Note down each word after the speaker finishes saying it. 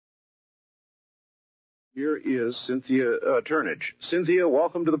Here is Cynthia Turnage. Cynthia,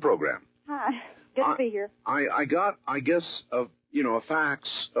 welcome to the program. Hi. Good to be here. I got, I guess, a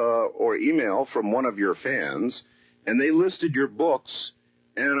fax or email from one of your fans, and they listed your books,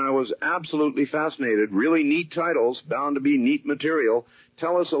 and I was absolutely fascinated. Really neat titles, bound to be neat material.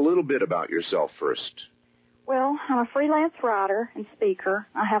 Tell us a little bit about yourself first. Well, I'm a freelance writer and speaker.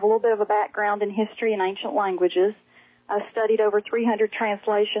 I have a little bit of a background in history and ancient languages. I've studied over 300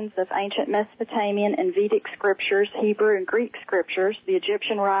 translations of ancient Mesopotamian and Vedic scriptures, Hebrew and Greek scriptures, the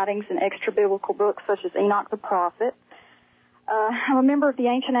Egyptian writings, and extra-biblical books such as Enoch the Prophet. I'm a member of the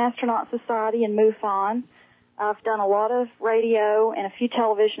Ancient Astronaut Society in MUFON. I've done a lot of radio and a few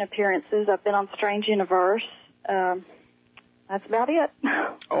television appearances. I've been on Strange Universe. That's about it.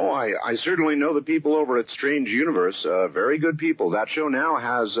 Oh, I certainly know the people over at Strange Universe. Very good people. That show now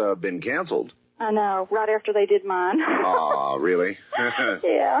has been canceled. I know, right after they did mine. Ah, really?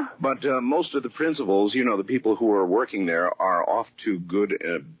 Yeah. But most of the principals, the people who are working there are off to good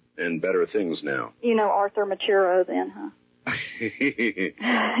and better things now. You know Arthur Machiro then, huh?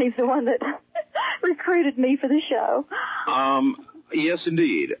 He's the one that recruited me for the show. Yes,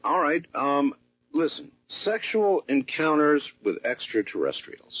 indeed. All right. Listen, sexual encounters with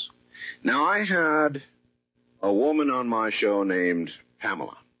extraterrestrials. Now, I had a woman on my show named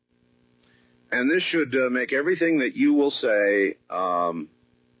Pamela. And this should make everything that you will say not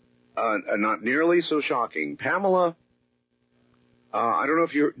nearly so shocking. Pamela, I don't know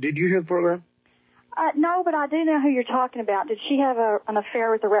if did you hear the program? No, but I do know who you're talking about. Did she have an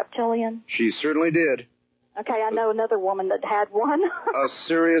affair with a reptilian? She certainly did. Okay, I know another woman that had one. A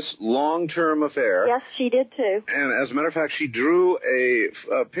serious long-term affair. Yes, she did too. And as a matter of fact, she drew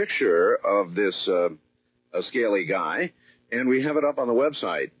a picture of this a scaly guy. And we have it up on the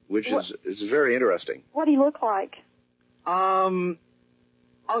website, which is very interesting. What do he look like? About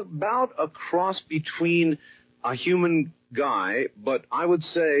a cross between a human guy, but I would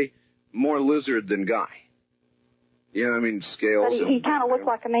say more lizard than guy. Yeah, I mean, scales. But he kind of looked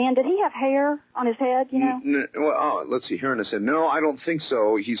like a man. Did he have hair on his head, Well, let's see, hair on his head. No, I don't think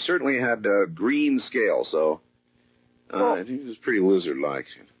so. He certainly had green scales, so he was pretty lizard-like.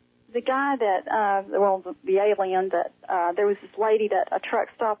 The guy that, the alien that, there was this lady a truck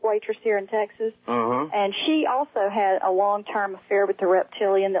stop waitress here in Texas, and she also had a long-term affair with the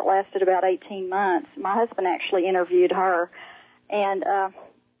reptilian that lasted about 18 months. My husband actually interviewed her, and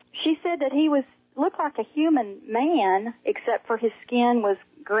she said that he looked like a human man, except for his skin was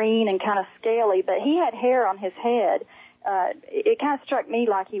green and kind of scaly, but he had hair on his head. It kind of struck me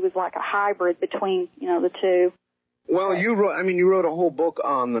like he was like a hybrid between, the two. Well, you wrote a whole book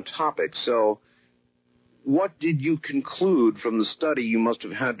on the topic, so what did you conclude from the study you must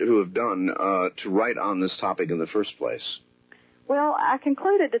have had to have done to write on this topic in the first place? Well, I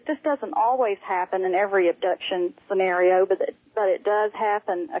concluded that this doesn't always happen in every abduction scenario, but it does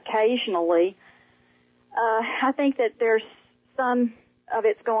happen occasionally. I think that there's some of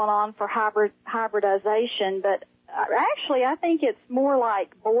it's going on for hybridization, but actually, I think it's more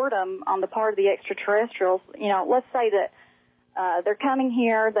like boredom on the part of the extraterrestrials. Let's say that they're coming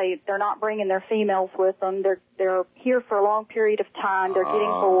here, they're not bringing their females with them. They're here for a long period of time. They're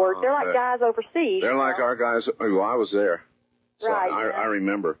getting bored. They're like guys overseas. They're like our guys. Oh, I was there, so right? I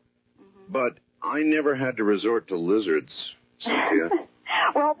remember. Mm-hmm. But I never had to resort to lizards, Cynthia.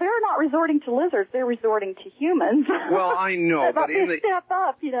 Well, they're not resorting to lizards. They're resorting to humans. Well, I know, but step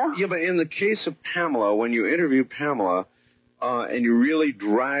up, Yeah, but in the case of Pamela, when you interview Pamela, and you really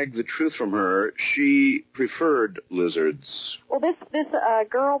drag the truth from her, she preferred lizards. Well, this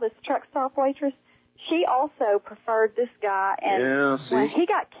girl, this truck stop waitress, she also preferred this guy, and when he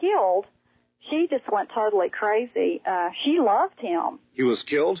got killed, she just went totally crazy. She loved him. He was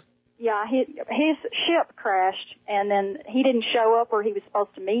killed? Yeah, his ship crashed, and then he didn't show up where he was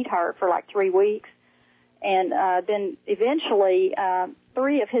supposed to meet her for like 3 weeks. And then eventually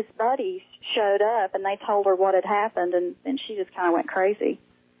 3 of his buddies showed up, and they told her what had happened, and then she just kind of went crazy.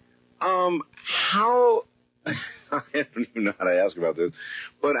 How... I don't even know how to ask about this,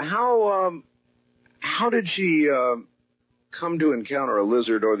 but how did she come to encounter a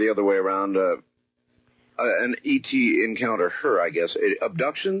lizard, or the other way around, an ET encounter her, I guess?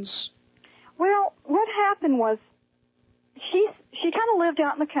 Abductions? Well, what happened was she kind of lived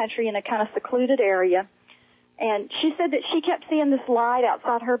out in the country in a kind of secluded area, and she said that she kept seeing this light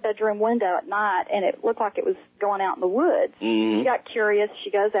outside her bedroom window at night, and it looked like it was going out in the woods. Mm-hmm. She got curious. She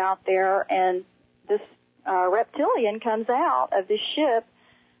goes out there, and this reptilian comes out of this ship.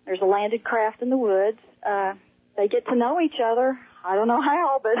 There's a landed craft in the woods. They get to know each other. I don't know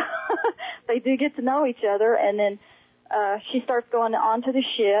how, but they do get to know each other. And then she starts going onto the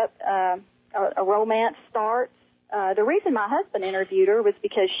ship. a romance starts. The reason my husband interviewed her was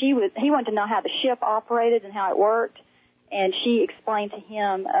because he wanted to know how the ship operated and how it worked, and she explained to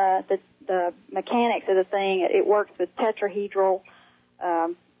him the mechanics of the thing. It works with tetrahedral.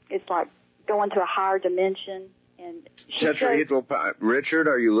 It's like going to a higher dimension. And tetrahedral. Richard,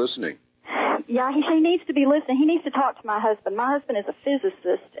 are you listening? Yeah, he needs to be listening. He needs to talk to my husband. My husband is a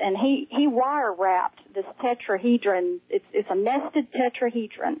physicist, and he wire wrapped this tetrahedron. It's a nested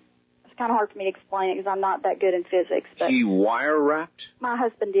tetrahedron. It's kind of hard for me to explain it because I'm not that good in physics. But he wire wrapped? My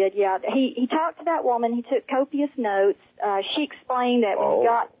husband did, yeah. He talked to that woman. He took copious notes. She explained that when he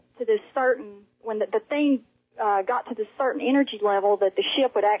got to this when the thing got to this certain energy level, that the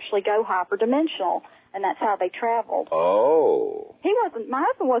ship would actually go hyperdimensional. And that's how they traveled. Oh. My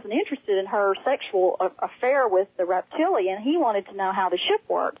husband wasn't interested in her sexual affair with the reptilian. He wanted to know how the ship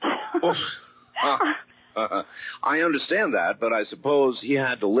worked. I understand that, but I suppose he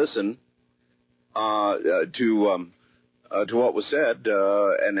had to listen to what was said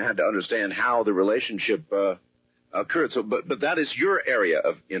and had to understand how the relationship occurred. So, but that is your area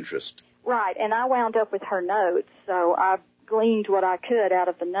of interest. Right, and I wound up with her notes, so I gleaned what I could out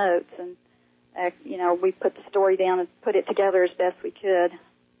of the notes, and we put the story down and put it together as best we could.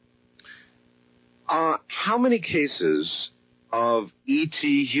 How many cases of ET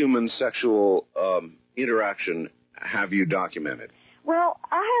human sexual interaction have you documented? Well,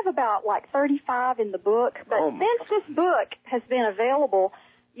 I have about 35 in the book, but since this book has been available,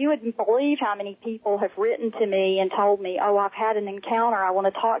 you wouldn't believe how many people have written to me and told me, I've had an encounter, I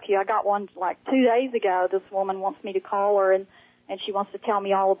want to talk to you. I got one 2 days ago. This woman wants me to call her, and she wants to tell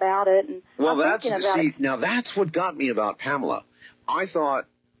me all about it. And now that's what got me about Pamela. I thought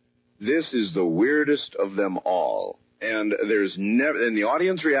this is the weirdest of them all, and and the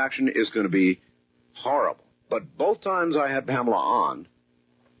audience reaction is going to be horrible. But both times I had Pamela on,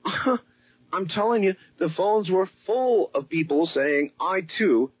 I'm telling you, the phones were full of people saying, I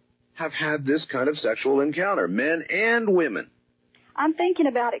too have had this kind of sexual encounter, men and women. I'm thinking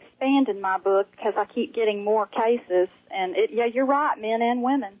about expanding my book because I keep getting more cases, and you're right, men and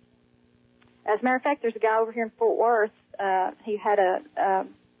women. As a matter of fact, there's a guy over here in Fort Worth. He had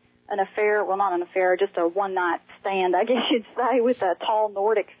an affair, well, not an affair, just a one-night stand, I guess you'd say, with a tall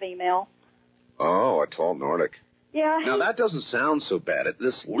Nordic female. Oh, a tall Nordic. Yeah. Now, that doesn't sound so bad.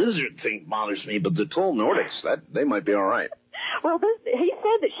 This lizard thing bothers me, but the tall Nordics, they might be all right. Well, he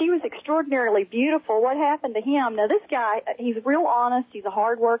said that she was extraordinarily beautiful. What happened to him? Now, this guy, he's real honest. He's a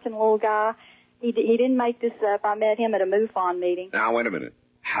hard-working little guy. He didn't make this up. I met him at a MUFON meeting. Now, wait a minute.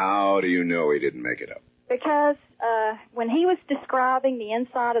 How do you know he didn't make it up? Because when he was describing the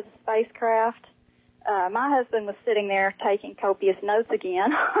inside of the spacecraft, my husband was sitting there taking copious notes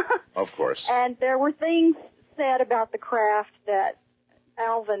again. Of course. And there were things said about the craft that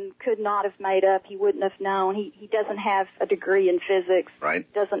Alvin could not have made up. He wouldn't have known. He doesn't have a degree in physics.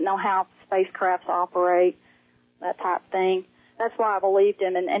 Right. Doesn't know how spacecrafts operate, that type of thing. That's why I believed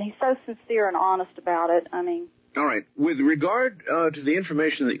him, and he's so sincere and honest about it. I mean. All right. With regard to the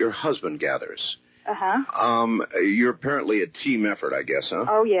information that your husband gathers, you're apparently a team effort, I guess, huh?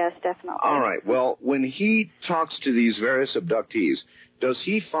 Oh, yes, definitely. All right. Well, when he talks to these various abductees, does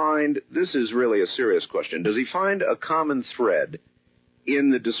he find, this is really a serious question, does he find a common thread in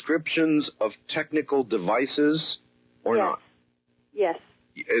the descriptions of technical devices or not? Yes.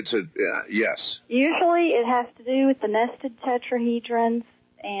 It's yes. Usually it has to do with the nested tetrahedrons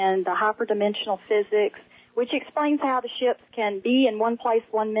and the hyperdimensional physics, which explains how the ships can be in one place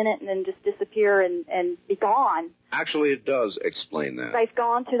 1 minute and then just disappear and be gone. Actually, it does explain that. They've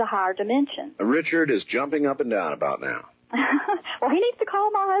gone to the higher dimension. Richard is jumping up and down about now. Well, he needs to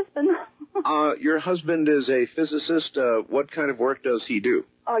call my husband. Your husband is a physicist. What kind of work does he do?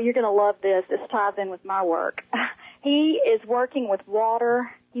 Oh, you're going to love this. This ties in with my work. He is working with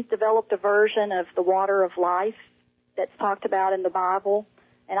water. He's developed a version of the water of life that's talked about in the Bible.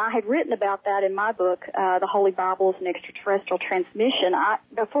 And I had written about that in my book, The Holy Bible is an Extraterrestrial Transmission.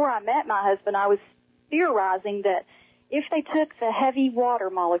 Before I met my husband, I was theorizing that if they took the heavy water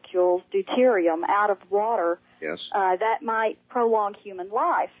molecules, deuterium, out of water, yes, that might prolong human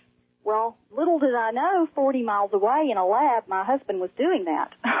life. Well, little did I know, 40 miles away in a lab, my husband was doing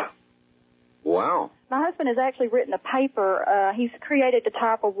that. Wow. My husband has actually written a paper. He's created a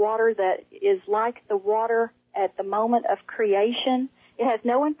type of water that is like the water at the moment of creation. It has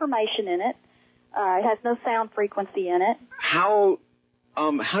no information in it. It has no sound frequency in it. How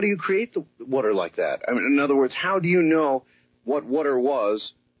do you create the water like that? I mean, in other words, how do you know what water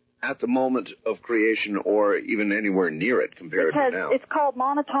was at the moment of creation or even anywhere near it compared to now? It's called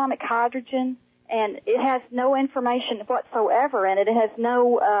monatomic hydrogen, and it has no information whatsoever in it. It has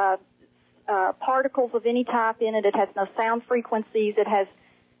no particles of any type in it. It has no sound frequencies. It has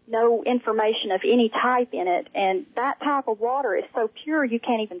no information of any type in it. And that type of water is so pure you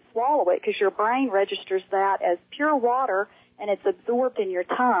can't even swallow it because your brain registers that as pure water, and it's absorbed in your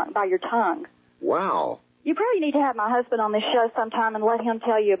tongue, by your tongue. Wow. You probably need to have my husband on this show sometime and let him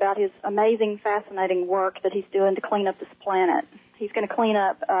tell you about his amazing, fascinating work that he's doing to clean up this planet. He's going to clean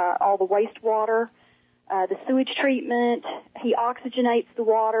up all the wastewater, the sewage treatment. He oxygenates the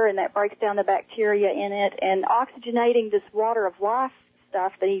water, and that breaks down the bacteria in it. And oxygenating this water of life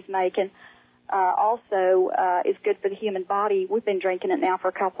stuff that he's making also is good for the human body. We've been drinking it now for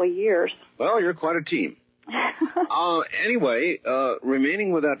a couple of years. Well, you're quite a team. Anyway,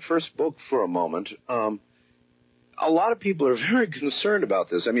 remaining with that first book for a moment, a lot of people are very concerned about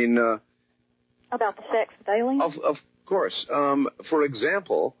this. I mean... about the sex with aliens? Of course. For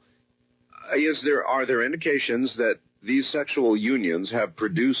example, are there indications that these sexual unions have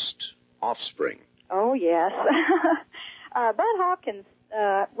produced offspring? Oh, yes. Bud Hopkins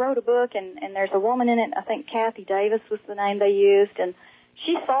wrote a book, and there's a woman in it, I think Kathy Davis was the name they used, and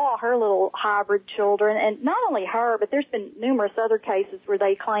she saw her little hybrid children, and not only her, but there's been numerous other cases where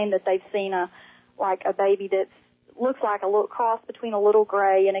they claim that they've seen a baby that looks like a little cross between a little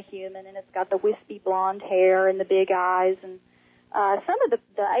gray and a human, and it's got the wispy blonde hair and the big eyes. And some of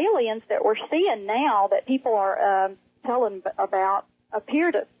the aliens that we're seeing now that people are telling about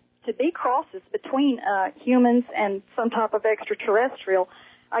appear to be crosses between humans and some type of extraterrestrial.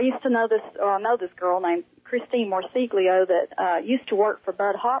 I used to know this girl named Christine Morsiglio that used to work for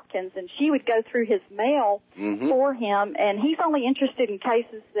Bud Hopkins, and she would go through his mail for him, and he's only interested in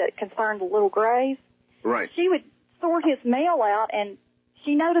cases that concern the little grays. Right. She would sort his mail out, and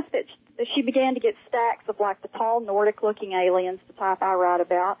she noticed that she began to get stacks of like the tall Nordic-looking aliens, the type I write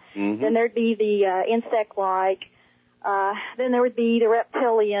about. Then there'd be the insect-like. Then there would be the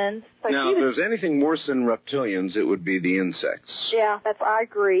reptilians. So now, if there's anything worse than reptilians, it would be the insects. Yeah, I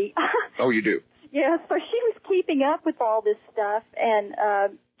agree. Oh, you do? Yeah, so she was keeping up with all this stuff, and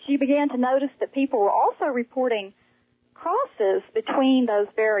she began to notice that people were also reporting crosses between those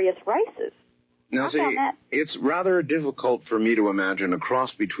various races. Now, see, it's rather difficult for me to imagine a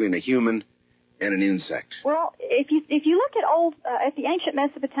cross between a human and an insect. Well, if you look at at the ancient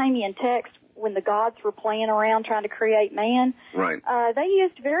Mesopotamian text, when the gods were playing around trying to create man, right? They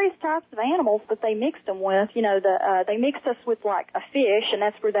used various types of animals that they mixed them with. You know, they mixed us with like a fish, and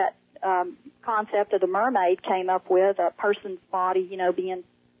that's where that concept of the mermaid came up with, a person's body, you know, being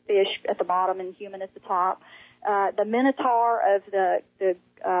fish at the bottom and human at the top. The Minotaur of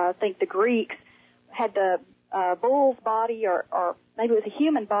I think the Greeks had the bull's body, or maybe it was a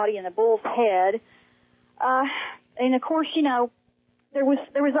human body and a bull's head. And of course, you know, there was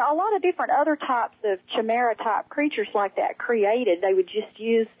a lot of different other types of chimera type creatures like that created. They would just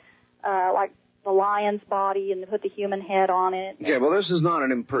use like the lion's body and put the human head on it. Okay, well, this is not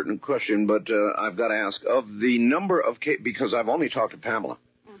an impertinent question, but I've got to ask, of the number of cases, because I've only talked to Pamela,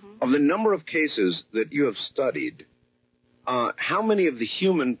 of the number of cases that you have studied, how many of the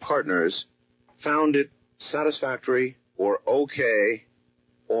human partners found it satisfactory or okay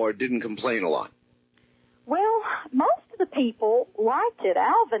or didn't complain a lot? Well, most of the people liked it.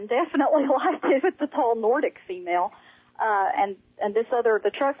 Alvin definitely liked it with the tall Nordic female. And this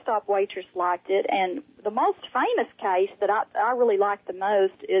the truck stop waitress liked it. And the most famous case that I really liked the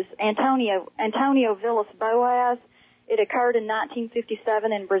most is Antonio Villas Boas. It occurred in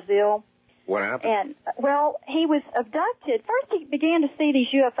 1957 in Brazil. What happened? And, well, he was abducted. First, he began to see these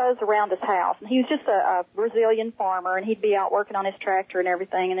UFOs around his house. And he was just a Brazilian farmer, and he'd be out working on his tractor and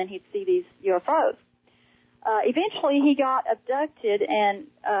everything, and then he'd see these UFOs. Eventually, he got abducted and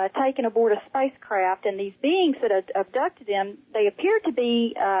taken aboard a spacecraft, and these beings that had abducted him, they appeared to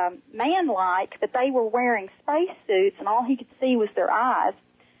be man-like, but they were wearing space suits, and all he could see was their eyes.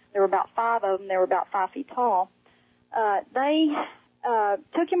 There were about 5 of them. They were about 5 feet tall. They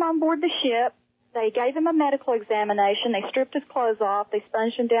took him on board the ship. They gave him a medical examination. They stripped his clothes off. They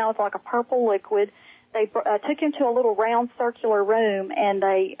sponged him down with like a purple liquid. They took him to a little round circular room, and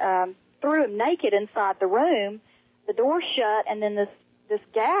they threw him naked inside the room. The door shut, and then this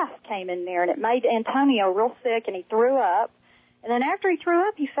gas came in there, and it made Antonio real sick, and he threw up. And then after he threw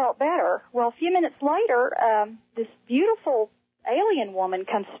up, he felt better. Well, a few minutes later, this beautiful alien woman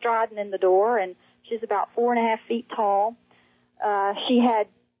comes striding in the door, and she's about 4.5 feet tall. She had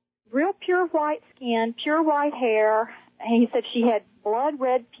real pure white skin, pure white hair, and he said she had blood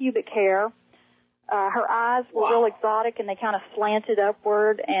red pubic hair. Her eyes were real exotic, and they kind of slanted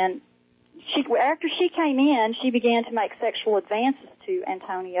upward, and after she came in, she began to make sexual advances to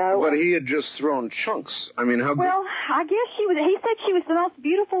Antonio. But he had just thrown chunks. I mean, how... Well, I guess he said she was the most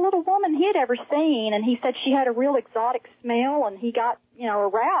beautiful little woman he had ever seen, and he said she had a real exotic smell, and he got,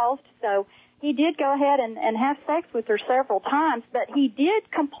 aroused, so he did go ahead and have sex with her several times, but he did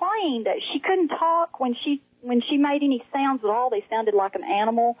complain that she couldn't talk when she made any sounds at all. They sounded like an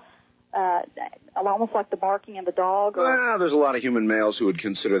animal, almost like the barking of a dog. Well, there's a lot of human males who would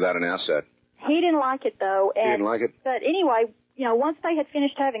consider that an asset. He didn't like it, though. He didn't like it? But anyway, once they had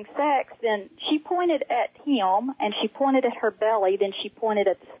finished having sex, then she pointed at him, and she pointed at her belly, then she pointed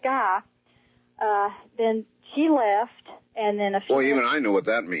at the sky. Then she left, and then a few... Well, even I know what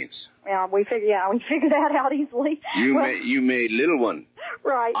that means. Yeah, we figured that out easily. You made little one.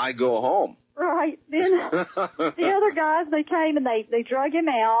 Right. I go home. Right. Then the other guys, they came and they drug him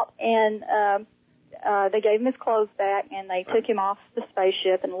out, and they gave him his clothes back, and they took him off the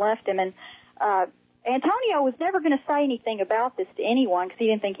spaceship and left him. And Antonio was never going to say anything about this to anyone because he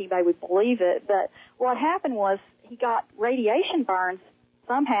didn't think anybody would believe it. But what happened was he got radiation burns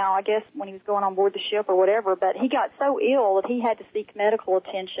somehow, I guess, when he was going on board the ship or whatever. But he got so ill that he had to seek medical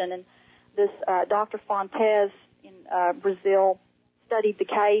attention. And this Dr. Fontes in Brazil studied the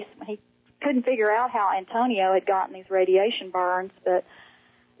case. He couldn't figure out how Antonio had gotten these radiation burns, but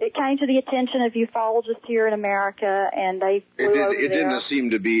it came to the attention of ufologists here in America, and they flew over there. It didn't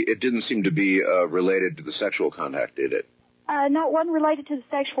seem to be related to the sexual contact, did it? No, it wasn't related to the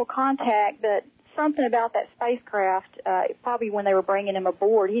sexual contact, but something about that spacecraft, probably when they were bringing him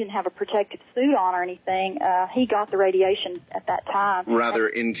aboard, he didn't have a protective suit on or anything. He got the radiation at that time. Rather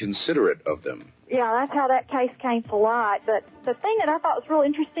inconsiderate of them. Yeah, that's how that case came to light. But the thing that I thought was real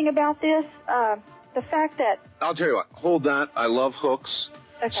interesting about this, the fact that... I'll tell you what, hold that. I love hooks.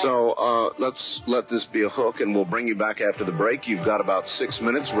 Okay. So let's let this be a hook, and we'll bring you back after the break. You've got about 6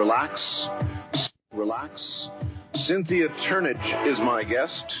 minutes. Relax. Relax. Cynthia Turnage is my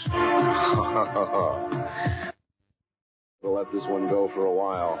guest. We'll let this one go for a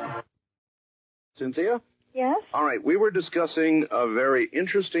while. Cynthia? Yes? All right, we were discussing a very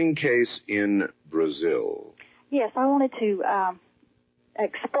interesting case in Brazil. Yes, I wanted to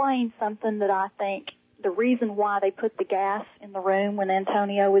explain something that I think the reason why they put the gas in the room when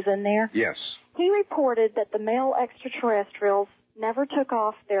Antonio was in there. Yes. He reported that the male extraterrestrials never took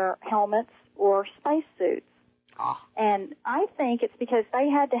off their helmets or spacesuits. And I think it's because they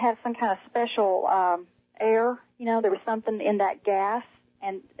had to have some kind of special air. There was something in that gas,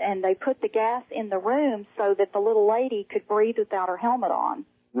 and they put the gas in the room so that the little lady could breathe without her helmet on.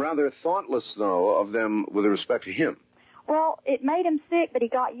 Rather thoughtless, though, of them with respect to him. Well, it made him sick, but he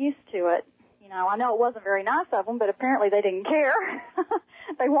got used to it. I know it wasn't very nice of them, but apparently they didn't care.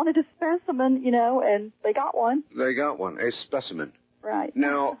 They wanted a specimen, and they got one. They got one, a specimen. Right.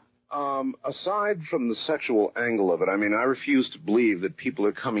 Now, aside from the sexual angle of it, I mean, I refuse to believe that people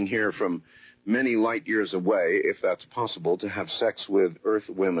are coming here from many light years away, if that's possible, to have sex with Earth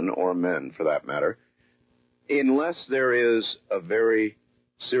women or men, for that matter, unless there is a very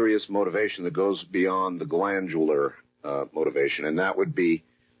serious motivation that goes beyond the glandular motivation, and that would be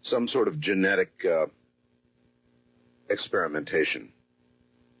some sort of genetic experimentation.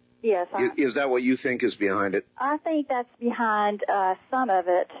 Yes. Is that what you think is behind it? I think that's behind some of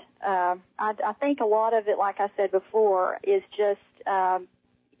it. I think a lot of it, like I said before, is just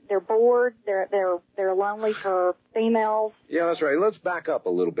they're bored. They're lonely for females. Yeah, that's right. Let's back up a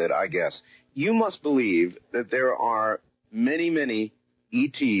little bit, I guess. You must believe that there are many, many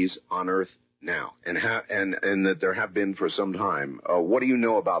ETs on Earth now, and that there have been for some time. What do you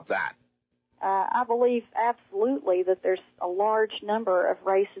know about that? I believe absolutely that there's a large number of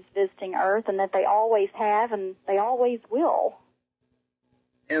races visiting Earth, and that they always have, and they always will.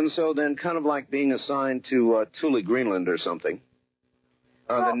 And so then, kind of like being assigned to Thule, Greenland or something,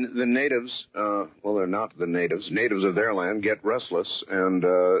 the natives, well, they're not the natives of their land get restless and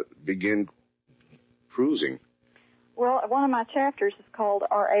begin cruising. Well, one of my chapters is called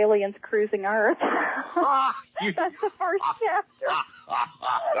Are Aliens Cruising Earth? That's the first chapter.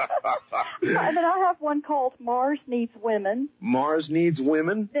 And then I have one called Mars Needs Women. Mars Needs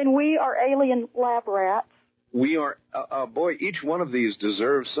Women? Then We Are Alien Lab Rats. We are, boy, each one of these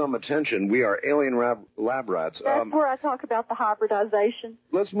deserves some attention. We Are Alien Lab Rats. That's where I talk about the hybridization.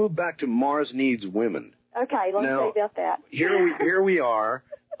 Let's move back to Mars Needs Women. Okay, let me tell you about that. Here we are.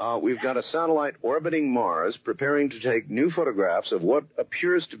 We've got a satellite orbiting Mars, preparing to take new photographs of what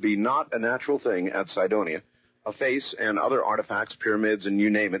appears to be not a natural thing at Cydonia. A face and other artifacts, pyramids, and you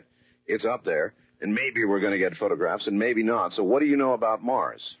name it. It's up there. And maybe we're going to get photographs, and maybe not. So what do you know about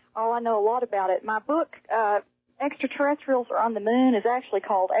Mars? Oh, I know a lot about it. My book, Extraterrestrials Are on the Moon, is actually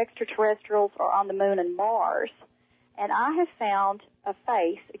called Extraterrestrials Are on the Moon and Mars. And I have found a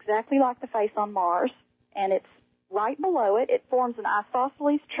face, exactly like the face on Mars, and it's right below it. It forms an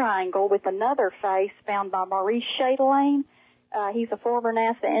isosceles triangle with another face found by Maurice Chatelain. He's a former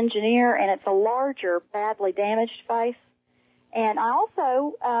NASA engineer, and it's a larger, badly damaged face. And I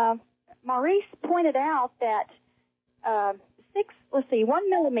also, Maurice pointed out that 1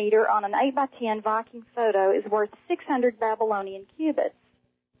 millimeter on an 8x10 Viking photo is worth 600 Babylonian cubits.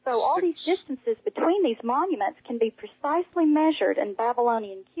 So all these distances between these monuments can be precisely measured in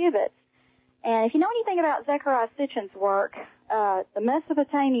Babylonian cubits. And if you know anything about Zecharia Sitchin's work, the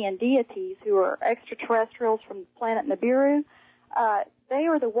Mesopotamian deities who are extraterrestrials from the planet Nibiru, they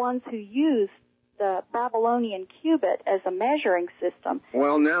are the ones who used the Babylonian cubit as a measuring system.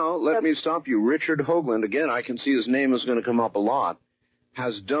 Well, now, let me stop you. Richard Hoagland, again, I can see his name is going to come up a lot,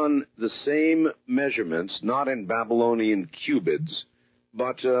 has done the same measurements, not in Babylonian cubits,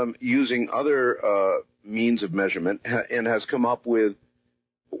 but using other means of measurement, and has come up with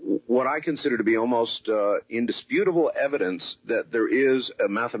what I consider to be almost indisputable evidence that there is a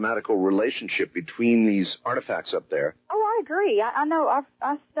mathematical relationship between these artifacts up there. Oh, I agree. I know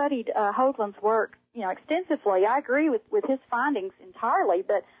I've studied Hoagland's work, extensively. I agree with his findings entirely,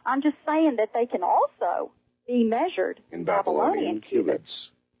 but I'm just saying that they can also be measured in Babylonian cubits.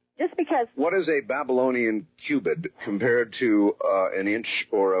 Just because... What is a Babylonian cubit compared to an inch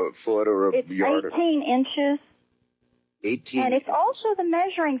or a foot or a yard? It's 18 inches. 18 and it's inches. also the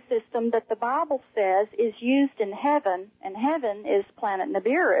measuring system that the Bible says is used in heaven, and heaven is planet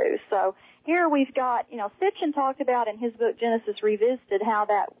Nibiru. So here we've got, Sitchin talked about in his book Genesis Revisited how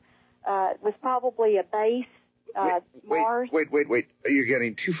that was probably a base, Mars. Wait. You're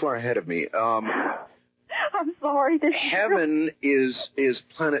getting too far ahead of me. I'm sorry. Heaven is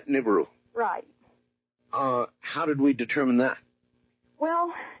planet Nibiru. Right. How did we determine that?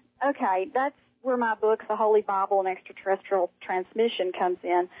 Well, okay, that's where my book, The Holy Bible and Extraterrestrial Transmission, comes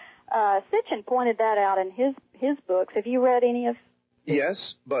in. Sitchin pointed that out in his books. Have you read any of?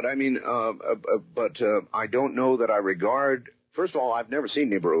 Yes, but I mean, I don't know that I regard. First of all, I've never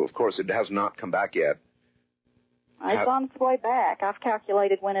seen Nibiru. Of course, it has not come back yet. It's on its way back. I've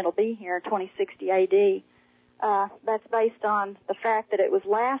calculated when it'll be here, 2060 AD. That's based on the fact that it was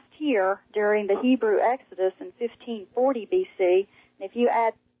last year during the Hebrew Exodus in 1540 BC. And if you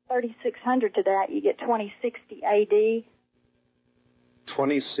add 3600 to that, you get 2060 AD.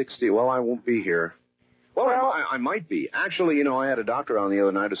 2060. Well, I won't be here. Well, I might be. Actually, I had a doctor on the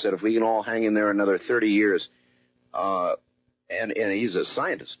other night who said if we can all hang in there another 30 years, and he's a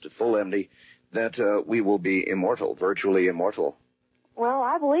scientist, a full MD, that we will be immortal, virtually immortal. Well,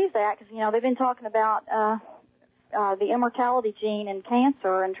 I believe that because, they've been talking about the immortality gene in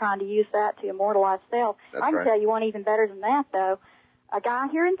cancer and trying to use that to immortalize cells. That's I can right. tell you one even better than that, though. A guy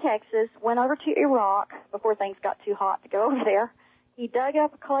here in Texas went over to Iraq before things got too hot to go over there. He dug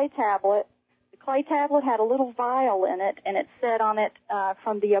up a clay tablet. The clay tablet had a little vial in it, and it said on it,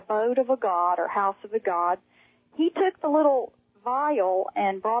 from the abode of a god or house of a god. He took the little vial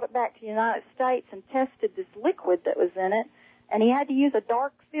and brought it back to the United States and tested this liquid that was in it, and he had to use a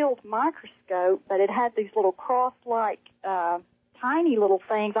dark field microscope, but it had these little cross-like tiny little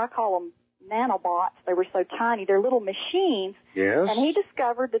things. I call them nanobots. They were so tiny. They're little machines. Yes. And he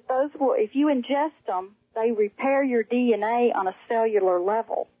discovered that those will, if you ingest them, they repair your DNA on a cellular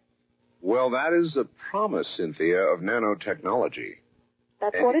level. Well, that is the promise, Cynthia, of nanotechnology.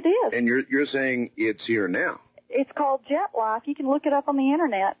 That's what it is. And you're saying it's here now. It's called Jet Life. You can look it up on the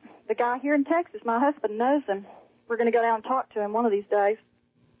Internet. The guy here in Texas, my husband knows him. We're going to go down and talk to him one of these days.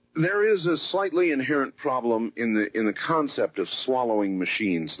 There is a slightly inherent problem in the concept of swallowing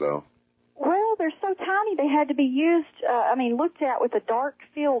machines, though. Well, they're so tiny they had to be used, looked at with a dark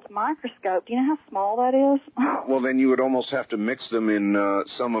field microscope. Do you know how small that is? Well, then you would almost have to mix them in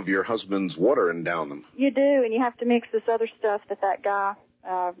some of your husband's water and down them. You do, and you have to mix this other stuff that guy,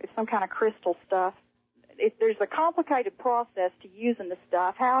 it's some kind of crystal stuff. There's a complicated process to using the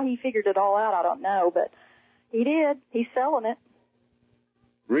stuff. How he figured it all out, I don't know, but he did. He's selling it.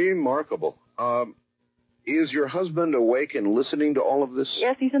 Remarkable. Is your husband awake and listening to all of this?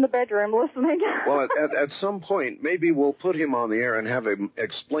 Yes, he's in the bedroom listening. Well, at some point, maybe we'll put him on the air and have him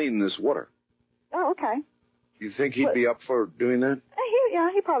explain this water. Oh, okay. You think he'd be up for doing that?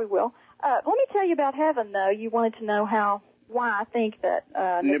 He probably will. Let me tell you about heaven, though. You wanted to know why I think that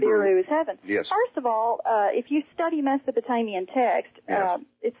Nibiru is heaven. Yes. First of all, if you study Mesopotamian text, yes.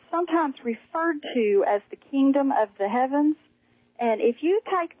 It's sometimes referred to as the kingdom of the heavens. And if you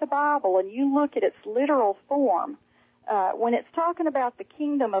take the Bible and you look at its literal form, when it's talking about the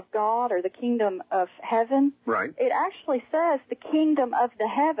kingdom of God or the kingdom of heaven, right, it actually says the kingdom of the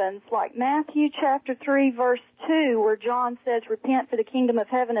heavens, like Matthew chapter 3, verse 2, where John says, repent for the kingdom of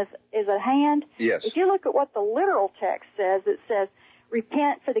heaven is at hand. Yes. If you look at what the literal text says, it says,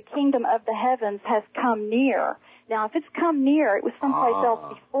 repent for the kingdom of the heavens has come near. Now, if it's come near, it was someplace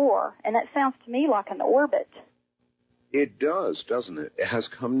else before, and that sounds to me like an orbit. It does, doesn't it? It has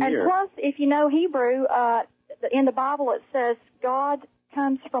come near. And plus, if you know Hebrew, in the Bible it says God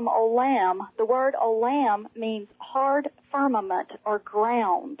comes from olam. The word olam means hard firmament or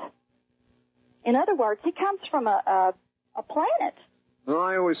ground. In other words, he comes from a planet. Well,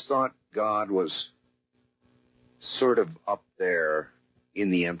 I always thought God was sort of up there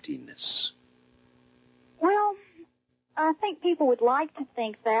in the emptiness. Well, I think people would like to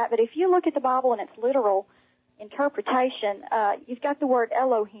think that, but if you look at the Bible in its literal interpretation, you've got the word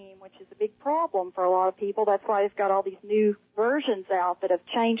Elohim, which is a big problem for a lot of people. That's why they've got all these new versions out that have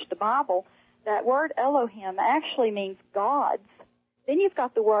changed the Bible. That word Elohim actually means gods. Then you've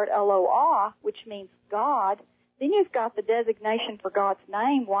got the word Eloah, which means God. Then you've got the designation for God's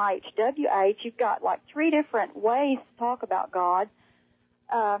name, YHWH. You've got like 3 different ways to talk about God.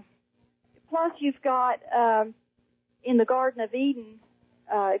 Plus you've got, in the Garden of Eden,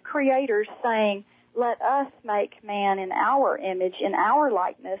 creators saying, let us make man in our image, in our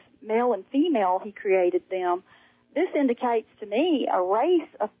likeness, male and female, he created them. This indicates to me a race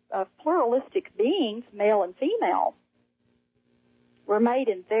of pluralistic beings, male and female. We're made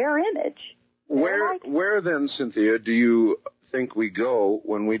in their image. Where then, Cynthia, do you think we go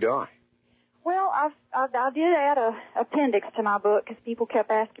when we die? Well, I did add a appendix to my book because people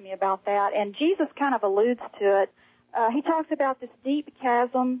kept asking me about that, and Jesus kind of alludes to it. He talks about this deep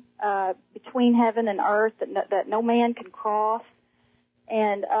chasm between heaven and earth that no man can cross.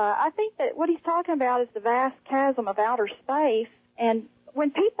 And I think that what he's talking about is the vast chasm of outer space. And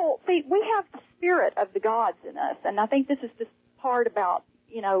when people see, we have the spirit of the gods in us. And I think this is this part about,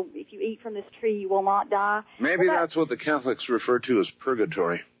 you know, if you eat from this tree, you will not die. Maybe that's what the Catholics refer to as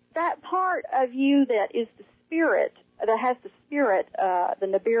purgatory. That part of you that is the spirit, that has the spirit, the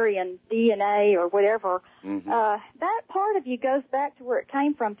Nibirian DNA or whatever, that part of you goes back to where it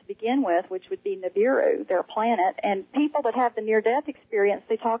came from to begin with, which would be Nibiru, their planet. And people that have the near-death experience,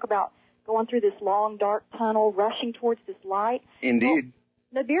 they talk about going through this long, dark tunnel, rushing towards this light. Indeed.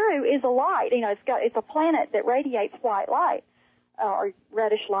 Well, Nibiru is a light. You know, it's a planet that radiates white light, or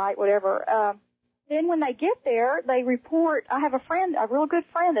reddish light, whatever. Then when they get there, they report, I have a friend, a real good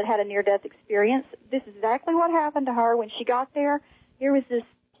friend that had a near-death experience. This is exactly what happened to her when she got there. Here was this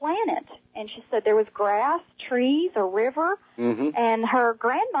planet, and she said there was grass, trees, a river, and her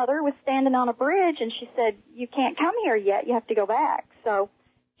grandmother was standing on a bridge, and she said, you can't come here yet, you have to go back. So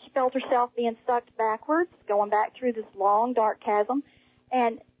she felt herself being sucked backwards, going back through this long, dark chasm.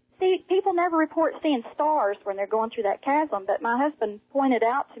 And see, people never report seeing stars when they're going through that chasm, but my husband pointed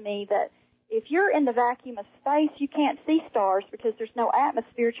out to me that if you're in the vacuum of space, you can't see stars because there's no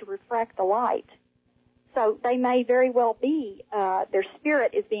atmosphere to refract the light. So they may very well be, their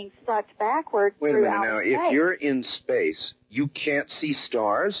spirit is being sucked backward. Wait a minute now. If you're in space, you can't see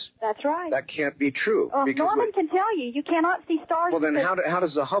stars? That's right. That can't be true. Norman can tell you, you cannot see stars. Well, then how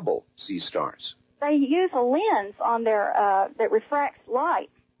does the Hubble see stars? They use a lens on their, that refracts light.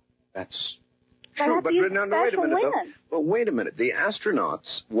 That's true, but no, wait a minute. But wait a minute. The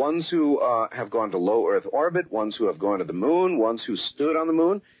astronauts, ones who have gone to low Earth orbit, ones who have gone to the moon, ones who stood on the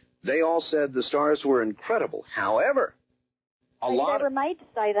moon, they all said the stars were incredible. However, Maybe they were made to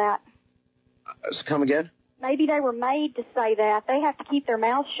say that. Come again? Maybe they were made to say that. They have to keep their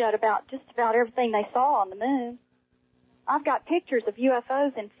mouths shut about just about everything they saw on the moon. I've got pictures of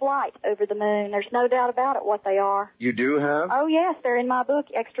UFOs in flight over the moon. There's no doubt about it what they are. You do have? Oh, yes. They're in my book,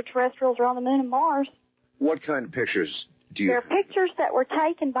 Extraterrestrials Are on the Moon and Mars. What kind of pictures do you have? They're pictures that were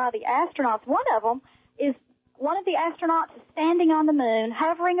taken by the astronauts. One of them is one of the astronauts is standing on the moon.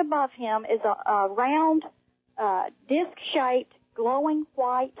 Hovering above him is a round, disc-shaped, glowing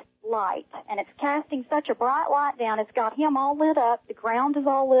white light. And it's casting such a bright light down. It's got him all lit up. The ground is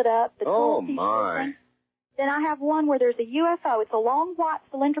all lit up. Oh, my. Then I have one where there's a UFO. It's a long white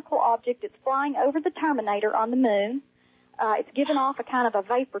cylindrical object. It's flying over the Terminator on the moon. It's giving off a kind of a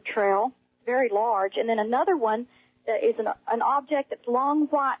vapor trail, very large. And then another one that is an object that's long,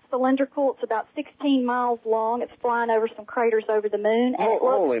 white, cylindrical. It's about 16 miles long. It's flying over some craters over the moon. And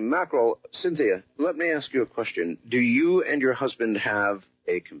holy mackerel. Cynthia, let me ask you a question. Do you and your husband have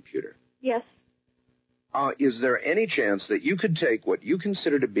a computer? Yes. Is there any chance that you could take what you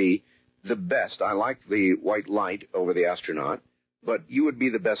consider to be the best? I like the white light over the astronaut, but you would be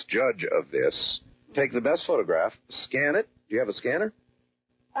the best judge of this. take the best photograph, scan it. Do you have a scanner?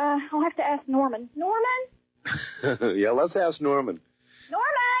 I'll have to ask Norman. Norman? Yeah, let's ask Norman.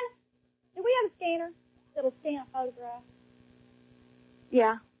 Norman! Do we have a scanner that'll scan a photograph?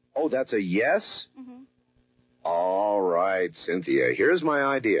 Yeah. Oh, that's a yes? Mm-hmm. All right, Cynthia. Here's my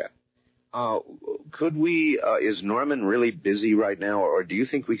idea. Could we, is Norman really busy right now, or do you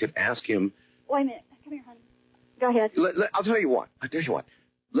think we could ask him? Wait a minute. Come here, honey. Go ahead. I'll tell you what.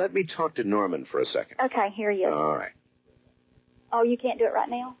 Let me talk to Norman for a second. Okay, here he is. All right. Oh, you can't do it right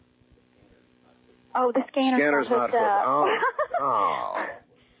now? Oh, the scanner's not hooked up. Oh.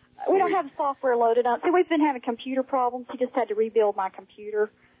 We don't have the software loaded up. See, we've been having computer problems. He just had to rebuild my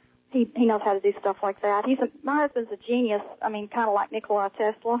computer. He knows how to do stuff like that. My husband's a genius. I mean, kind of like Nikola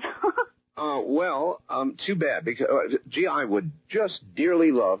Tesla. Too bad, because, gee, I would just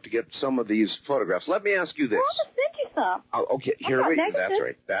dearly love to get some of these photographs. Let me ask you this. Well, I'll just send you some. Oh, okay, here we go.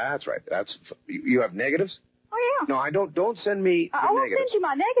 That's right. You have negatives? Oh, yeah. No, don't send me the I won't negatives. send you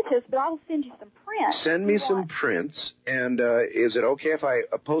my negatives, but I will send you some prints. Send me some prints, and is it okay if I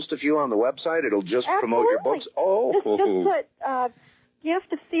post a few on the website? It'll just promote your books? Oh. Just put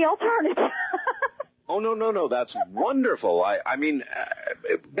gift of CL Turnage. Oh, no, that's wonderful. I mean,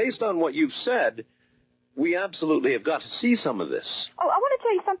 based on what you've said, we absolutely have got to see some of this. Oh, I want to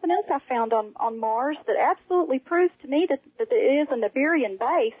tell you something else I found on Mars that absolutely proves to me that it is a Nibirian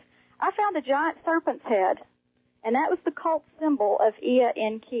base. I found a giant serpent's head, and that was the cult symbol of Ea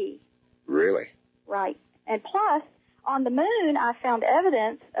Enki. Really? Right. And plus, on the moon, I found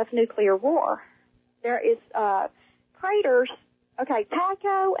evidence of nuclear war. There is craters. Okay,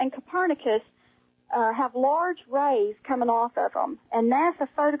 Tycho and Copernicus have large rays coming off of them, and NASA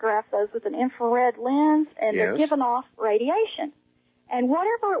photographed those with an infrared lens, and they're giving off radiation. And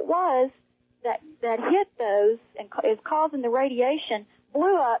whatever it was that hit those and is causing the radiation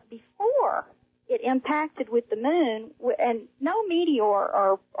blew up before it impacted with the moon, and no meteor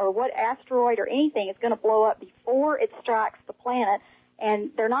or what asteroid or anything is going to blow up before it strikes the planet,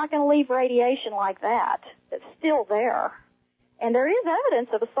 and they're not going to leave radiation like that. That's still there. And there is evidence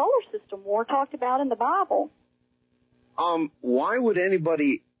of a solar system war talked about in the Bible. Why would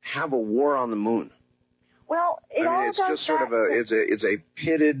anybody have a war on the moon? Well, it's just sort of it's a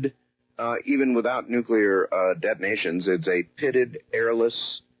pitted, even without nuclear detonations, it's a pitted,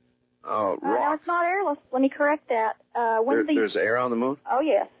 airless rock. No, it's not airless. Let me correct that. There's air on the moon? Oh,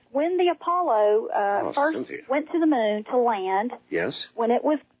 yes. When the Apollo first Cynthia. went to the moon to land, yes, when it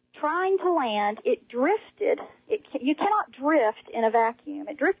was trying to land, it drifted. You cannot drift in a vacuum.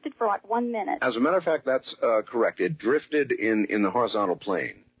 It drifted for like 1 minute. As a matter of fact, that's correct. It drifted in the horizontal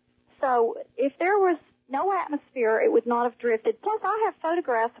plane. So if there was no atmosphere, it would not have drifted. Plus, I have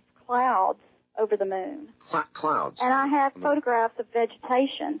photographs of clouds over the moon. Clouds? And I have photographs of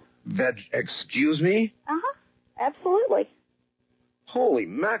vegetation. Excuse me? Uh-huh. Absolutely. Holy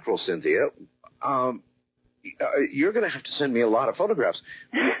mackerel, Cynthia. You're going to have to send me a lot of photographs.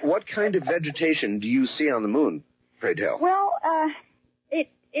 What kind of vegetation do you see on the moon, pray tell? Well,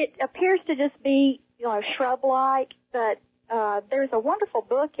 it appears to just be, shrub-like, but there's a wonderful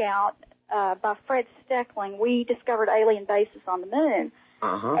book out by Fred Steckling, We Discovered Alien Bases on the Moon.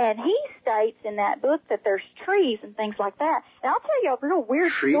 Uh-huh. And he states in that book that there's trees and things like that. And I'll tell you a real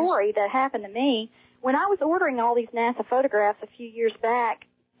weird story that happened to me. When I was ordering all these NASA photographs a few years back,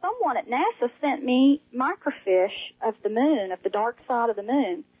 someone at NASA sent me microfiche of the moon, of the dark side of the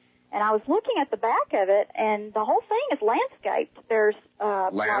moon. And I was looking at the back of it, and the whole thing is landscaped. There's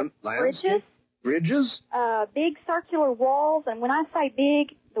bridges, big circular walls, and when I say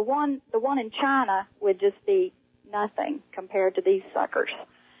big, the one in China would just be nothing compared to these suckers.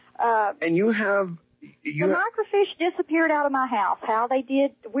 And the microfiche disappeared out of my house. How they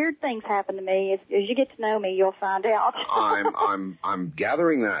did, weird things happen to me. As you get to know me, you'll find out. I'm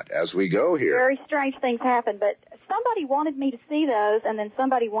gathering that as we go here. Very strange things happen, but somebody wanted me to see those, and then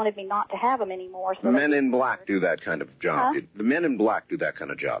somebody wanted me not to have them anymore. So Men in Black do that kind of job. Huh? The Men in Black do that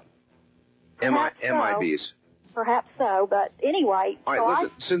kind of job. MIBs. Perhaps so, but anyway. All right,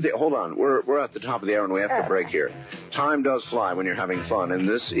 listen, Cynthia, hold on. We're at the top of the hour, and we have to break here. Time does fly when you're having fun, and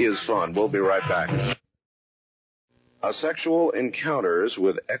this is fun. We'll be right back. Sexual Encounters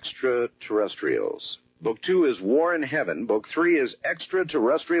with Extraterrestrials. Book 2 is War in Heaven. Book 3 is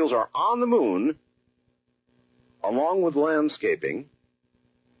Extraterrestrials Are on the Moon, along with landscaping.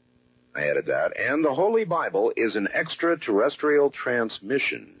 I added that. And the Holy Bible is an extraterrestrial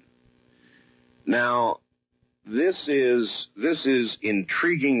transmission. Now, this is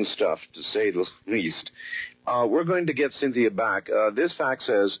intriguing stuff, to say the least. We're going to get Cynthia back. This fact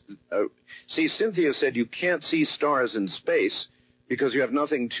says, Cynthia said you can't see stars in space because you have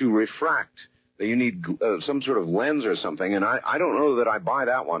nothing to refract that you need some sort of lens or something, and I don't know that I buy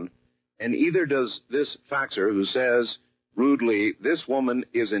that one. And either does this faxer who says rudely, this woman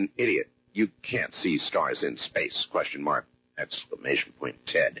is an idiot. You can't see stars in space, question mark, exclamation point,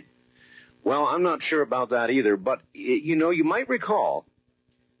 Ted. Well, I'm not sure about that either, but, you know, you might recall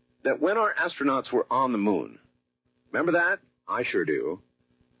that when our astronauts were on the moon, remember that? I sure do.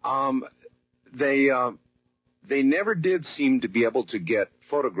 They never did seem to be able to get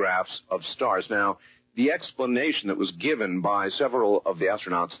photographs of stars. Now, the explanation that was given by several of the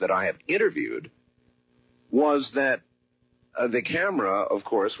astronauts that I have interviewed was that the camera, of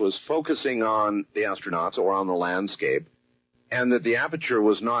course, was focusing on the astronauts or on the landscape, and that the aperture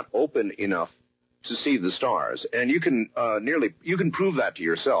was not open enough to see the stars. And you can you can prove that to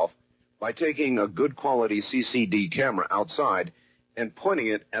yourself by taking a good quality CCD camera outside and pointing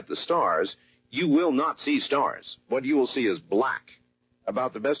it at the stars. You will not see stars. What you will see is black.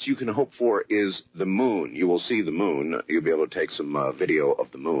 About the best you can hope for is the moon. You will see the moon. You'll be able to take some video of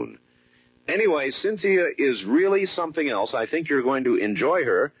the moon. Anyway, Cynthia is really something else. I think you're going to enjoy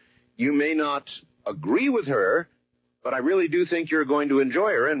her. You may not agree with her, but I really do think you're going to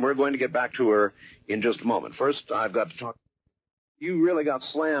enjoy her, and we're going to get back to her in just a moment. First, I've got to talk. You really got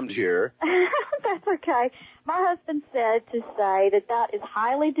slammed here. That's okay. My husband said to say that is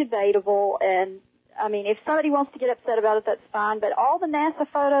highly debatable, and, I mean, if somebody wants to get upset about it, that's fine, but all the NASA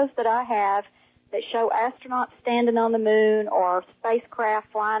photos that I have that show astronauts standing on the moon or spacecraft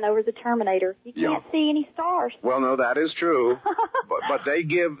flying over the Terminator, you can't see any stars. Well, no, that is true, but they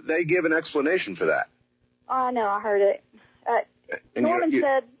give an explanation for that. I know, I heard it. Norman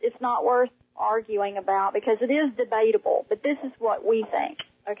said it's not worth arguing about because it is debatable, but this is what we think,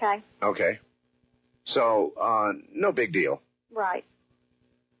 okay? Okay. So, no big deal. Right.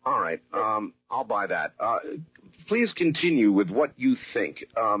 All right. I'll buy that. Please continue with what you think.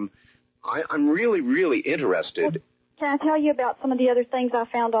 I'm really, really interested. Well, can I tell you about some of the other things I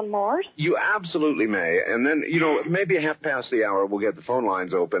found on Mars? You absolutely may. And then, you know, maybe a half past the hour, we'll get the phone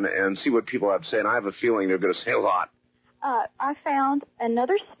lines open and see what people have to say. And I have a feeling they're going to say a lot. I found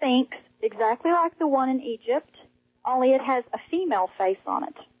another Sphinx exactly like the one in Egypt, only it has a female face on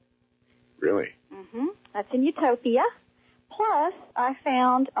it. Really? Mm-hmm. That's in Utopia. Plus, I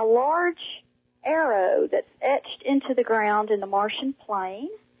found a large arrow that's etched into the ground in the Martian plain.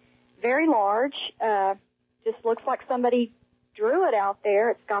 Very large. Just looks like somebody drew it out there.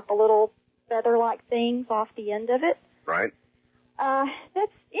 It's got the little feather-like things off the end of it. Right.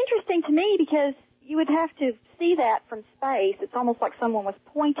 That's interesting to me because you would have to see that from space. It's almost like someone was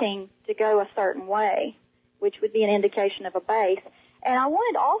pointing to go a certain way, which would be an indication of a base. And I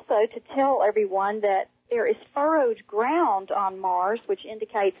wanted also to tell everyone that there is furrowed ground on Mars, which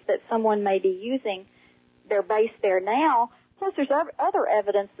indicates that someone may be using their base there now. Plus, there's other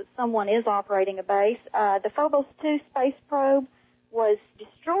evidence that someone is operating a base. The Phobos 2 space probe was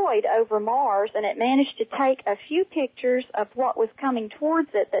destroyed over Mars, and it managed to take a few pictures of what was coming towards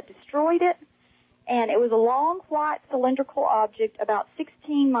it that destroyed it. And it was a long, white, cylindrical object about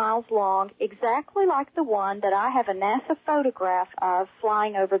 16 miles long, exactly like the one that I have a NASA photograph of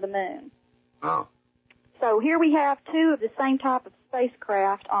flying over the moon. Oh. So here we have two of the same type of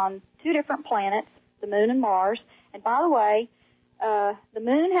spacecraft on two different planets, the moon and Mars. And by the way, the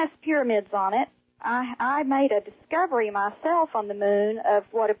moon has pyramids on it. I made a discovery myself on the moon of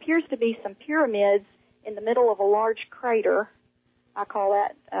what appears to be some pyramids in the middle of a large crater. I call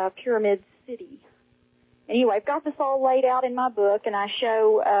that Pyramid City. Anyway, I've got this all laid out in my book, and I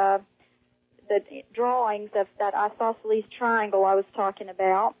show the drawings of that isosceles triangle I was talking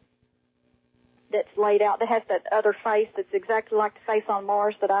about that's laid out, that has that other face that's exactly like the face on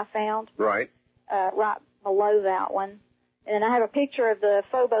Mars that I found. Right. Right below that one. And I have a picture of the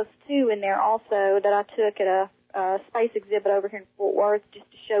Phobos 2 in there also that I took at a space exhibit over here in Fort Worth just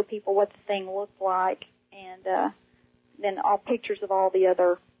to show people what the thing looked like, and then all pictures of all the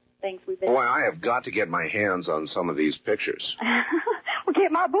other things we've been. Boy, I have got to get my hands on some of these pictures. Well,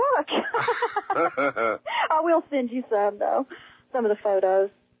 get my book. I will send you some, though, some of the photos.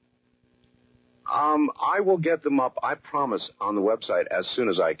 I will get them up, I promise, on the website as soon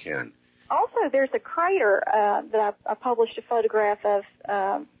as I can. Also, there's a crater that I published a photograph of,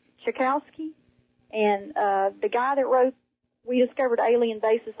 Tchaikovsky, and the guy that wrote We Discovered Alien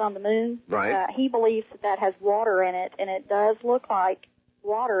Bases on the Moon. Right. He believes that has water in it, and it does look like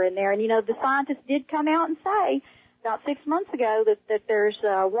water in there. And, you know, the scientists did come out and say about 6 months ago that there's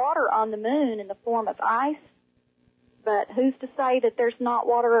water on the moon in the form of ice. But who's to say that there's not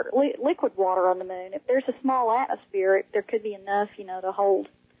water, liquid water on the moon? If there's a small atmosphere, there could be enough, you know, to hold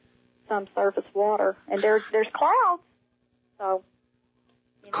some surface water. And there's clouds. So,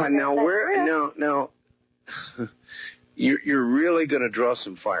 Now, you're really going to draw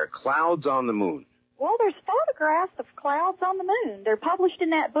some fire. Clouds on the moon. Well, there's photographs of clouds on the moon. They're published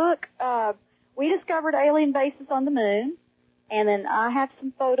in that book, We Discovered Alien Bases on the Moon, and then I have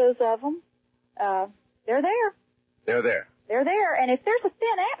some photos of them. They're there. They're there. They're there, and if there's a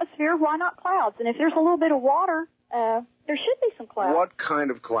thin atmosphere, why not clouds? And if there's a little bit of water, there should be some clouds. What kind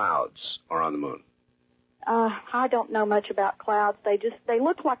of clouds are on the moon? I don't know much about clouds. They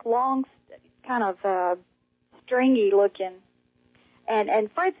look like long, kind of stringy looking. And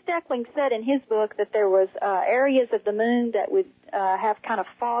Fred Steckling said in his book that there was areas of the moon that would have kind of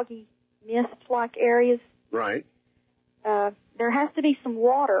foggy, mist-like areas. Right. There has to be some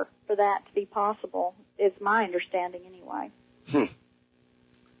water for that to be possible, is my understanding anyway.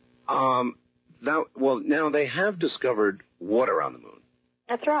 Now they have discovered water on the moon.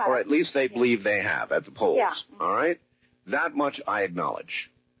 That's right. Or at least they believe they have at the poles. Yeah. All right? That much I acknowledge.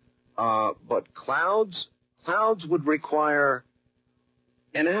 But clouds would require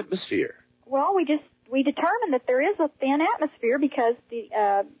an atmosphere. Well, we determined that there is a thin atmosphere because the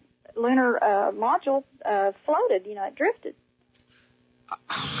lunar module floated, it drifted.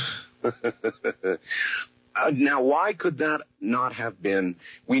 Now, why could that not have been?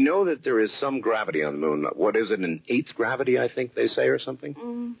 We know that there is some gravity on the moon. What is it, an eighth gravity, I think they say, or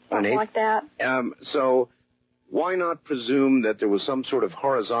something? Something like that. So why not presume that there was some sort of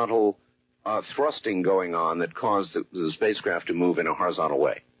horizontal thrusting going on that caused the spacecraft to move in a horizontal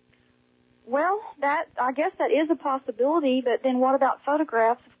way? Well, I guess that is a possibility, but then what about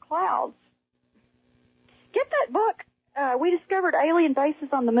photographs of clouds? Get that book, We Discovered Alien Bases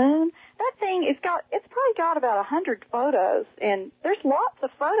on the Moon. That thing, it's probably got about 100 photos, and there's lots of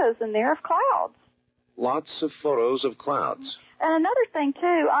photos in there of clouds. Lots of photos of clouds. And another thing,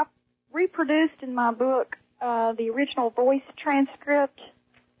 too, I reproduced in my book the original voice transcript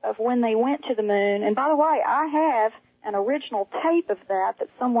of when they went to the moon. And by the way, I have an original tape of that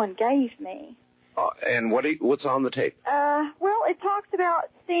someone gave me. And what's on the tape? Well, it talks about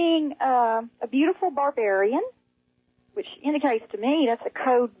seeing a beautiful barbarian, which indicates to me that's a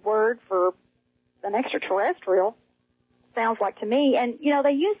code word for an extraterrestrial, sounds like to me. And,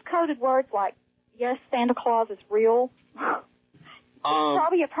 they use coded words like, yes, Santa Claus is real. You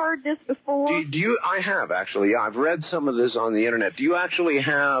probably have heard this before. Do you? I have, actually. I've read some of this on the Internet. Do you actually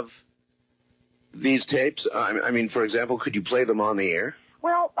have these tapes? I mean, for example, could you play them on the air?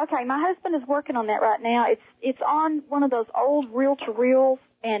 Well, okay, my husband is working on that right now. It's on one of those old reel-to-reels,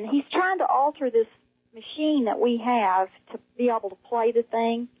 and he's trying to alter this machine that we have to be able to play the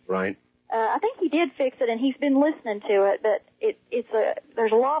thing. Right. I think he did fix it, and he's been listening to it, but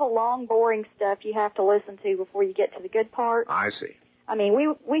there's a lot of long, boring stuff you have to listen to before you get to the good part. I see. I mean,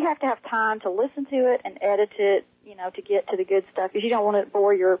 we have to have time to listen to it and edit it, to get to the good stuff, because you don't want to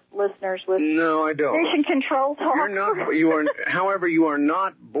bore your listeners with No, I don't. mission control talk. However, you are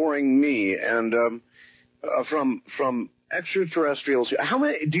not boring me. And from extraterrestrials,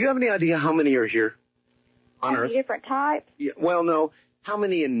 do you have any idea how many are here on Earth? Different types? Yeah, well, no. How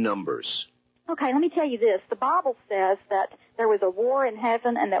many in numbers? Okay, let me tell you this. The Bible says that there was a war in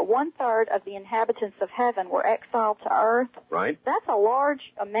heaven and that 1/3 of the inhabitants of heaven were exiled to earth. Right. That's a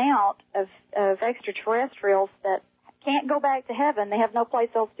large amount of extraterrestrials that can't go back to heaven. They have no place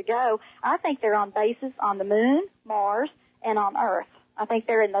else to go. I think they're on bases on the moon, Mars, and on Earth. I think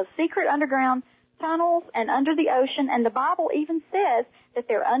they're in those secret underground tunnels and under the ocean, and the Bible even says that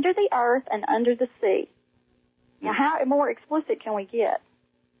they're under the earth and under the sea. Now, how more explicit can we get?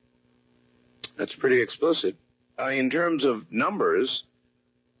 That's pretty explicit. In terms of numbers,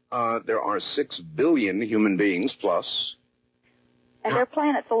 there are 6 billion human beings plus. And their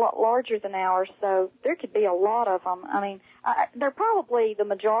planet's a lot larger than ours, so there could be a lot of them. I mean, the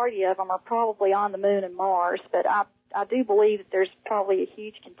majority of them are probably on the moon and Mars, but I do believe that there's probably a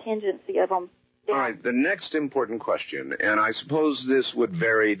huge contingency of them. All right, the next important question, and I suppose this would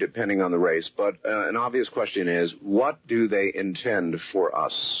vary depending on the race, but an obvious question is, what do they intend for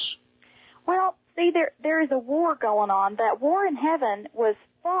us? Well, see, there is a war going on. That war in heaven was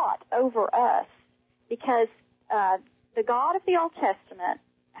fought over us because the God of the Old Testament,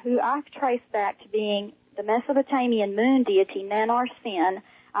 who I've traced back to being the Mesopotamian moon deity Nanar-Sin,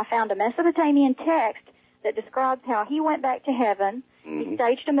 I found a Mesopotamian text that describes how he went back to heaven. He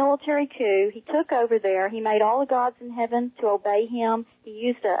staged a military coup. He took over there. He made all the gods in heaven to obey him. He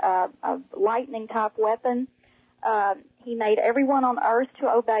used a lightning-type weapon. He made everyone on earth to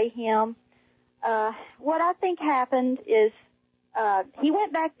obey him. What I think happened is he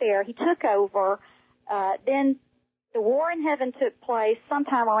went back there. He took over. Then the war in heaven took place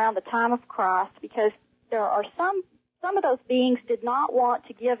sometime around the time of Christ, because there are some some of those beings did not want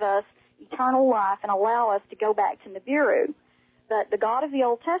to give us eternal life and allow us to go back to Nibiru. But the God of the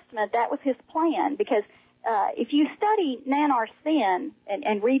Old Testament, that was his plan, because if you study Nanar's sin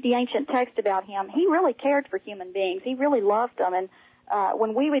and read the ancient text about him, he really cared for human beings. He really loved them. And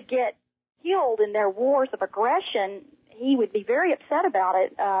when we would get killed in their wars of aggression, he would be very upset about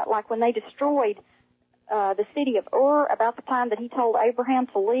it, like when they destroyed the city of Ur about the time that he told Abraham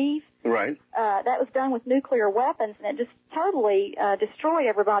to leave. Right. That was done with nuclear weapons, and it just totally destroyed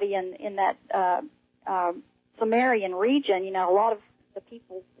everybody in that Sumerian region. You know, a lot of the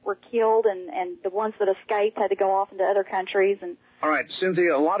people were killed, and the ones that escaped had to go off into other countries. And all right,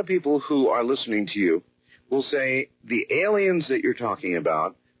 Cynthia, a lot of people who are listening to you will say the aliens that you're talking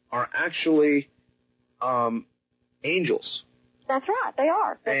about are actually angels. That's right, they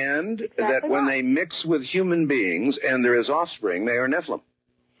are. That's and exactly that when right. they mix with human beings and there is offspring, they are Nephilim.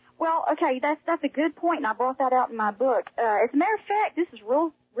 Well, okay, that's a good point, and I brought that out in my book. As a matter of fact, this is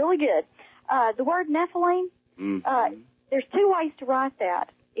really good. The word Nephilim, there's two ways to write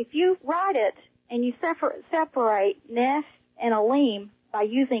that. If you write it and you separate Neph and Elim by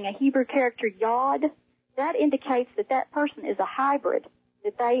using a Hebrew character Yod, that indicates that that person is a hybrid,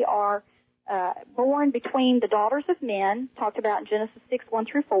 that they are born between the daughters of men, talked about in Genesis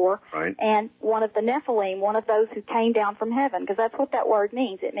 6:1-4, right, and one of the Nephilim, one of those who came down from heaven, because that's what that word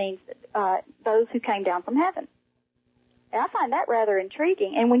means. It means those who came down from heaven. And I find that rather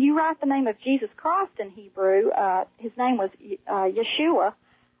intriguing. And when you write the name of Jesus Christ in Hebrew, his name was Yeshua.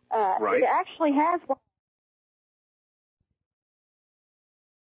 Right. It actually has one.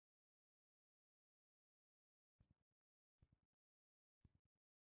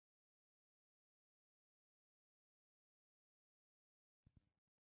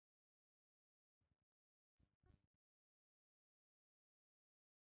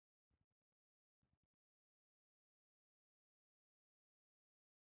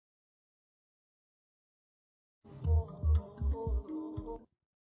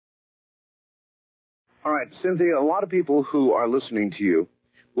 All right, Cynthia, a lot of people who are listening to you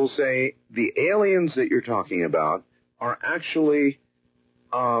will say the aliens that you're talking about are actually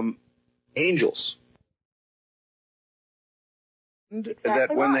angels. Exactly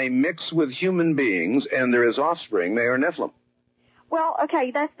that when right. they mix with human beings and there is offspring, they are Nephilim. Well,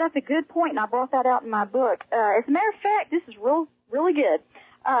 okay, that's a good point, and I brought that out in my book. As a matter of fact, this is really good.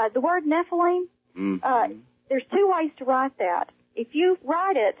 The word Nephilim, there's two ways to write that. If you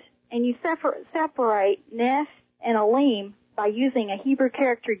write it and you separate Neph and Elim by using a Hebrew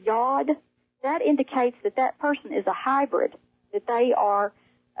character Yod, that indicates that that person is a hybrid, that they are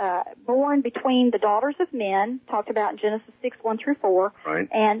born between the daughters of men, talked about in Genesis 6:1-4, right,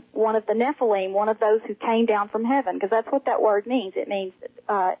 and one of the Nephilim, one of those who came down from heaven, because that's what that word means. It means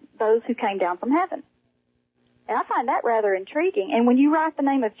those who came down from heaven. And I find that rather intriguing. And when you write the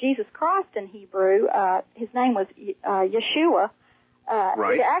name of Jesus Christ in Hebrew, his name was Yeshua.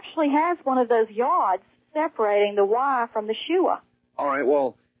 right. It actually has one of those yods separating the Y from the Shua. All right,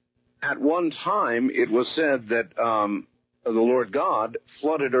 well, at one time it was said that the Lord God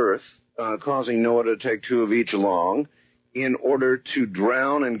flooded earth, causing Noah to take two of each along in order to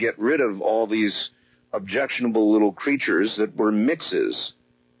drown and get rid of all these objectionable little creatures that were mixes.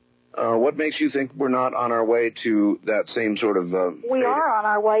 What makes you think we're not on our way to that same sort of We are on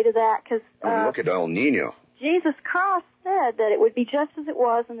our way to that, because look at El Nino. Jesus Christ said that it would be just as it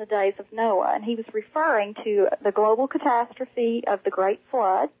was in the days of Noah, and he was referring to the global catastrophe of the Great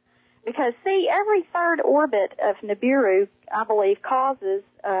Flood. Because, see, every third orbit of Nibiru, I believe, causes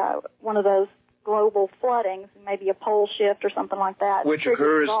one of those global floodings, maybe a pole shift or something like that. Which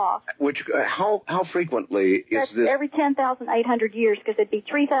occurs, how frequently is that's this? Every 10,800 years, because it'd be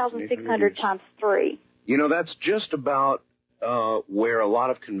 3,600 times 3. You know, that's just about where a lot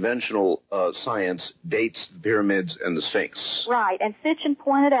of conventional science dates the pyramids and the Sphinx. Right, and Sitchin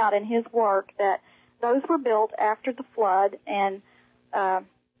pointed out in his work that those were built after the flood, and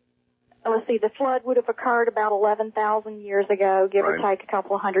let's see, the flood would have occurred about 11,000 years ago, give or take a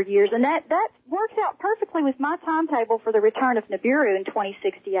couple of hundred years. And that works out perfectly with my timetable for the return of Nibiru in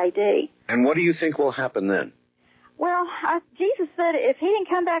 2060 AD. And what do you think will happen then? Well, Jesus said if he didn't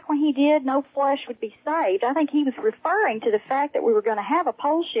come back when he did, no flesh would be saved. I think he was referring to the fact that we were going to have a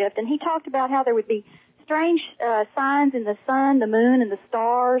pole shift, and he talked about how there would be strange signs in the sun, the moon, and the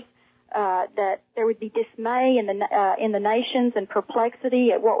stars, that there would be dismay in the nations and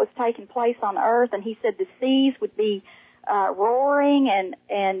perplexity at what was taking place on earth. And he said the seas would be roaring,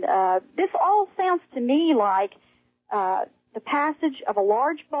 and this all sounds to me like the passage of a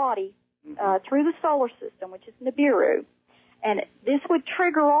large body through the solar system, which is Nibiru. And this would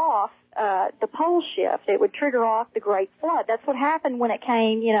trigger off the pole shift. It would trigger off the Great Flood. That's what happened when it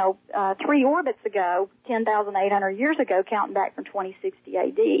came, 3 orbits ago, 10,800 years ago, counting back from 2060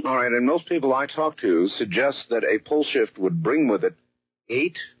 A.D. All right, and most people I talk to suggest that a pole shift would bring with it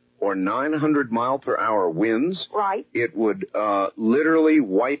 800 or 900 mile per hour winds. Right. It would literally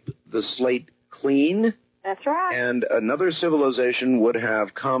wipe the slate clean. That's right. And another civilization would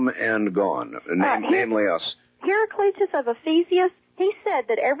have come and gone, namely us. Heraclitus of Ephesus, he said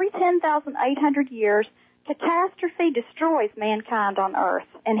that every 10,800 years, catastrophe destroys mankind on Earth.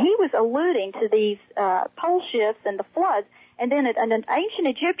 And he was alluding to these pole shifts and the floods. And then an ancient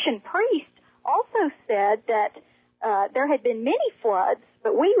Egyptian priest also said that there had been many floods,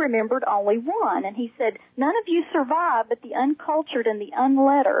 but we remembered only one. And he said, none of you survived but the uncultured and the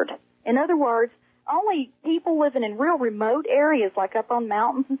unlettered. In other words, only people living in real remote areas, like up on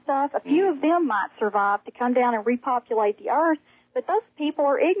mountains and stuff, a few of them might survive to come down and repopulate the Earth. But those people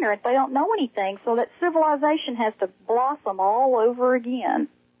are ignorant. They don't know anything, so that civilization has to blossom all over again.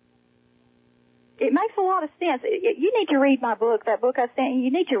 It makes a lot of sense. You need to read my book, that book I sent you.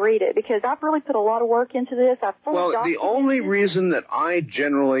 You need to read it because I've really put a lot of work into this. Well, the only reason that I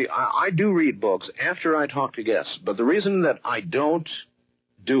generally, I do read books after I talk to guests, but the reason that I don't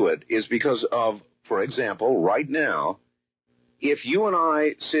do it is because of, for example, right now, if you and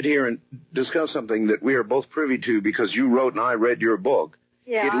I sit here and discuss something that we are both privy to because you wrote and I read your book,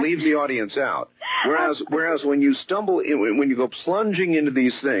 it leaves the audience out. Whereas when you stumble in, when you go plunging into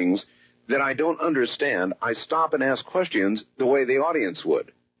these things that I don't understand, I stop and ask questions the way the audience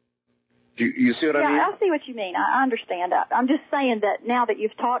would. Do you see what I mean? Yeah, I see what you mean. I understand. I'm just saying that now that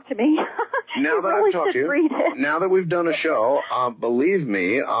you've talked to me, now that I've talked to you, now that we've done a show, believe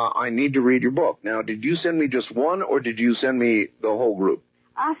me, I need to read your book. Now, did you send me just one, or did you send me the whole group?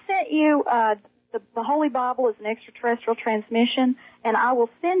 I sent you the Holy Bible is an extraterrestrial transmission, and I will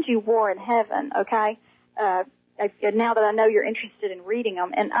send you War in Heaven. Okay. Now that I know you're interested in reading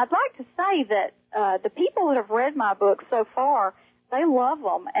them, and I'd like to say that the people that have read my book so far, they love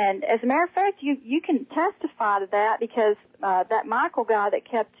them. And as a matter of fact, you can testify to that because that Michael guy that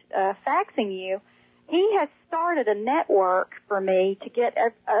kept faxing you, he has started a network for me to get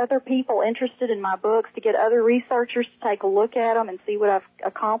other people interested in my books, to get other researchers to take a look at them and see what I've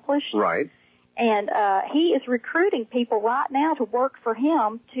accomplished. Right. And he is recruiting people right now to work for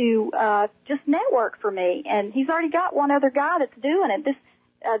him to just network for me. And he's already got one other guy that's doing it.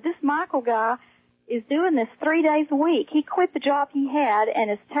 This Michael guy is doing this 3 days a week. He quit the job he had and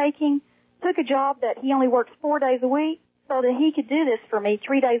is took a job that he only works 4 days a week so that he could do this for me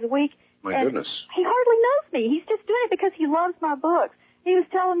 3 days a week. My goodness. He hardly knows me. He's just doing it because he loves my books. He was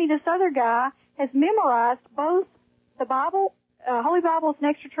telling me this other guy has memorized both the Bible, Holy Bible is an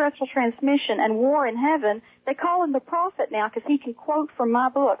extraterrestrial transmission, and War in Heaven. They call him the prophet now because he can quote from my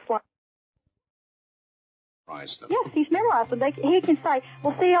books like. Yes, he's memorized them. He can say,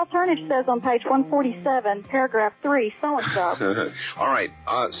 well, CL Turnage says on page 147, paragraph 3, so-and-so. All right.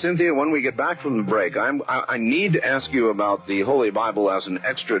 Cynthia, when we get back from the break, I need to ask you about the Holy Bible as an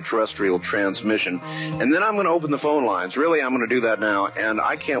extraterrestrial transmission, and then I'm going to open the phone lines. Really, I'm going to do that now, and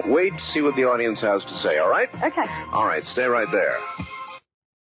I can't wait to see what the audience has to say, all right? Okay. All right, stay right there.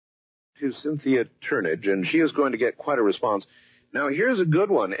 To Cynthia Turnage, and she is going to get quite a response. Now, here's a good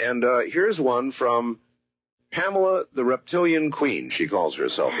one, and here's one from Pamela, the Reptilian Queen, she calls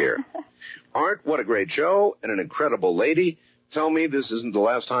herself here. Art, what a great show, and an incredible lady. Tell me this isn't the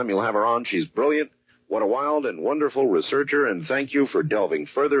last time you'll have her on. She's brilliant. What a wild and wonderful researcher, and thank you for delving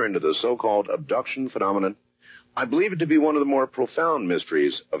further into the so-called abduction phenomenon. I believe it to be one of the more profound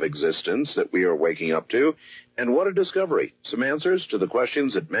mysteries of existence that we are waking up to, and what a discovery. Some answers to the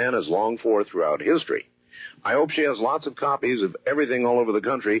questions that man has longed for throughout history. I hope she has lots of copies of everything all over the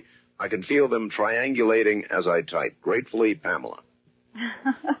country. I can feel them triangulating as I type. Gratefully, Pamela.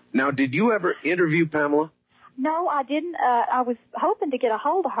 Now, did you ever interview Pamela? No, I didn't. I was hoping to get a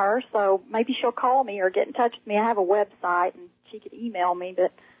hold of her, so maybe she'll call me or get in touch with me. I have a website, and she could email me,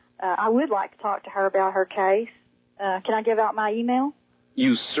 but I would like to talk to her about her case. Can I give out my email?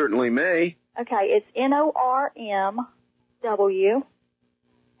 You certainly may. Okay, it's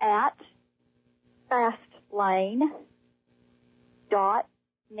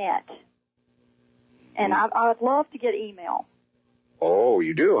normw@fastlane.net. And I'd love to get email. Oh,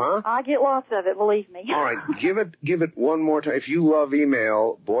 you do, huh? I get lots of it, believe me. All right, give it one more time. If you love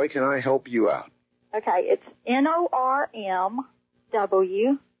email, boy, can I help you out. Okay, it's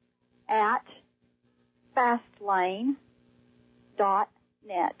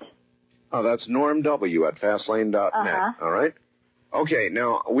normw@fastlane.net. Oh, that's normw@fastlane.net. All right. Okay,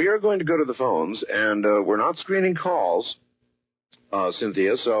 now we are going to go to the phones, and we're not screening calls,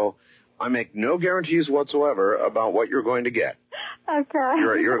 Cynthia, so I make no guarantees whatsoever about what you're going to get. Okay.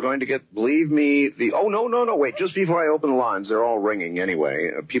 You're going to get, believe me, no, wait, just before I open the lines, they're all ringing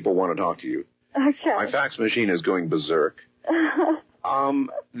anyway. People want to talk to you. Okay. My fax machine is going berserk.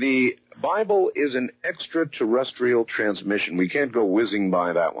 The Bible is an extraterrestrial transmission. We can't go whizzing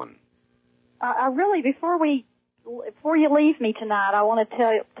by that one. I really, before you leave me tonight, I want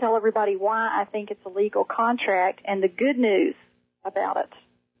to tell everybody why I think it's a legal contract and the good news about it.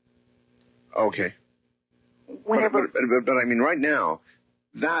 Okay. Whenever, but I mean, right now,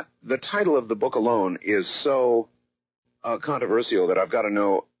 that the title of the book alone is so controversial that I've got to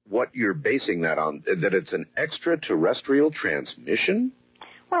know what you're basing that on. That it's an extraterrestrial transmission?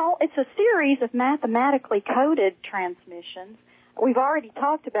 Well, it's a series of mathematically coded transmissions. We've already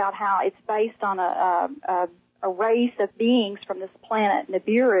talked about how it's based on a race of beings from this planet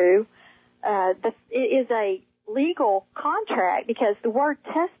Nibiru. It is a legal contract because the word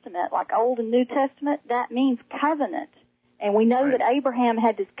testament, like Old and New Testament, that means covenant. And we know that Abraham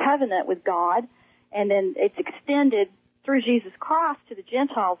had this covenant with God, and then it's extended through Jesus Christ to the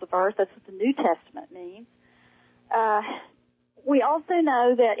Gentiles of earth. That's what the New Testament means. We also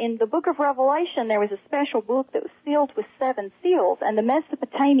know that in the book of Revelation, there was a special book that was sealed with 7 seals, and the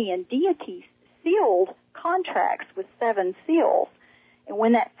Mesopotamian deities sealed contracts with 7 seals. And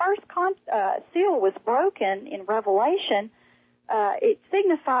when that first seal was broken in Revelation, it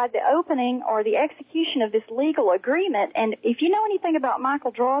signified the opening or the execution of this legal agreement. And if you know anything about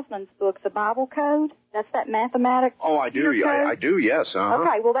Michael Drosman's book, The Bible Code, that's that mathematics. Oh, I do. I do, yes. Uh-huh.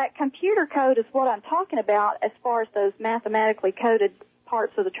 Okay, well, that computer code is what I'm talking about as far as those mathematically coded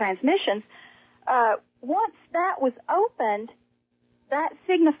parts of the transmissions. Once that was opened, that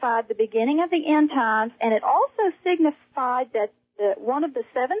signified the beginning of the end times, and it also signified that one of the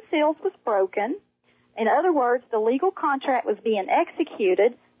 7 seals was broken. In other words, the legal contract was being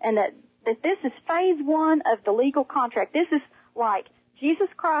executed, and that this is phase 1 of the legal contract. This is like Jesus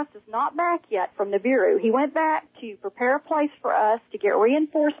Christ is not back yet from Nibiru. He went back to prepare a place for us to get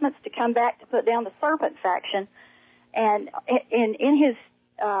reinforcements to come back to put down the serpent faction. And in his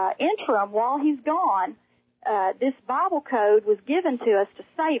interim, while he's gone, this Bible code was given to us to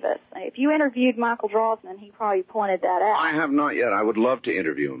save us. If you interviewed Michael Drosman, he probably pointed that out. I have not yet. I would love to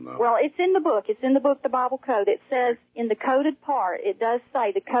interview him, though. Well, it's in the book. It's in the book, The Bible Code. It says in the coded part, it does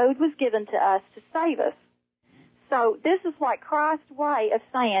say the code was given to us to save us. So this is like Christ's way of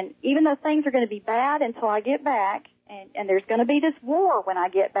saying, even though things are going to be bad until I get back, and there's going to be this war when I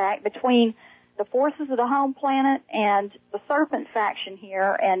get back between the forces of the home planet and the serpent faction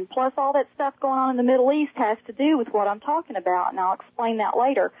here, and plus all that stuff going on in the Middle East has to do with what I'm talking about, and I'll explain that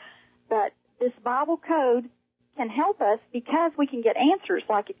later. But this Bible code can help us because we can get answers.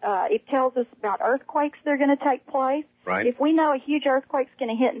 Like it tells us about earthquakes that are going to take place. Right. If we know a huge earthquake's going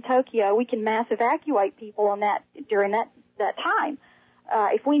to hit in Tokyo, we can mass evacuate people on that during that time.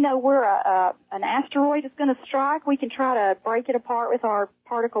 If we know where an asteroid is going to strike, we can try to break it apart with our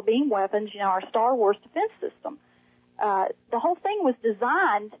particle beam weapons, our Star Wars defense system. The whole thing was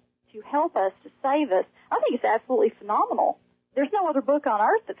designed to help us, to save us. I think it's absolutely phenomenal. There's no other book on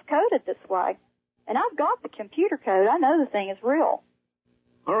earth that's coded this way. And I've got the computer code. I know the thing is real.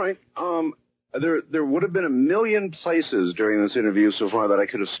 All right. There would have been a million places during this interview so far that I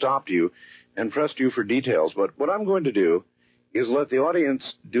could have stopped you and pressed you for details. But what I'm going to do is let the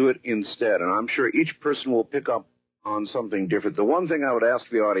audience do it instead. And I'm sure each person will pick up on something different. The one thing I would ask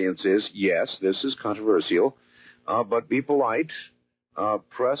the audience is, yes, this is controversial, but be polite.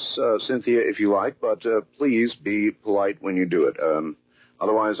 Press Cynthia if you like, but please be polite when you do it.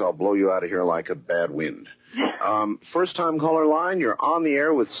 Otherwise, I'll blow you out of here like a bad wind. First-time caller line, you're on the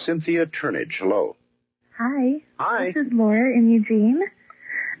air with Cynthia Turnage. Hello. Hi. Hi. This is Laura in Eugene.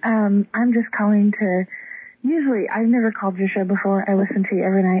 I'm just calling to... Usually, I've never called your show before. I listen to you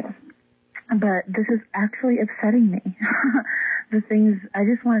every night. But this is actually upsetting me. I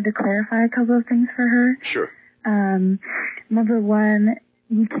just wanted to clarify a couple of things for her. Sure. Number one,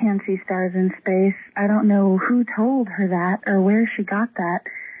 you can see stars in space. I don't know who told her that or where she got that,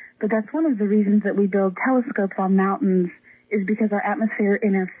 but that's one of the reasons that we build telescopes on mountains is because our atmosphere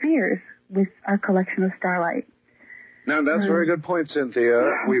interferes with our collection of starlight. Now, that's a very good point, Cynthia.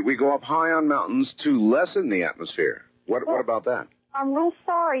 We go up high on mountains to lessen the atmosphere. What about that? I'm real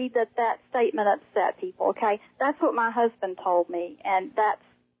sorry that statement upset people, okay? That's what my husband told me, and that's,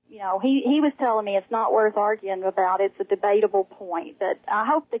 he was telling me it's not worth arguing about. It's a debatable point, but I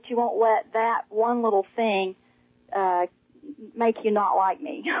hope that you won't let that one little thing make you not like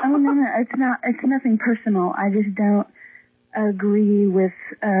me. Oh, no, it's not. It's nothing personal. I just don't agree with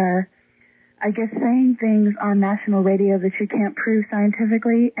I guess, saying things on national radio that you can't prove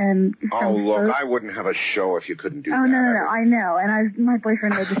scientifically. And I wouldn't have a show if you couldn't do that. Oh, no, I know. And my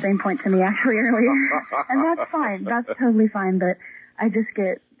boyfriend made the same point to me actually earlier. And that's fine. That's totally fine. But I just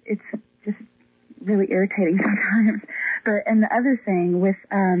it's just really irritating sometimes. But, and the other thing with,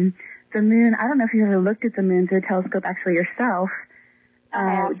 the moon, I don't know if you ever looked at the moon through a telescope actually yourself,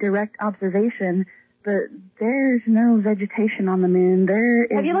 direct observation, but there's no vegetation on the moon.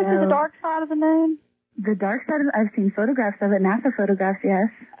 Have you looked at the dark side of the moon? The dark side I've seen photographs of it, NASA photographs, yes.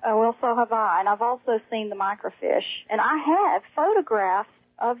 Oh, well, so have I. And I've also seen the microfish. And I have photographs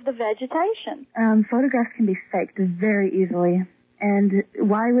of the vegetation. Photographs can be faked very easily. And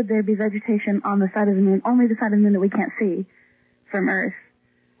why would there be vegetation on the side of the moon, only the side of the moon that we can't see from Earth?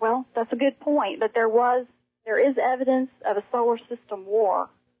 Well, that's a good point. But there is evidence of a solar system war.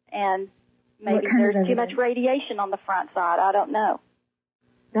 And maybe there's too much radiation on the front side. I don't know.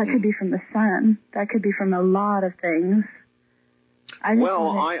 That could be from the sun. That could be from a lot of things.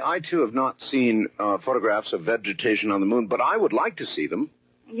 I too have not seen photographs of vegetation on the moon, but I would like to see them.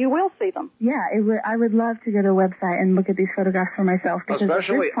 You will see them. Yeah, I would love to go to a website and look at these photographs for myself. Because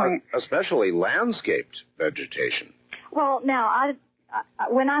especially landscaped vegetation. Well, now,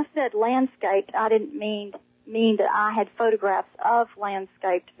 when I said landscaped, I didn't mean that I had photographs of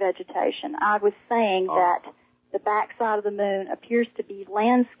landscaped vegetation. I was saying that the backside of the moon appears to be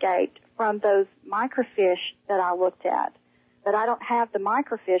landscaped from those microfish that I looked at. But I don't have the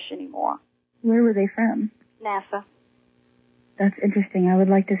microfish anymore. Where were they from? NASA. That's interesting. I would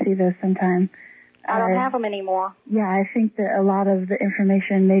like to see those sometime. I don't have them anymore. Yeah, I think that a lot of the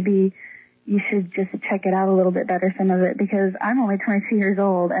information, maybe you should just check it out a little bit better, some of it, because I'm only 22 years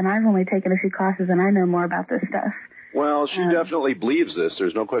old, and I've only taken a few classes, and I know more about this stuff. Well, she definitely believes this.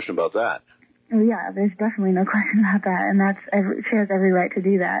 There's no question about that. Oh, yeah, there's definitely no question about that, and she has every right to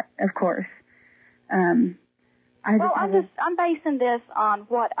do that, of course. I'm basing this on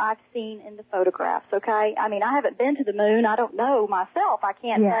what I've seen in the photographs, okay? I mean, I haven't been to the moon. I don't know myself. I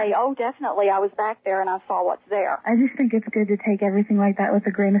can't say, oh, definitely I was back there and I saw what's there. I just think it's good to take everything like that with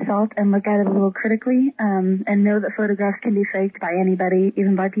a grain of salt and look at it a little critically, and know that photographs can be faked by anybody,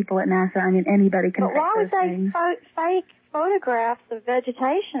 even by people at NASA. I mean, anybody can fake those things. But why would they fake photographs of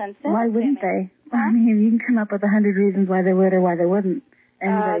vegetation and send Why wouldn't they? I mean, you can come up with 100 reasons why they would or why they wouldn't.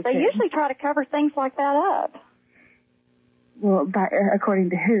 They usually try to cover things like that up. Well,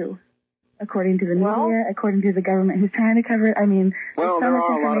 according to who? According to the media? According to the government who's trying to cover it? I mean, well, there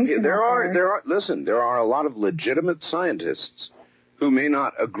are a lot of people. There are a lot of legitimate scientists who may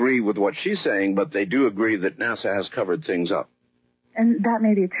not agree with what she's saying, but they do agree that NASA has covered things up. And that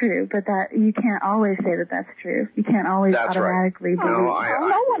may be true, but that you can't always say that that's true. You can't always automatically believe.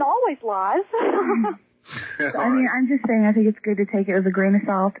 No one always lies. I mean, I'm just saying I think it's good to take it with a grain of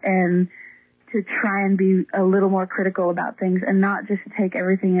salt and to try and be a little more critical about things and not just take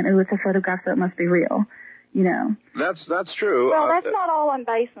everything in, it's a photograph, so it must be real, you know. That's true. Well, that's not all I'm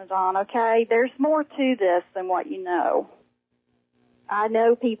basing it on, okay? There's more to this than what you know. I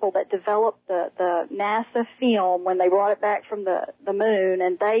know people that developed the NASA film when they brought it back from the moon,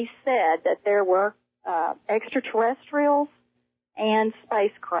 and they said that there were extraterrestrials and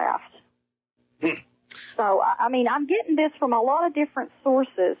spacecraft. So, I mean, I'm getting this from a lot of different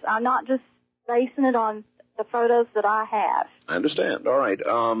sources. I'm not just basing it on the photos that I have. I understand. All right.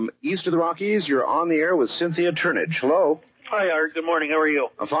 East of the Rockies, you're on the air with Cynthia Turnage. Hello. Hi, Art. Good morning. How are you?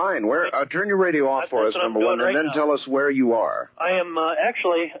 Fine. Turn your radio off for us, number one, and then tell us where you are. I am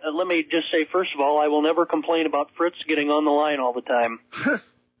actually, let me just say, first of all, I will never complain about Fritz getting on the line all the time.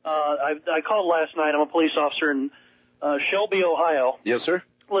 I called last night. I'm a police officer in Shelby, Ohio. Yes, sir.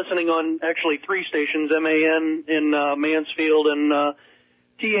 Listening on actually 3 stations, MAN in Mansfield and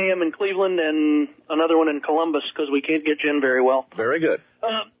TAM in Cleveland and another one in Columbus because we can't get Jen very well. Very good.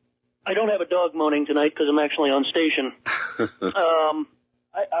 I don't have a dog moaning tonight because I'm actually on station. I'm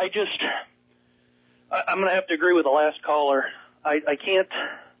going to have to agree with the last caller. I can't,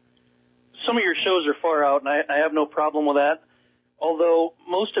 some of your shows are far out, and I have no problem with that. Although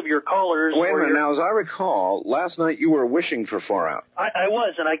most of your callers... Wait a minute, now, as I recall, last night you were wishing for far out. I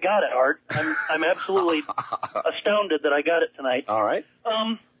was, and I got it, Art. I'm absolutely astounded that I got it tonight. All right.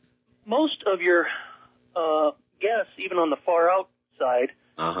 Most of your guests, even on the far out side,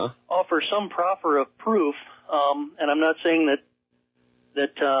 offer some proffer of proof, and I'm not saying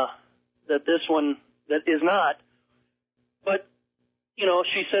that this one that is not, but you know,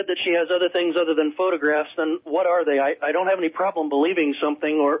 she said that she has other things other than photographs. Then what are they? I don't have any problem believing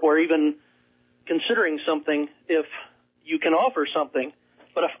something or even considering something if you can offer something.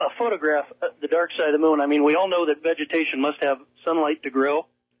 But a photograph, the dark side of the moon, I mean, we all know that vegetation must have sunlight to grow.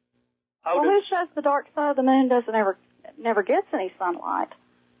 Who says the dark side of the moon never gets any sunlight?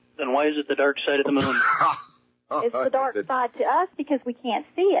 Then why is it the dark side of the moon? It's the dark side to us because we can't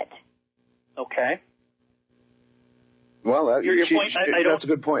see it. Okay. Well, your point, that's a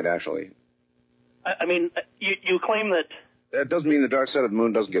good point, actually. I mean, you claim that... That doesn't mean the dark side of the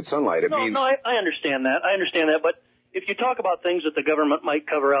moon doesn't get sunlight. No, I understand that. I understand that. But if you talk about things that the government might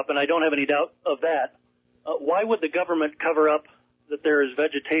cover up, and I don't have any doubt of that, why would the government cover up that there is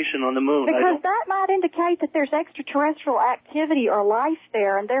vegetation on the moon? Because that might indicate that there's extraterrestrial activity or life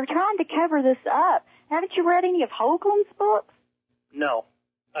there, and they're trying to cover this up. Haven't you read any of Hoagland's books? No.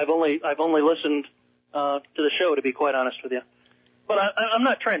 I've only listened to the show, to be quite honest with you. But I'm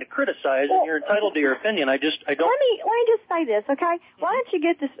not trying to criticize, and you're entitled to your opinion. I don't... Let me just say this, okay? Why don't you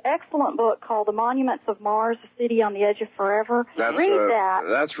get this excellent book called The Monuments of Mars, A City on the Edge of Forever? Read that.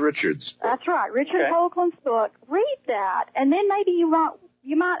 That's Richard's book. That's right, Richard Hoagland's book. Read that, and then maybe you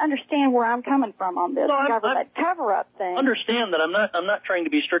might understand where I'm coming from on this government cover-up thing. Understand that I'm not trying to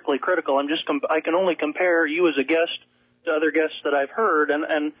be strictly critical. I can only compare you as a guest to other guests that I've heard,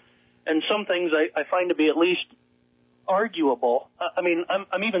 and some things I find to be at least arguable. I mean,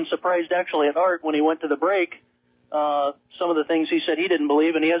 I'm even surprised actually at Art when he went to the break. Some of the things he said he didn't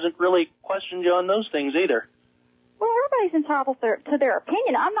believe, and he hasn't really questioned you on those things either. Well, everybody's entitled to their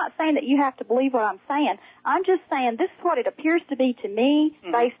opinion. I'm not saying that you have to believe what I'm saying. I'm just saying this is what it appears to be to me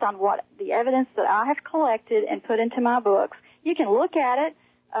based on what the evidence that I have collected and put into my books. You can look at it.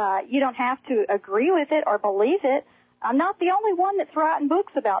 You don't have to agree with it or believe it. I'm not the only one that's writing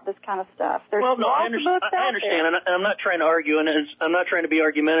books about this kind of stuff. There's lots of books out there. I understand, and I'm not trying to argue, and I'm not trying to be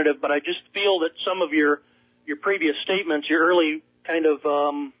argumentative, but I just feel that some of your previous statements, your early kind of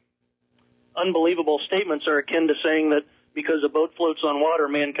unbelievable statements, are akin to saying that because a boat floats on water,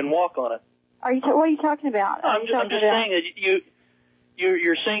 man can walk on it. What are you talking about? I'm just saying that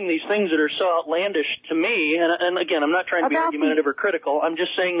you're saying these things that are so outlandish to me, and again, I'm not trying to be argumentative or critical. I'm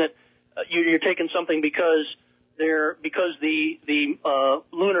just saying that you're taking something because the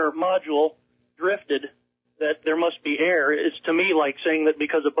lunar module drifted, that there must be air. It's to me like saying that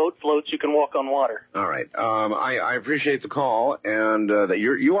because a boat floats, you can walk on water. All right. I appreciate the call, and that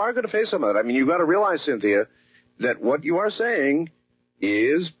you are going to face some of it. I mean, you've got to realize, Cynthia, that what you are saying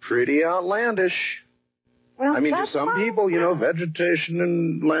is pretty outlandish. Well, I mean, to some people, vegetation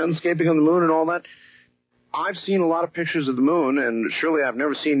and landscaping on the moon and all that. I've seen a lot of pictures of the moon, and surely I've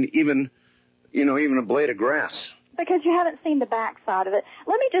never seen even a blade of grass. Because you haven't seen the backside of it.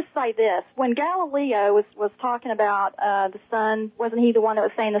 Let me just say this. When Galileo was talking about the sun, wasn't he the one that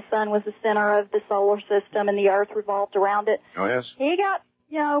was saying the sun was the center of the solar system and the earth revolved around it? Oh, yes. He got,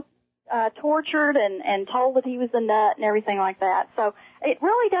 tortured and told that he was a nut and everything like that. So it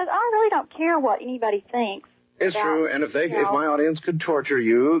really does, I really don't care what anybody thinks. It's true, and if my audience could torture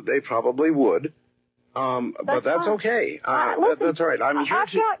you, they probably would. But that's okay. Listen, that's all right. I've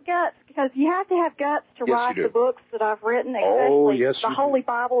got guts, because you have to have guts to write the books that I've written, especially the Holy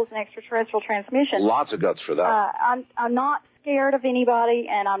Bible is an extraterrestrial transmission. Lots of guts for that. I'm not scared of anybody,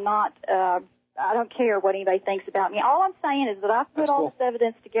 and I'm not, I don't care what anybody thinks about me. All I'm saying is that I've put all this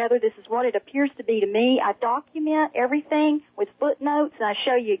evidence together. This is what it appears to be to me. I document everything with footnotes, and I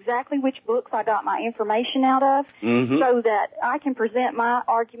show you exactly which books I got my information out of, so that I can present my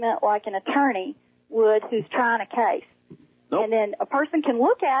argument like an attorney would who's trying a case. Nope. And then a person can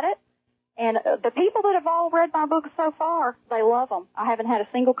look at it, and the people that have all read my books so far, they love them. I haven't had a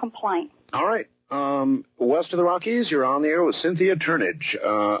single complaint. All right. West of the Rockies, you're on the air with Cynthia Turnage,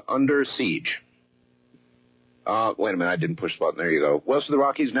 Under Siege. Wait a minute, I didn't push the button. There you go. West of the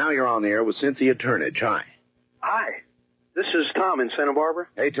Rockies, now you're on the air with Cynthia Turnage. Hi. Hi. This is Tom in Santa Barbara.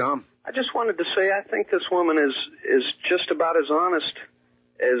 Hey, Tom. I just wanted to say I think this woman is just about as honest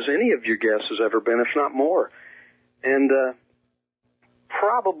as any of your guests has ever been, if not more. And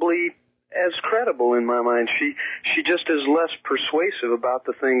probably as credible in my mind. She just is less persuasive about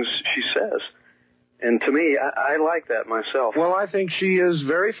the things she says. And to me, I like that myself. Well, I think she is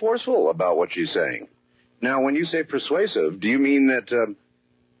very forceful about what she's saying. Now, when you say persuasive, do you mean that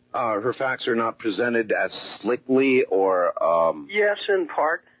her facts are not presented as slickly or... Yes, in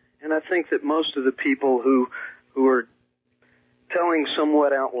part. And I think that most of the people who are telling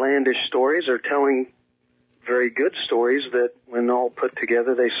somewhat outlandish stories are telling very good stories that, when all put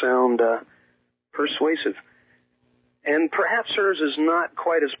together, they sound persuasive. And perhaps hers is not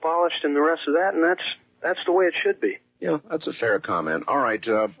quite as polished in the rest of that, and that's the way it should be. Yeah, that's a fair comment. All right.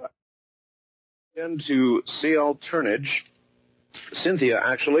 Again to CL Turnage. Cynthia,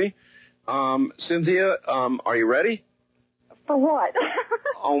 actually. Cynthia, are you ready? For what?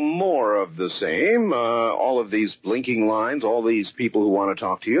 more of the same. All of these blinking lines, all these people who want to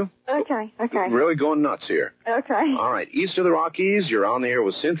talk to you. Okay. Really going nuts here. Okay. All right. East of the Rockies, you're on the air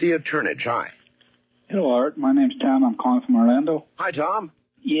with Cynthia Turnage. Hi. Hello, Art. My name's Tom. I'm calling from Orlando. Hi, Tom.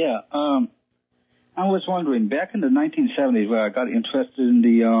 Yeah. I was wondering, back in the 1970s where I got interested in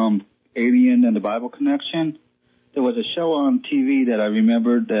the alien and the Bible connection, there was a show on TV that I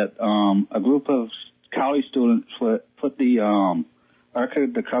remembered that a group of college students put the Ark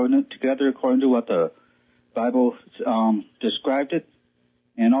of the Covenant together according to what the Bible described it,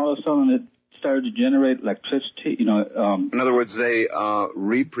 and all of a sudden it started to generate electricity. In other words, they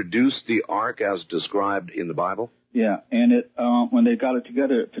reproduced the Ark as described in the Bible? Yeah, and it when they got it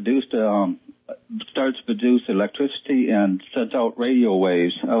together, it produced started to produce electricity and sent out radio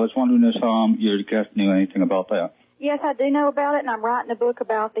waves. I was wondering if your guest knew anything about that. Yes, I do know about it, and I'm writing a book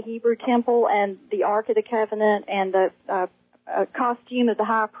about the Hebrew temple and the Ark of the Covenant and the costume of the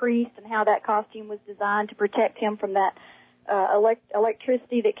high priest and how that costume was designed to protect him from that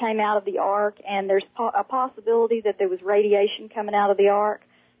electricity that came out of the Ark. And there's a possibility that there was radiation coming out of the Ark.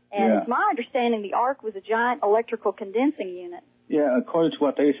 And it's my understanding the Ark was a giant electrical condensing unit. Yeah, according to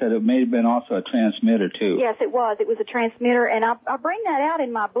what they said, it may have been also a transmitter, too. Yes, it was. It was a transmitter, and I bring that out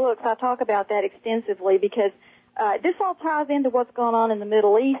in my books. I talk about that extensively because this all ties into what's going on in the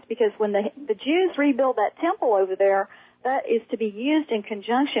Middle East, because when the Jews rebuild that temple over there, that is to be used in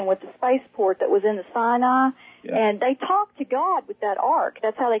conjunction with the spaceport that was in the Sinai, and they talk to God with that Ark.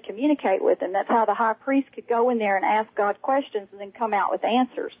 That's how they communicate with him. That's how the high priest could go in there and ask God questions and then come out with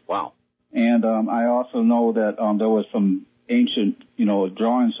answers. Wow. And I also know that there was some ancient,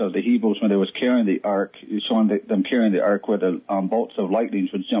 drawings of the Hebrews when they was carrying the Ark, showing them carrying the Ark where the bolts of lightning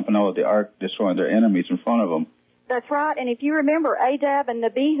was jumping out of the Ark, destroying their enemies in front of them. That's right, and if you remember Adab and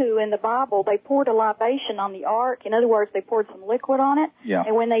Nabihu in the Bible, they poured a libation on the Ark. In other words, they poured some liquid on it. Yeah.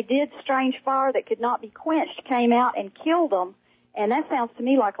 And when they did, strange fire that could not be quenched came out and killed them. And that sounds to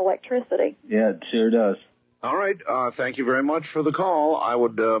me like electricity. Yeah, it sure does. All right. Thank you very much for the call. I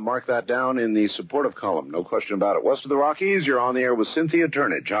would mark that down in the supportive column. No question about it. West of the Rockies, you're on the air with Cynthia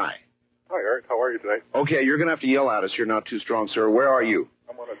Turnage. Hi. Hi, Art. How are you today? Okay, you're going to have to yell at us. You're not too strong, sir. Where are you?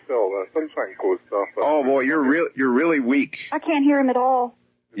 I'm on a cell, Sunshine Coast stuff. Oh, boy, you're really weak. I can't hear him at all.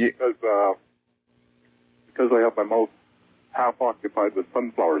 Because I have my mouth half occupied with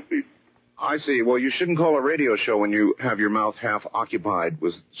sunflower seeds. I see. Well, you shouldn't call a radio show when you have your mouth half occupied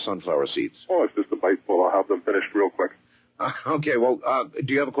with sunflower seeds. Oh, it's just a bite full. I'll have them finished real quick. Okay, well,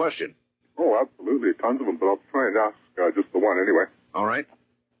 do you have a question? Oh, absolutely. Tons of them, but I'll try and ask just the one anyway. All right.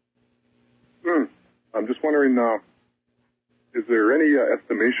 I'm just wondering, is there any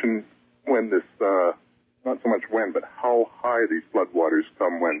estimation when this, not so much when, but how high these floodwaters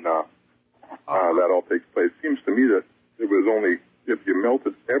come when that all takes place? Seems to me that it was only, if you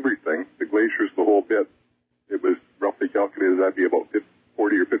melted everything, the glaciers, the whole bit, it was roughly calculated that'd be about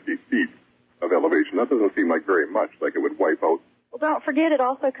 40 or 50 feet of elevation. That doesn't seem like very much, like it would wipe out. Well, don't forget it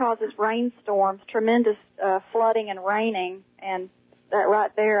also causes rainstorms, tremendous flooding and raining, and that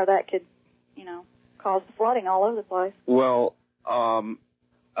right there, that could, cause flooding all over the place. Well,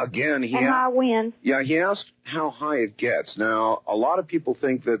 again, high winds. Yeah, he asked how high it gets. Now, a lot of people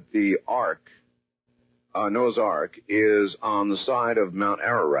think that the Ark, Noah's Ark, is on the side of Mount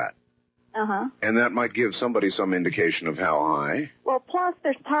Ararat. Uh-huh. And that might give somebody some indication of how high. Well, plus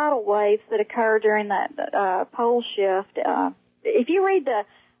there's tidal waves that occur during that pole shift. If you read the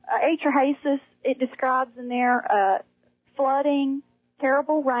Atrahasis, it describes in there flooding,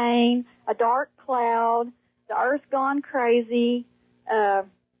 terrible rain, a dark cloud, the earth gone crazy. If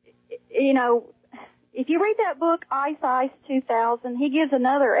you read that book, Ice 2000, he gives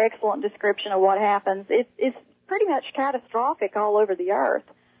another excellent description of what happens. It's pretty much catastrophic all over the earth.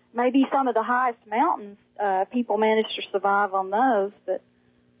 Maybe some of the highest mountains, people manage to survive on those, but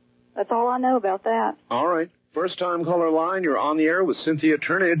that's all I know about that. All right. First time caller line, you're on the air with Cynthia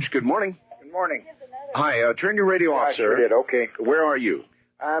Turnage. Good morning. Good morning. Hi, turn your radio off, sir. I sure did, okay. Where are you?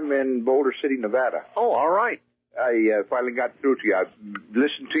 I'm in Boulder City, Nevada. Oh, all right. I finally got through to you. I've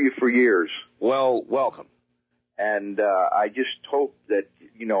listened to you for years. Well, welcome. And I just hope that,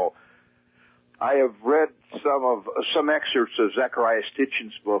 I have read some excerpts of Zechariah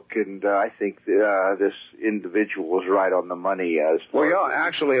Stitchen's book, and I think this individual was right on the money. Well, yeah,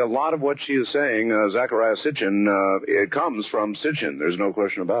 actually, a lot of what she is saying, Zechariah Sitchin, it comes from Sitchin. There's no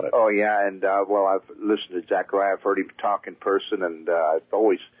question about it. Oh, yeah, and, I've listened to Zechariah. I've heard him talk in person, and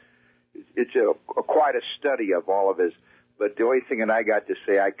it's quite a study of all of his. But the only thing that I got to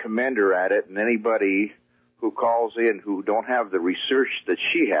say, I commend her at it, and anybody who calls in who don't have the research that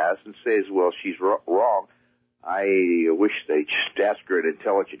she has and says, well, she's wrong, I wish they'd just ask her an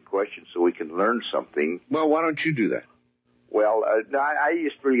intelligent question so we can learn something. Well, why don't you do that? Well, no, I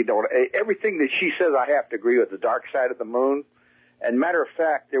just really don't. Everything that she says, I have to agree with. The dark side of the moon. And matter of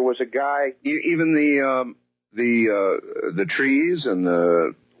fact, there was a guy. Even the trees and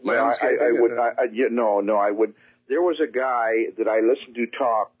the landscape. I would. There was a guy that I listened to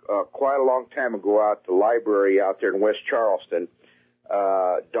talk quite a long time ago out at the library out there in West Charleston.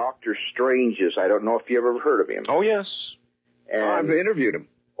 Dr. Strange's. I don't know if you ever heard of him. Oh, yes. And, I've interviewed him.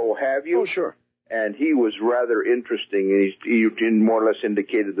 Oh, have you? Oh, sure. And he was rather interesting. He more or less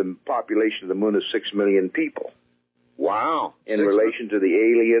indicated the population of the moon is 6 million people. Wow. In relation to the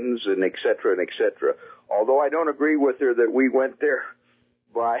aliens and et cetera and et cetera. Although I don't agree with her that we went there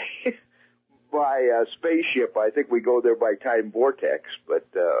by spaceship. I think we go there by time vortex. But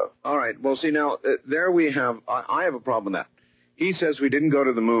all right. Well, see, now, there we have... I have a problem with that. He says we didn't go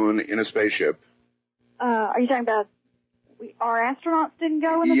to the moon in a spaceship. Are you talking about our astronauts didn't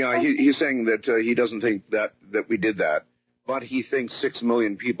go in the spaceship? Yeah, he's saying that he doesn't think that we did that, but he thinks 6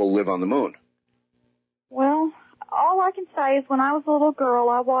 million people live on the moon. Well, all I can say is when I was a little girl,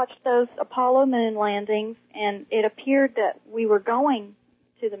 I watched those Apollo moon landings, and it appeared that we were going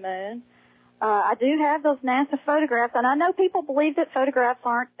to the moon. I do have those NASA photographs, and I know people believe that photographs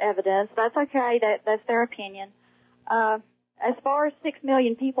aren't evidence. That's okay. That's their opinion. As far as 6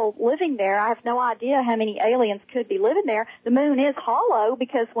 million people living there, I have no idea how many aliens could be living there. The moon is hollow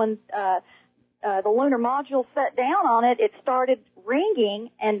because when the lunar module set down on it, it started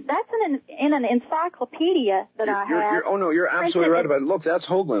ringing, and that's in an encyclopedia that I have. You're absolutely right about it. Look, that's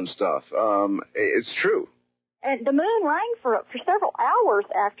Hoagland stuff. It's true. And the moon rang for several hours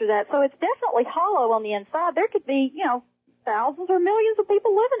after that, so it's definitely hollow on the inside. There could be, thousands or millions of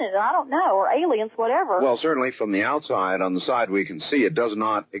people living in it. I don't know, or aliens, whatever. Well, certainly from the outside, on the side we can see, it does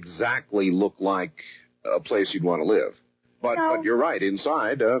not exactly look like a place you'd want to live. But you're right,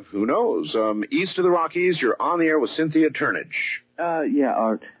 inside, who knows? East of the Rockies, you're on the air with Cynthia Turnage. Yeah,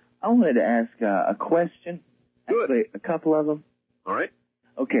 Art. I wanted to ask a question. Good. Actually, a couple of them. All right.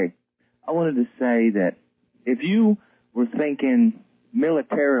 Okay. I wanted to say that if you were thinking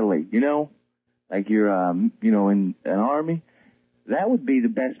militarily, like you're, in an army, that would be the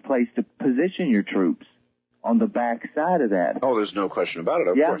best place to position your troops, on the back side of that. Oh, there's no question about it,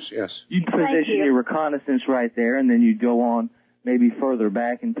 of course, yes. You'd position your reconnaissance right there, and then you'd go on maybe further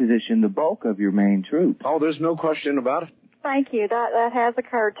back and position the bulk of your main troops. Oh, there's no question about it. Thank you. That has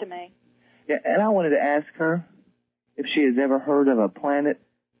occurred to me. Yeah, and I wanted to ask her if she has ever heard of a planet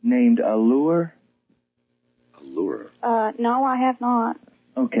named Allure. Allure? No, I have not.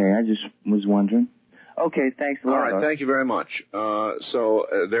 Okay, I just was wondering. Okay, thanks a lot. All right, thank you very much. So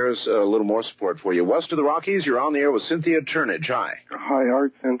there's a little more support for you. West of the Rockies, you're on the air with Cynthia Turnage. Hi. Hi,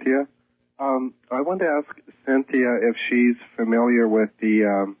 Art, Cynthia. I wanted to ask Cynthia if she's familiar with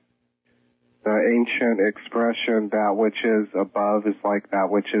the ancient expression, that which is above is like that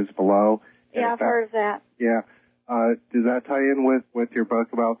which is below. Yeah, I've heard of that. Yeah. Does that tie in with your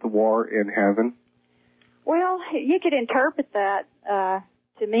book about the war in heaven? Well, you could interpret that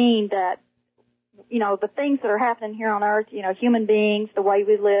to mean that, the things that are happening here on Earth, human beings, the way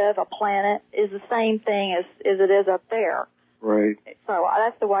we live, a planet, is the same thing as it is up there. Right. So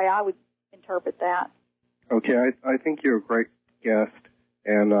that's the way I would interpret that. Okay, I think you're a great guest,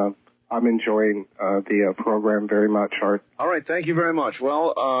 and I'm enjoying the program very much, Art. All right, thank you very much.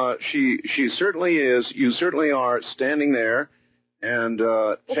 Well, she certainly is. You certainly are standing there, and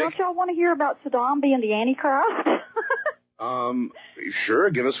don't y'all want to hear about Saddam being the Antichrist? Sure.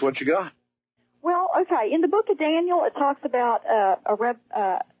 Give us what you got. Well, okay. In the book of Daniel, it talks about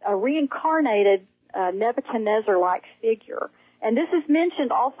a reincarnated Nebuchadnezzar-like figure. And this is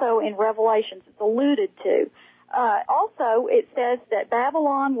mentioned also in Revelations. It's alluded to. Also, it says that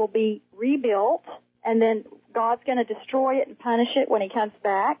Babylon will be rebuilt, and then God's going to destroy it and punish it when he comes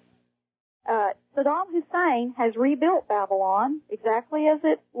back. Saddam Hussein has rebuilt Babylon exactly as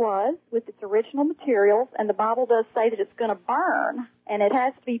it was with its original materials, and the Bible does say that it's going to burn, and it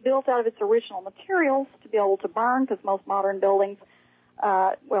has to be built out of its original materials to be able to burn, because most modern buildings,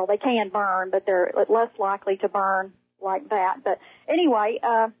 they can burn, but they're less likely to burn like that. But anyway,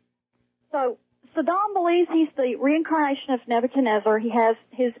 so Saddam believes he's the reincarnation of Nebuchadnezzar. He has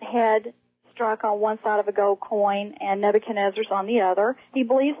his head struck on one side of a gold coin and Nebuchadnezzar's on the other. He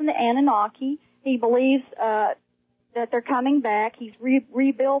believes in the Anunnaki. He believes that they're coming back. He's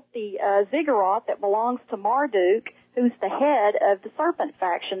rebuilt the ziggurat that belongs to Marduk, who's the head of the serpent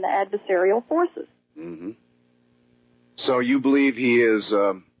faction, the adversarial forces. Mm-hmm. So you believe he is...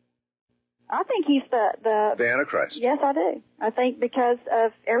 I think he's the Antichrist. Yes, I do. I think because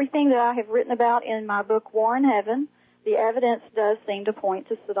of everything that I have written about in my book, War in Heaven, the evidence does seem to point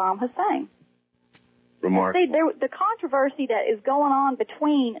to Saddam Hussein. Remarkable. See, the controversy that is going on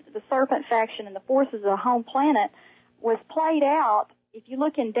between the serpent faction and the forces of the home planet was played out. If you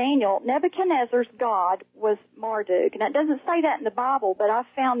look in Daniel, Nebuchadnezzar's god was Marduk. And it doesn't say that in the Bible, but I've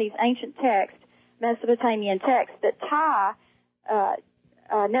found these ancient texts, Mesopotamian texts, that tie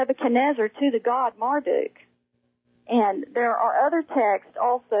Nebuchadnezzar to the god Marduk. And there are other texts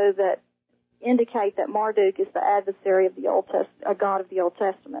also that indicate that Marduk is the adversary of the a god of the Old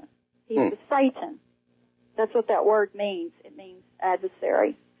Testament. He's the Satan. That's what that word means. It means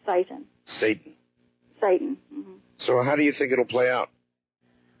adversary, Satan. Satan. Mm-hmm. So how do you think it'll play out?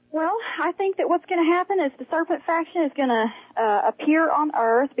 Well, I think that what's going to happen is the serpent faction is going to appear on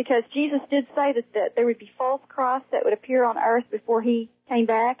earth, because Jesus did say that there would be false Christs that would appear on earth before he came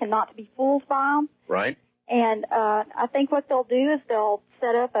back, and not to be fooled by them. Right. And I think what they'll do is they'll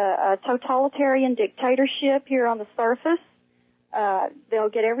set up a totalitarian dictatorship here on the surface. They'll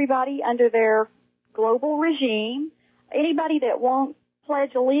get everybody under their global regime. Anybody that won't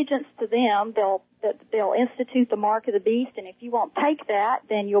pledge allegiance to them, they'll institute the mark of the beast, and if you won't take that,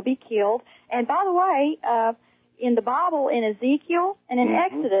 then you'll be killed. And by the way, in the Bible, in Ezekiel and in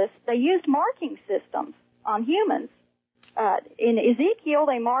Exodus, they used marking systems on humans. In Ezekiel,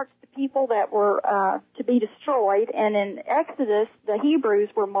 they marked the people that were to be destroyed, and in Exodus, the Hebrews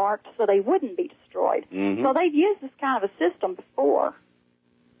were marked so they wouldn't be destroyed. So they've used this kind of a system before.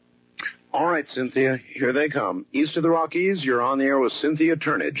 All right, Cynthia, here they come. East of the Rockies, you're on the air with Cynthia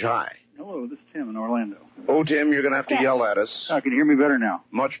Turnage. Hi. Hello, this is Tim in Orlando. Oh, Tim, you're going to have to yell at us. Can you hear me better now?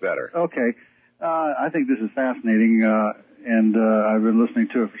 Much better. Okay. I think this is fascinating, and I've been listening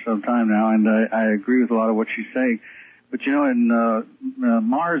to it for some time now, and I agree with a lot of what she's saying. But, you know, in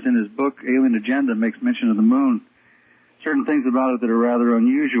Mars, in his book, Alien Agenda, makes mention of the moon. Certain things about it that are rather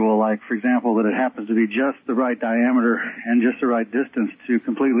unusual, like, for example, that it happens to be just the right diameter and just the right distance to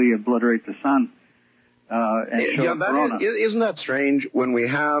completely obliterate the sun. Isn't that strange? When we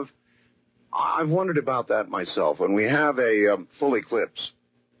have, I've wondered about that myself. When we have a full eclipse,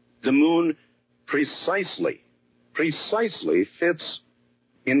 the moon precisely fits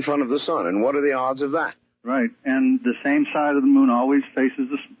in front of the sun. And what are the odds of that? Right, and the same side of the moon always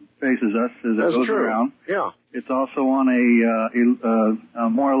faces us as it goes around. Yeah. It's also on a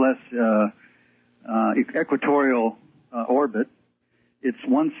more or less equatorial orbit. It's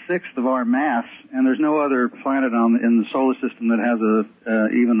 1/6 of our mass, and there's no other planet in the solar system that has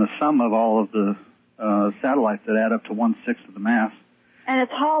even the sum of all of the satellites that add up to 1/6 of the mass. And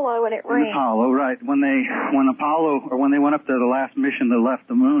it's hollow, and it rings. It's hollow, right? When they went up to the last mission that left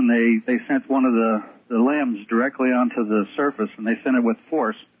the moon, they sent one of the limbs directly onto the surface, and they sent it with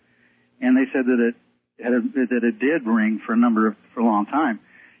force. And they said that it did ring for a long time.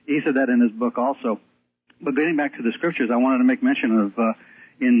 He said that in his book also. But getting back to the scriptures, I wanted to make mention of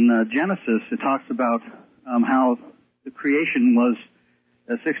in Genesis, it talks about how the creation was,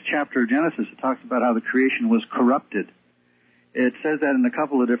 the 6th chapter of Genesis, it talks about how the creation was corrupted. It says that in a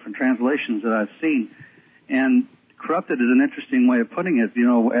couple of different translations that I've seen. And corrupted is an interesting way of putting it. You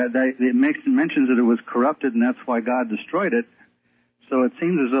know, it mentions that it was corrupted, and that's why God destroyed it. So it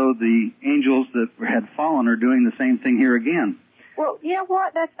seems as though the angels that had fallen are doing the same thing here again. Well, you know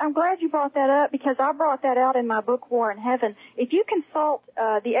what? I'm glad you brought that up, because I brought that out in my book, War in Heaven. If you consult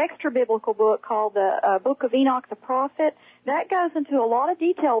the extra-biblical book called the Book of Enoch the Prophet, that goes into a lot of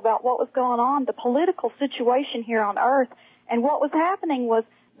detail about what was going on, the political situation here on earth. And what was happening was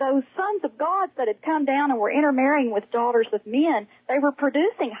those sons of God that had come down and were intermarrying with daughters of men, they were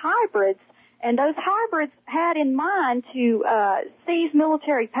producing hybrids. And those hybrids had in mind to seize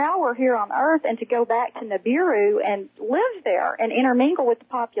military power here on Earth and to go back to Nibiru and live there and intermingle with the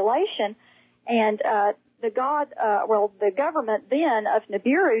population. And the government then of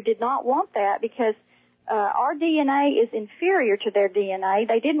Nibiru did not want that, because our DNA is inferior to their DNA.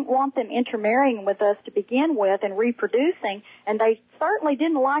 They didn't want them intermarrying with us to begin with and reproducing, and they certainly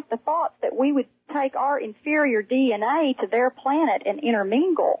didn't like the thoughts that we would take our inferior DNA to their planet and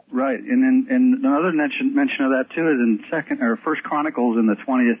intermingle. Right, and another mention of that too is in First Chronicles in the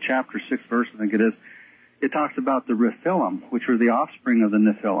 20th chapter, 6th verse, I think it is. It talks about the Rephilim, which were the offspring of the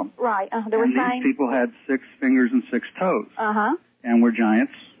Nephilim. Right, these people had 6 fingers and 6 toes, and were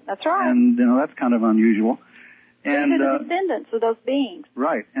giants. That's right. And, you know, that's kind of unusual. And the descendants of those beings.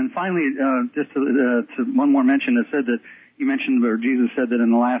 Right. And finally, just to one more mention, it said that you mentioned where Jesus said that in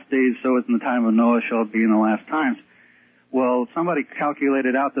the last days, so as in the time of Noah shall it be in the last times. Well, somebody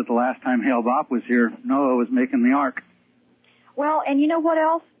calculated out that the last time Hale Bopp was here, Noah was making the ark. Well, and you know what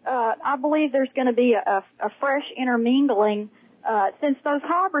else? I believe there's going to be a fresh intermingling. Since those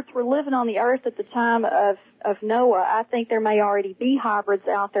hybrids were living on the earth at the time of Noah, I think there may already be hybrids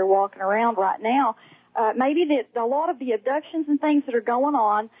out there walking around right now. Maybe a lot of the abductions and things that are going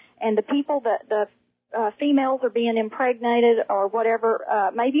on, and the people that the females are being impregnated or whatever,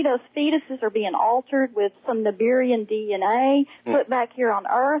 maybe those fetuses are being altered with some Nibirian DNA put back here on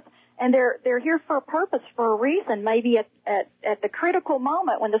Earth, and they're here for a purpose, for a reason. Maybe at the critical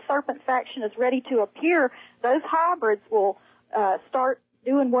moment when the serpent faction is ready to appear, those hybrids will start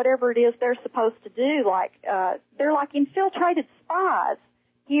doing whatever it is they're supposed to do. Like they're like infiltrated spies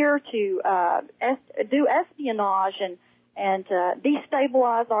here to do espionage and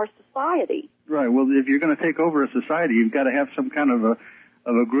destabilize our society. Right. Well, if you're going to take over a society, you've got to have some kind of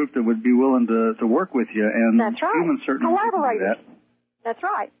a group that would be willing to work with you, and that's right. humans certainly can do that. That's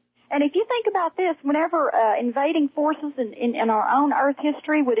right. And if you think about this, whenever invading forces in our own Earth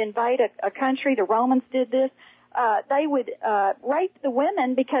history would invade a country, the Romans did this, they would rape the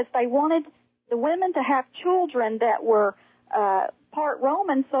women because they wanted the women to have children that were part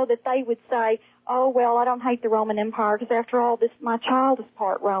Roman, so that they would say, oh, well, I don't hate the Roman Empire because after all, my child is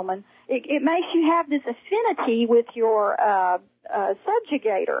part Roman. It makes you have this affinity with your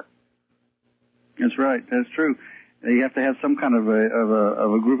subjugator. That's right. That's true. You have to have some kind of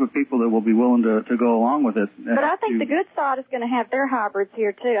a group of people that will be willing to go along with it. But I think the good side is going to have their hybrids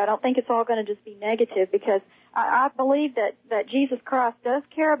here too. I don't think it's all going to just be negative, because I believe that Jesus Christ does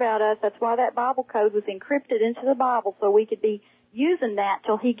care about us. That's why that Bible code was encrypted into the Bible, so we could be using that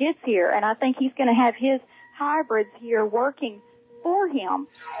till he gets here. And I think he's going to have his hybrids here working for him.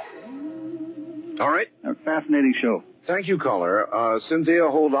 All right. A fascinating show. Thank you, caller. Cynthia,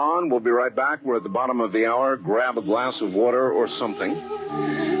 hold on. We'll be right back. We're at the bottom of the hour. Grab a glass of water or something,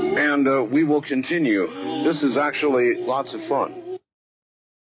 and we will continue. This is actually lots of fun.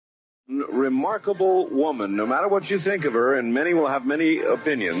 Remarkable woman, no matter what you think of her, and many will have many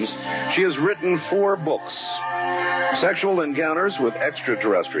opinions. She has written 4 books: Sexual Encounters with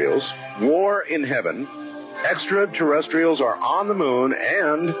Extraterrestrials, War in Heaven, Extraterrestrials Are on the Moon,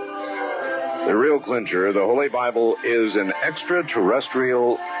 and the real clincher, the Holy Bible is an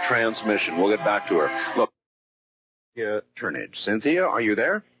extraterrestrial transmission. We'll get back to her. Look, Turnage. Cynthia, are you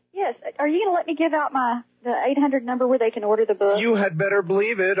there? Yes. Are you going to let me give out the 800 number where they can order the book? You had better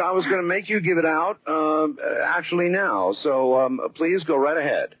believe it. I was going to make you give it out actually now. So please go right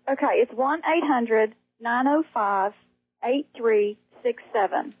ahead. Okay. It's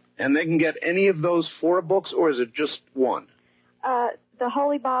 1-800-905-8367. And they can get any of those 4 books, or is it just one? The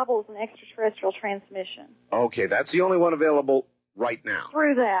Holy Bible is an extraterrestrial transmission. Okay, that's the only one available right now.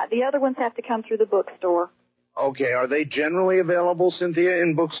 Through that. The other ones have to come through the bookstore. Okay, are they generally available, Cynthia,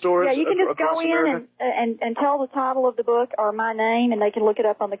 in bookstores? Yeah, you can just go in and tell the title of the book or my name, and they can look it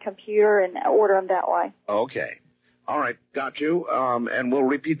up on the computer and order them that way. Okay. All right, got you. And we'll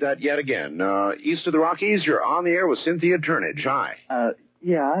repeat that yet again. East of the Rockies, you're on the air with Cynthia Turnage. Hi.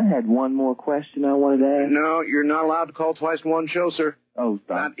 Yeah, I had one more question I wanted to ask. No, you're not allowed to call twice in one show, sir. Oh,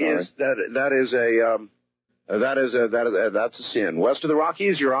 stop. That's a sin. West of the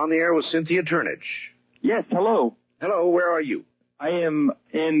Rockies, you're on the air with Cynthia Turnage. Yes, hello. Hello, where are you? I am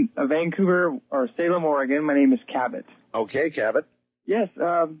in Vancouver or Salem, Oregon. My name is Cabot. Okay, Cabot. Yes,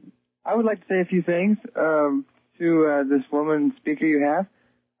 I would like to say a few things to this woman speaker you have.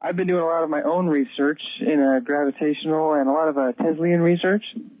 I've been doing a lot of my own research in gravitational and a lot of Teslian research.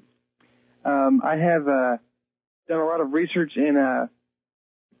 I have done a lot of research in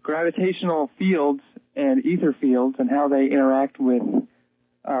gravitational fields and ether fields and how they interact with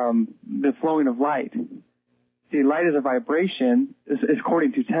the flowing of light. See, light is a vibration,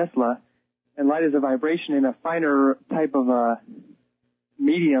 according to Tesla, and light is a vibration in a finer type of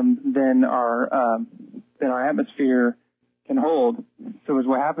medium than our atmosphere can hold. So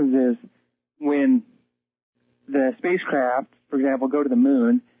what happens is when the spacecraft, for example, go to the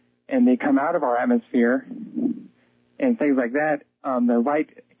moon and they come out of our atmosphere and things like that, the light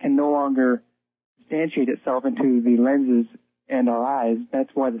can no longer substantiate itself into the lenses and our eyes.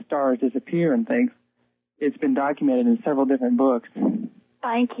 That's why the stars disappear and things. It's been documented in several different books.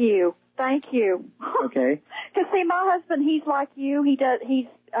 Thank you. Okay. Because see, my husband, he's like you. He goes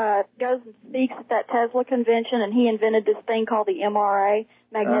and speaks at that Tesla convention, and he invented this thing called the MRA,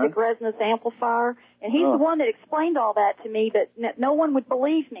 magnetic resonance amplifier. And he's the one that explained all that to me, but no one would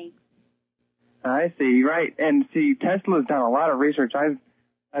believe me. I see, right. And see, Tesla's done a lot of research. I've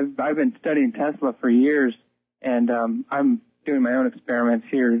been studying Tesla for years, and I'm doing my own experiments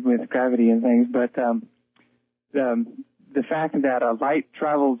here with gravity and things. But the fact that light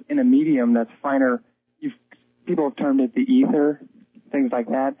travels in a medium that's finer, people have termed it the ether, things like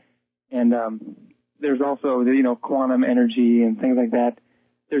that. And there's also the quantum energy and things like that.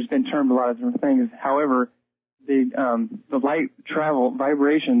 There's been termed a lot of different things. However, the light travel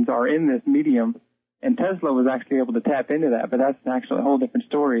vibrations are in this medium, and Tesla was actually able to tap into that. But that's actually a whole different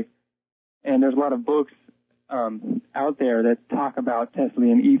story. And there's a lot of books out there that talk about Tesla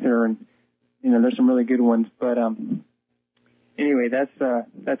ether, and there's some really good ones. But anyway, that's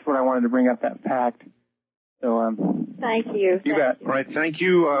what I wanted to bring up, that fact. So thank you. You bet. All right, thank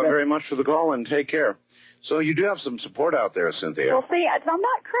you very much for the call, and take care. So you do have some support out there, Cynthia. Well, see, I'm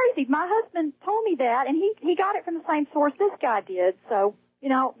not crazy. My husband told me that, and he got it from the same source this guy did. So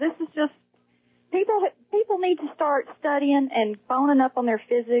this is just people need to start studying and boning up on their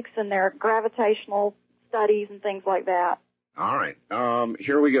physics and their gravitational studies and things like that. All right.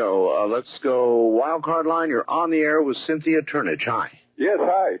 Here we go. Let's go wild card line. You're on the air with Cynthia Turnage. Hi. Yes,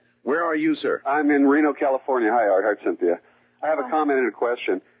 hi. Where are you, sir? I'm in Reno, California. Hi, Art. Hi, Cynthia. I have a comment and a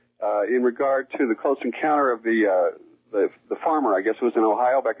question in regard to the close encounter of the farmer. I guess it was in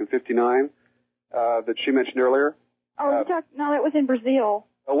Ohio back in '59 that she mentioned earlier. Oh, no, that was in Brazil.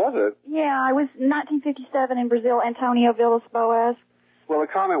 Oh, was it? Yeah, I was in 1957 in Brazil. Antonio Villas Boas. Well, the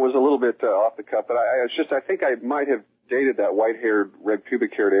comment was a little bit off the cuff, but I think I might have dated that white-haired, red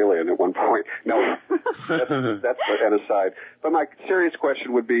pubic-haired alien at one point. No, that's an aside. But my serious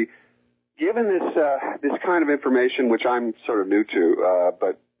question would be, given this kind of information, which I'm sort of new to,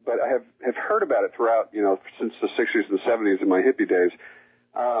 but I have heard about it throughout, since the 60s and the 70s in my hippie days,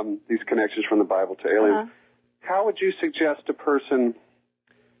 these connections from the Bible to aliens. How would you suggest a person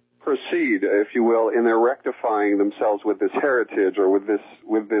proceed, if you will, in their rectifying themselves with this heritage or with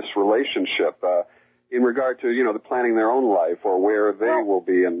this relationship in regard to the planning their own life or where they will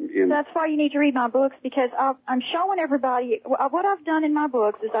be in That's why you need to read my books, because I'm showing everybody what I've done in my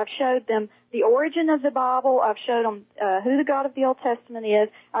books is I've showed them the origin of the Bible. I've showed them who the God of the Old Testament is.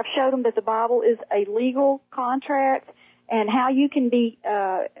 I've showed them that the Bible is a legal contract and how you can be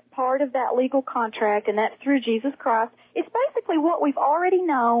part of that legal contract, and that's through Jesus Christ. It's basically what we've already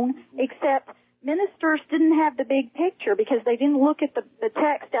known, except ministers didn't have the big picture because they didn't look at the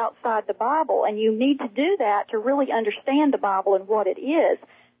text outside the Bible, and you need to do that to really understand the Bible and what it is.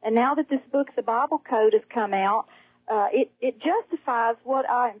 And now that this book, The Bible Code, has come out, it justifies what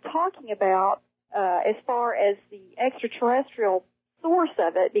I'm talking about as far as the extraterrestrial source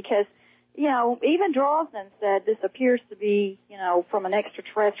of it, because even Drosnin said this appears to be, from an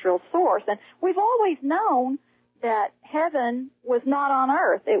extraterrestrial source. And we've always known that heaven was not on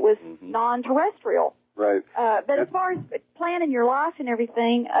earth. It was non-terrestrial. Right. But as far as planning your life and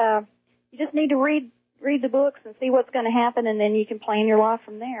everything, you just need to read the books and see what's going to happen, and then you can plan your life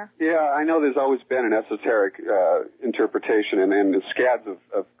from there. Yeah, I know there's always been an esoteric interpretation and scads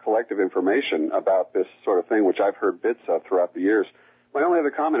of collective information about this sort of thing, which I've heard bits of throughout the years. My only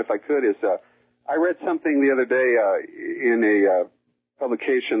other comment, if I could, is I read something the other day in a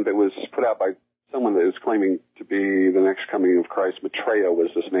publication that was put out by someone that is claiming to be the next coming of Christ. Maitreya was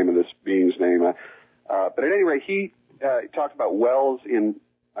this name of this being's name. But at any rate, he talked about wells in,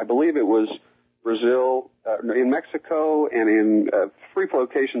 I believe it was Brazil, in Mexico, and in 3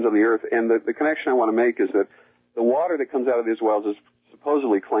 locations on the earth. And the connection I want to make is that the water that comes out of these wells is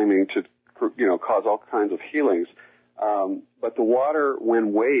supposedly claiming to, cause all kinds of healings. But the water,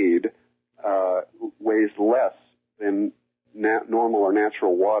 when weighed, weighs less than normal or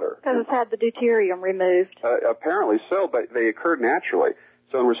natural water. Because it's had the deuterium removed. Apparently so, but they occurred naturally.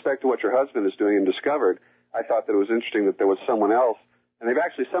 So in respect to what your husband is doing and discovered, I thought that it was interesting that there was someone else, and they've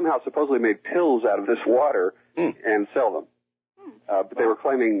actually somehow supposedly made pills out of this water and sell them. But they were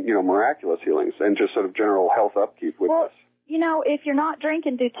claiming, miraculous healings and just sort of general health upkeep with this. If you're not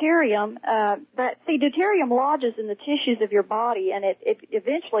drinking deuterium, deuterium lodges in the tissues of your body, and it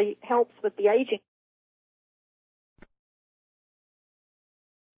eventually helps with the aging.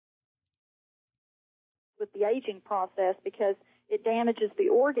 With the aging process, because it damages the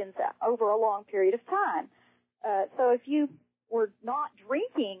organs over a long period of time. So if you were not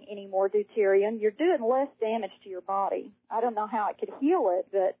drinking any more deuterium, you're doing less damage to your body. I don't know how it could heal it,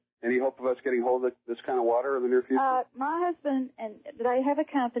 but... Any hope of us getting hold of this kind of water in the near future? My husband, and they have a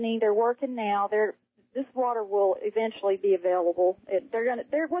company, they're working now, this water will eventually be available.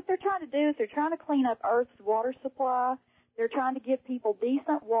 What they're trying to do is they're trying to clean up Earth's water supply. They're trying to give people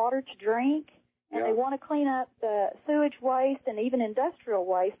decent water to drink. And they want to clean up the sewage waste and even industrial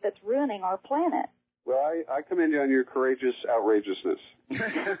waste that's ruining our planet. Well, I commend you on your courageous outrageousness.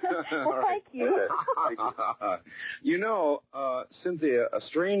 Well, thank you. Cynthia, a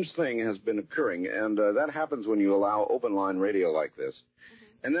strange thing has been occurring, and that happens when you allow open line radio like this.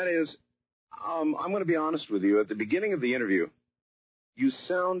 And that is, I'm going to be honest with you. At the beginning of the interview, you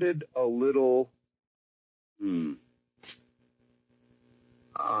sounded a little, I'm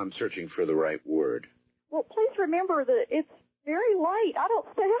searching for the right word. Well, please remember that it's very late. I don't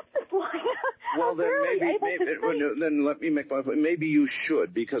stay up this late. Well, then let me make my point. Maybe you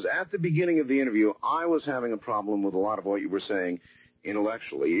should, because at the beginning of the interview, I was having a problem with a lot of what you were saying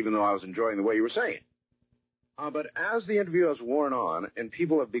intellectually, even though I was enjoying the way you were saying it. But as the interview has worn on and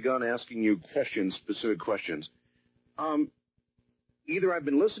people have begun asking you questions, specific questions, either I've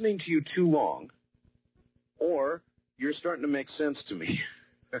been listening to you too long, or you're starting to make sense to me.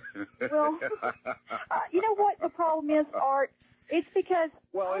 Well, you know what the problem is, Art? It's because...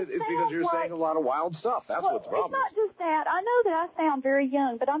 Well, it's because you're saying a lot of wild stuff. That's what's the problem. It's not just that. I know that I sound very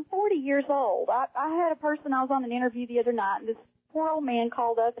young, but I'm 40 years old. I had a person, I was on an interview the other night, and this poor old man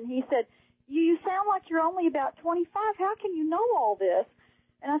called up, and he said, you sound like you're only about 25. How can you know all this?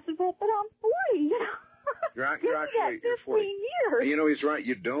 And I said, well, but I'm 40, you know. You're actually 40. Years. You know, he's right.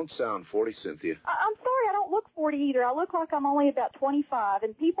 You don't sound 40, Cynthia. I'm sorry, I don't look 40 either. I look like I'm only about 25,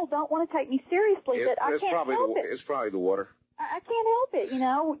 and people don't want to take me seriously, but I can't help it. It's probably the water. I can't help it, you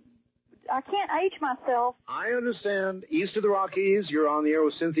know. I can't age myself. I understand. East of the Rockies, you're on the air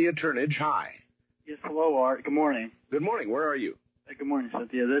with Cynthia Turnage. Hi. Yes, hello, Art. Good morning. Good morning. Where are you? Good morning,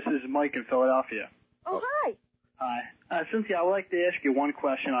 Cynthia. This is Mike in Philadelphia. Oh, hi. Hi. Cynthia, I'd like to ask you one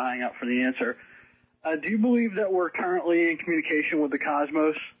question. I'll hang up for the answer. Do you believe that we're currently in communication with the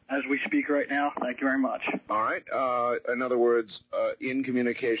cosmos as we speak right now? Thank you very much. All right. In other words, in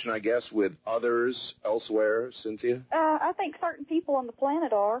communication, I guess, with others elsewhere, Cynthia? I think certain people on the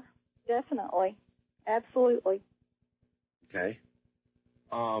planet are. Definitely. Absolutely. Okay.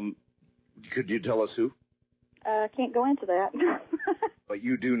 Could you tell us who? Can't go into that. But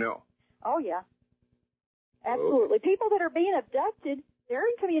you do know? Oh, yeah. Absolutely. Okay. People that are being abducted, they're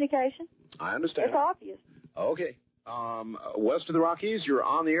in communication. I understand. It's obvious. Okay. West of the Rockies, you're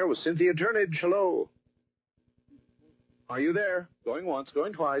on the air with Cynthia Turnage. Hello. Are you there? Going once,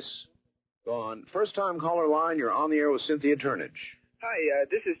 going twice. Gone. First-time caller line, you're on the air with Cynthia Turnage. Hi,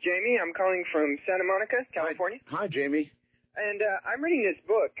 this is Jamie. I'm calling from Santa Monica, California. Hi, Jamie. And I'm reading this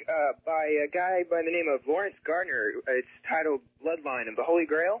book by a guy by the name of Lawrence Gardner. It's titled Bloodline of the Holy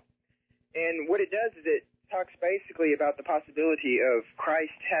Grail. And what it does is it talks basically about the possibility of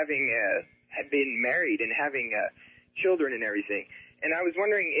Christ having been married and having children and everything. And I was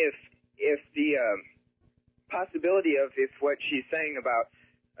wondering if the possibility of if what she's saying about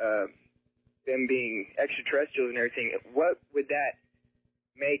them being extraterrestrials and everything, what would that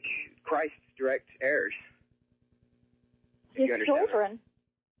make Christ's direct heirs? His children.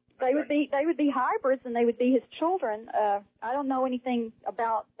 They would be hybrids, and they would be his children. I don't know anything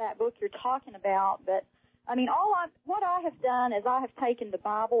about that book you're talking about, but I mean, what I have done is I have taken the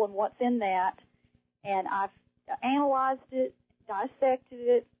Bible and what's in that, and I've analyzed it, dissected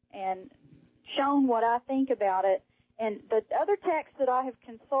it, and shown what I think about it. And the other texts that I have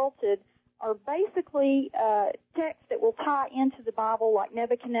consulted are basically texts that will tie into the Bible, like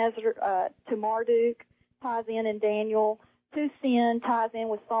Nebuchadnezzar to Marduk ties in Daniel. To sin ties in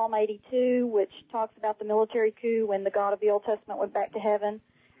with Psalm 82, which talks about the military coup when the God of the Old Testament went back to heaven.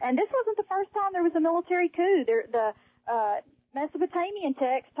 And this wasn't the first time there was a military coup. The Mesopotamian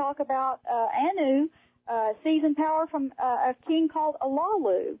texts talk about Anu seizing power from a king called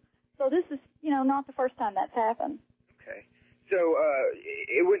Alalu. So this is, not the first time that's happened. Okay. So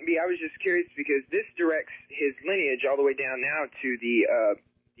it wouldn't be. I was just curious because this directs his lineage all the way down now to the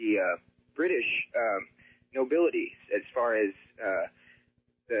British nobility as far as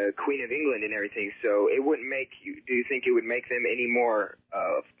the Queen of England and everything. So it wouldn't make you. Do you think it would make them any more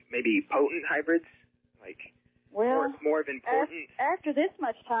maybe potent hybrids, like more of important? After this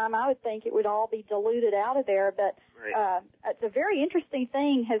much time, I would think it would all be diluted out of there. But a very interesting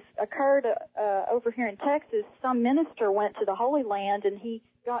thing has occurred over here in Texas. Some minister went to the Holy Land and he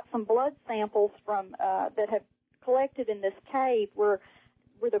got some blood samples from that have collected in this cave where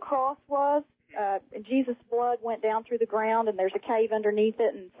the cross was. And Jesus' blood went down through the ground, and there's a cave underneath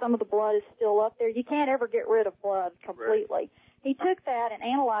it, and some of the blood is still up there. You can't ever get rid of blood completely. Right. He took that and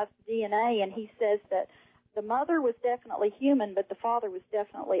analyzed the DNA, and he says that the mother was definitely human, but the father was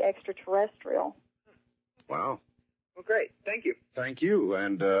definitely extraterrestrial. Wow. Well, great. Thank you. Thank you,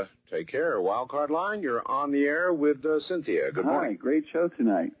 and take care. Wildcard line, you're on the air with Cynthia. Good morning. Hi, great show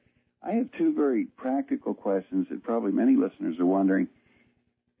tonight. I have two very practical questions that probably many listeners are wondering.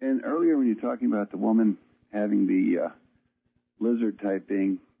 And earlier when you were talking about the woman having the lizard-type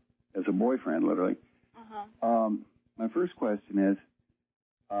being as a boyfriend, literally, my first question is,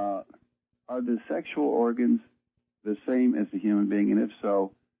 are the sexual organs the same as the human being? And if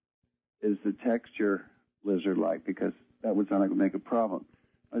so, is the texture lizard-like? Because that would sound like it would make a problem.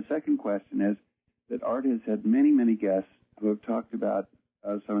 My second question is that Art has had many, many guests who have talked about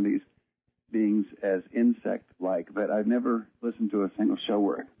some of these beings as insect-like, but I've never listened to a single show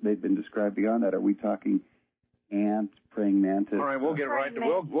where they've been described beyond that. Are we talking ant, praying mantis? All right, we'll get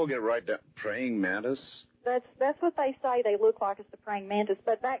right to praying mantis. That's what they say they look like, is the praying mantis.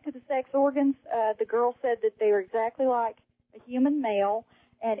 But back to the sex organs, the girl said that they were exactly like a human male.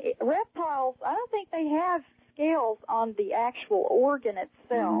 And reptiles, I don't think they have scales on the actual organ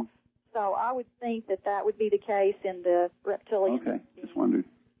itself. So I would think that that would be the case in the reptilian. Okay, just wondered.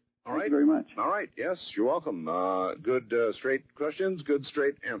 All right. Thank you very much. All right. Yes, you're welcome. Good straight questions, good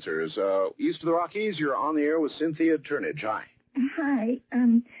straight answers. East of the Rockies, you're on the air with Cynthia Turnage. Hi. Hi.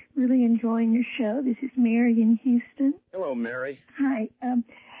 I'm really enjoying your show. This is Mary in Houston. Hello, Mary. Hi.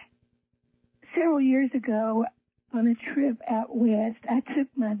 Several years ago, on a trip out west, I took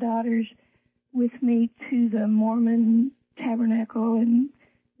my daughters with me to the Mormon Tabernacle and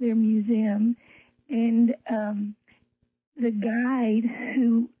their museum. And the guide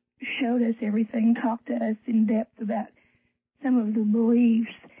who showed us everything talked to us in depth about some of the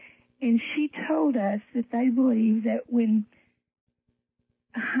beliefs. And she told us that they believe that when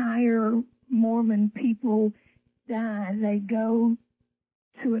higher Mormon people die, they go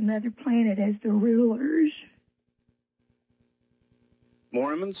to another planet as the rulers.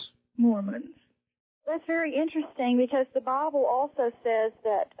 Mormons? Mormons. That's very interesting, because the Bible also says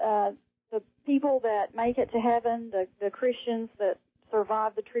that the people that make it to heaven, the Christians that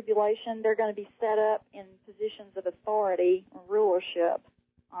survive the tribulation, they're going to be set up in positions of authority or rulership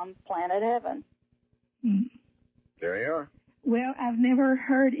on planet heaven. There you are. Well, I've never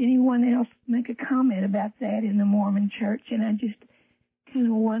heard anyone else make a comment about that in the Mormon church, and I just kind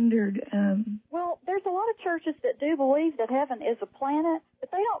of wondered. Well, there's a lot of churches that do believe that heaven is a planet,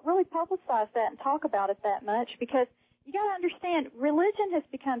 but they don't really publicize that and talk about it that much, because you got to understand, religion has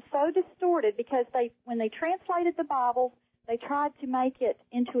become so distorted because when they translated the Bible, they tried to make it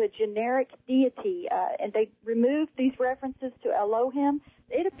into a generic deity, and they removed these references to Elohim.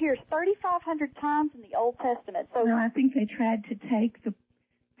 It appears 3,500 times in the Old Testament. So no, I think they tried to take the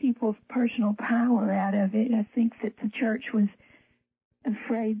people's personal power out of it. I think that the church was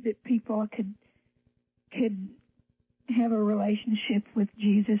afraid that people could have a relationship with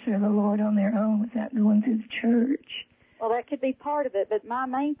Jesus or the Lord on their own without going through the church. Well, that could be part of it, but my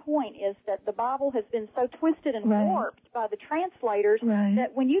main point is that the Bible has been so twisted and warped by the translators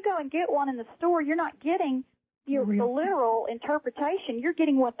that when you go and get one in the store, you're not getting the literal interpretation. You're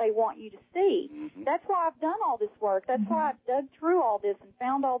getting what they want you to see. That's why I've done all this work. That's why I've dug through all this and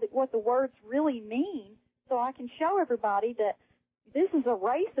found what the words really mean, so I can show everybody that this is a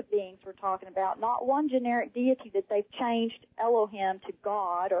race of beings we're talking about, not one generic deity that they've changed Elohim to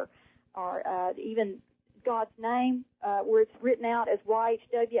God or even God's name, where it's written out as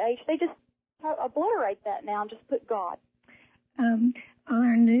YHWH. They just obliterate that now and just put God. On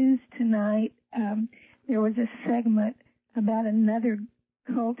our news tonight, there was a segment about another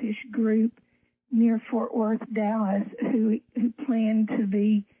cultish group near Fort Worth, Dallas, who planned to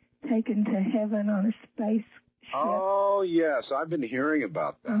be taken to heaven on a space ship. Oh, yes. I've been hearing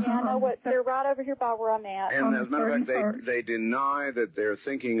about that. Yeah, I know what. They're right over here by where I'm at. And as a matter of fact, they deny that they're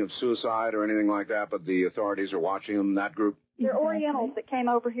thinking of suicide or anything like that, but the authorities are watching them, that group. They're Orientals that came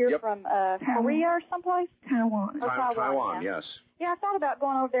over here from Korea or someplace? Taiwan. Taiwan, yes. Yeah, I thought about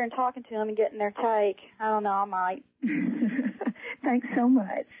going over there and talking to them and getting their take. I don't know, I might. Thanks so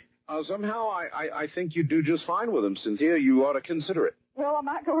much. Somehow I think you do just fine with them, Cynthia. You ought to consider it. Well, I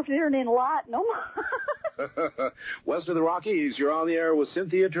might go over there and enlighten them. West of the Rockies, you're on the air with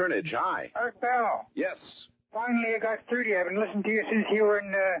Cynthia Turnage. Hi. Art Bell. Yes. Finally, I got through to you. I've been listening to you since you were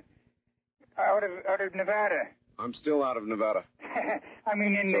in out of Nevada. I'm still out of Nevada. I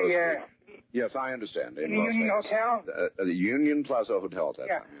mean, in the... Yes, I understand. In the Union Hotel? The Union Plaza Hotel at that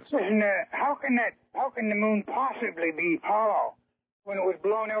time, yes. Listen, how can the moon possibly be hollow when it was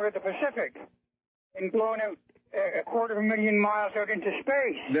blown out of the Pacific and blown out a 250,000 miles out into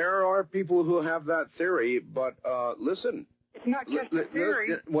space? There are people who have that theory, but listen. It's not just a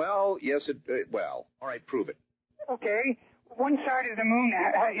theory. Well, yes, well, all right, prove it. Okay. One side of the moon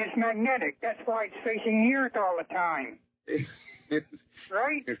is magnetic. That's why it's facing the Earth all the time.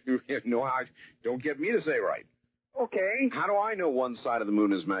 Right? No, don't get me to say right. Okay. How do I know one side of the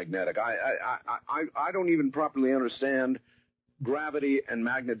moon is magnetic? I don't even properly understand gravity and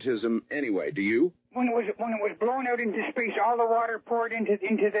magnetism anyway. Do you? When it was blown out into space, all the water poured into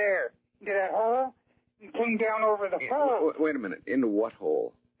that hole, and came down over the hole. Wait a minute. Into what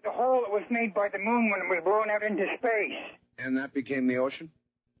hole? The hole that was made by the moon when it was blown out into space. And that became the ocean?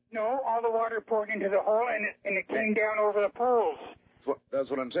 No, all the water poured into the hole, and it came down over the poles. That's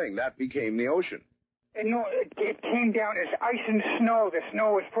what I'm saying. That became the ocean. And no, it came down as ice and snow. The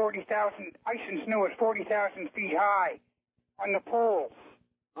snow was 40,000. Ice and snow was 40,000 feet high on the poles.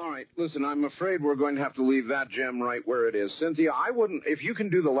 All right, listen, I'm afraid we're going to have to leave that gem right where it is. Cynthia, I wouldn't, if you can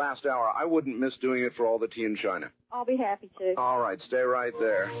do the last hour, I wouldn't miss doing it for all the tea in China. I'll be happy to. All right, stay right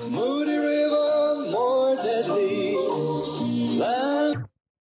there. Moody River, more deadly than...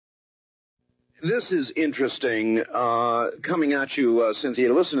 This is interesting, coming at you,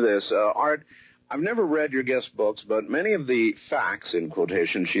 Cynthia. Listen to this. Art, I've never read your guest books, but many of the facts, in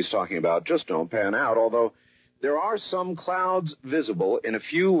quotation, she's talking about just don't pan out, although there are some clouds visible in a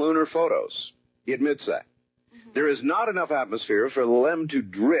few lunar photos. He admits that. Mm-hmm. There is not enough atmosphere for them to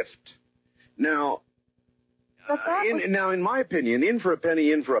drift. Now, in my opinion, in for a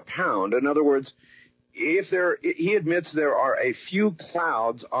penny, in for a pound. In other words, he admits there are a few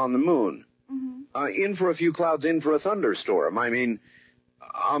clouds on the moon. Mm-hmm. In for a few clouds, in for a thunderstorm. I mean,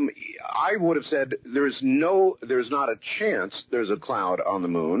 I would have said there's not a chance there's a cloud on the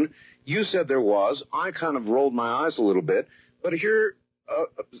moon. You said there was. I kind of rolled my eyes a little bit. But here,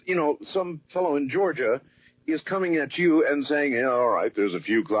 some fellow in Georgia is coming at you and saying, yeah, all right, there's a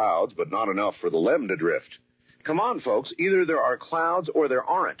few clouds, but not enough for the LEM to drift. Come on, folks. Either there are clouds or there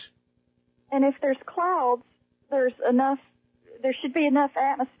aren't. And if there's clouds, there should be enough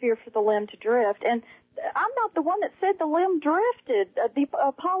atmosphere for the LEM to drift. And I'm not the one that said the LEM drifted. The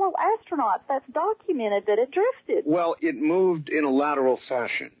Apollo astronauts, that's documented that it drifted. Well, it moved in a lateral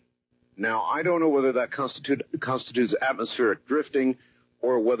fashion. Now, I don't know whether that constitutes atmospheric drifting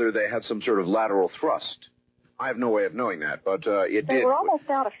or whether they had some sort of lateral thrust. I have no way of knowing that, but it did. They were almost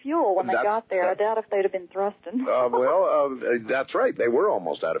out of fuel when they got there. I doubt if they'd have been thrusting. That's right. They were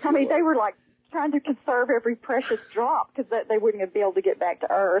almost out of fuel. I mean, they were like trying to conserve every precious drop because they wouldn't be able to get back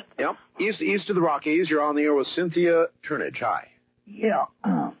to Earth. Yep. East of the Rockies, you're on the air with Cynthia Turnage. Hi. Yeah.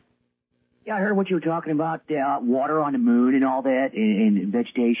 I heard what you were talking about, water on the moon and all that, and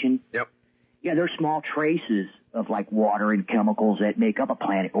vegetation. Yep. Yeah, there's small traces of, like, water and chemicals that make up a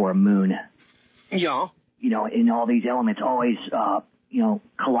planet or a moon. Yeah. And all these elements always,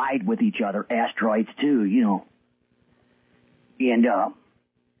 collide with each other. Asteroids, too, And,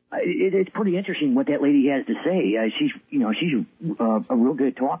 it's pretty interesting what that lady has to say. She's a real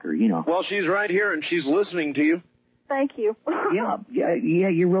good talker, Well, she's right here, and she's listening to you. Thank you. Yeah,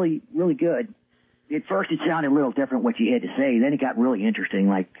 you're really, really good. At first, it sounded a little different what you had to say. Then it got really interesting,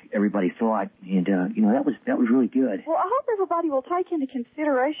 like everybody thought, and that was really good. Well, I hope everybody will take into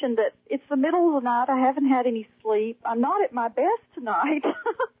consideration that it's the middle of the night. I haven't had any sleep. I'm not at my best tonight.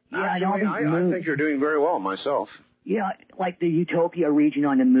 Actually, I think you're doing very well myself. Yeah, like the Utopia region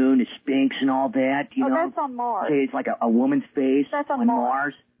on the moon, the Sphinx and all that. That's on Mars. Okay, it's like a woman's face. That's on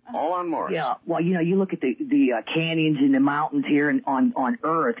Mars. All on Mars. Yeah, well, you look at the canyons and the mountains here on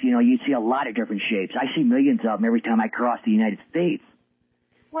Earth, you see a lot of different shapes. I see millions of them every time I cross the United States.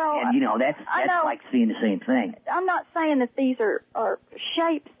 Well, and, that's like seeing the same thing. I'm not saying that these are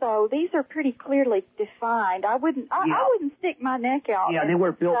shapes, though. These are pretty clearly defined. I wouldn't stick my neck out. Yeah, they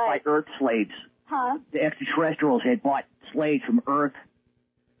were built by Earth slaves. Huh? The extraterrestrials had bought slaves from Earth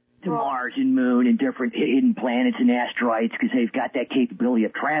to Mars and Moon and different hidden planets and asteroids because they've got that capability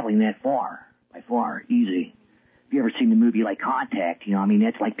of traveling that far, by far, easy. Have you ever seen the movie like Contact?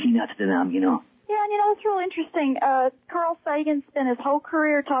 That's like peanuts to them, Yeah, and it's real interesting. Carl Sagan spent his whole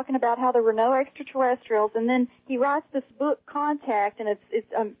career talking about how there were no extraterrestrials, and then he writes this book, Contact, and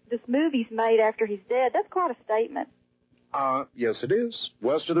this movie's made after he's dead. That's quite a statement. Yes, it is.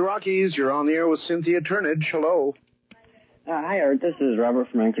 West of the Rockies, you're on the air with Cynthia Turnage. Hello. Hi, Art. This is Robert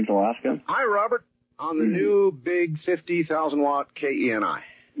from Anchorage, Alaska. Hi, Robert. On the new big 50,000-watt KENI.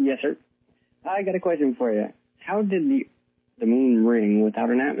 Yes, sir. I got a question for you. How did the moon ring without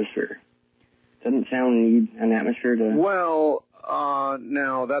an atmosphere? Doesn't sound need an atmosphere to... Well,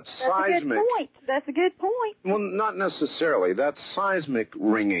 now that's seismic. That's a good point. Well, not necessarily. That's seismic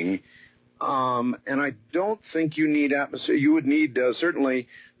ringing. And I don't think you need atmosphere. You would need, certainly,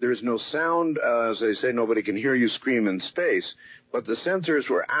 there's no sound. As they say, nobody can hear you scream in space. But the sensors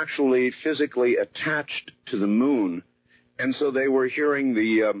were actually physically attached to the moon. And so they were hearing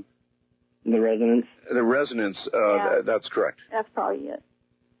the resonance? The resonance, that's correct. That's probably it.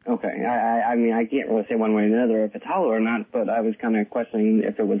 Okay. I can't really say one way or another if it's hollow or not, but I was kind of questioning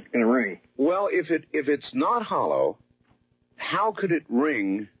if it was going to ring. Well, if it's not hollow, how could it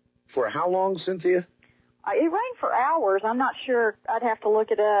ring for how long, Cynthia? It rang for hours. I'm not sure. I'd have to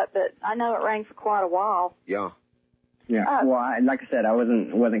look it up, but I know it rang for quite a while. Yeah. Yeah. Like I said, I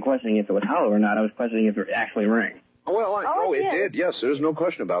wasn't questioning if it was hollow or not. I was questioning if it actually rang. Well, it did. Yes, there's no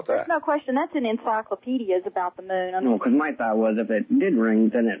question about that. There's no question. That's in encyclopedias about the moon. No, because my thought was if it did ring,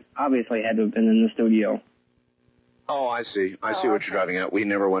 then it obviously had to have been in the studio. Oh, I see. I see what you're driving at. We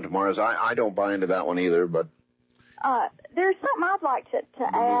never went to Mars. I don't buy into that one either, but... There's something I'd like to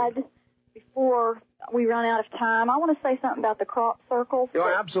add before we run out of time. I want to say something about the crop circles.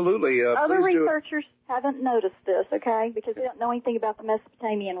 Oh, absolutely. Other Please do. researchers haven't noticed this, okay, because they don't know anything about the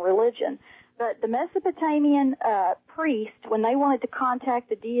Mesopotamian religion. But the Mesopotamian priests, when they wanted to contact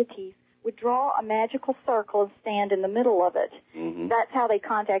the deities, would draw a magical circle and stand in the middle of it. Mm-hmm. That's how they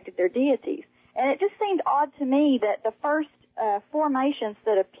contacted their deities. And it just seemed odd to me that the first formations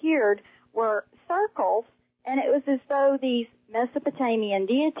that appeared were circles, and it was as though these Mesopotamian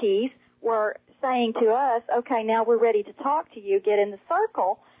deities were saying to us, okay, now we're ready to talk to you, get in the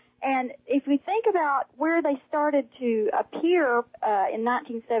circle. And if we think about where they started to appear in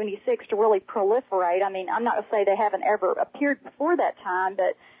 1976 to really proliferate, I mean, I'm not going to say they haven't ever appeared before that time,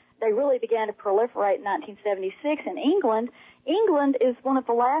 but they really began to proliferate in 1976 in England. England is one of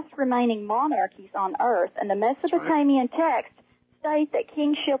the last remaining monarchies on Earth, and the Mesopotamian texts state that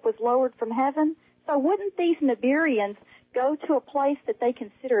kingship was lowered from heaven. So wouldn't these Nibirians go to a place that they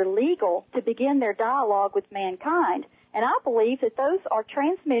consider legal to begin their dialogue with mankind? And I believe that those are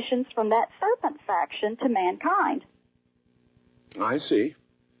transmissions from that serpent faction to mankind. I see.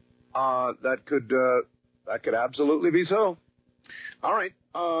 That could absolutely be so. All right.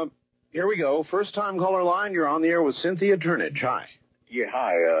 Here we go. First time caller line. You're on the air with Cynthia Turnage. Hi. Yeah,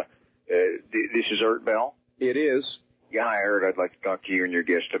 hi. This is Art Bell. It is. Yeah, hi, Art. I'd like to talk to you and your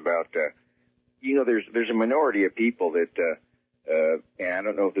guest about, there's a minority of people that, and I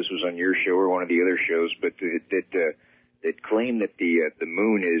don't know if this was on your show or one of the other shows, but that claim that the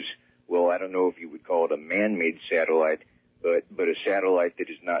moon is, well, I don't know if you would call it a man-made satellite, but a satellite that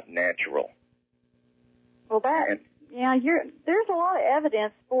is not natural. Well, there's a lot of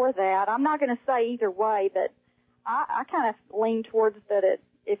evidence for that. I'm not going to say either way, but I kind of lean towards that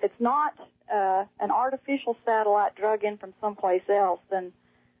if it's not an artificial satellite drug in from someplace else, then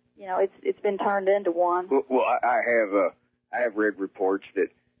it's been turned into one. Well, I have read reports that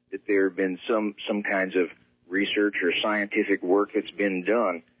there have been some kinds of research or scientific work that's been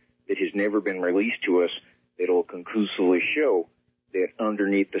done that has never been released to us that'll conclusively show that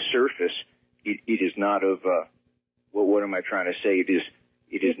underneath the surface it is not of what am I trying to say?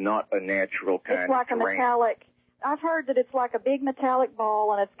 It is not a natural kind of terrain. It's like a metallic. I've heard that it's like a big metallic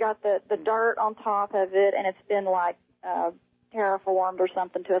ball, and it's got the dirt on top of it, and it's been like terraformed or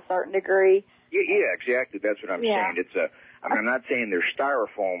something to a certain degree. Yeah, exactly. That's what I'm saying. It's I'm not saying there's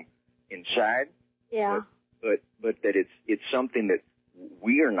styrofoam inside. Yeah. But that it's something that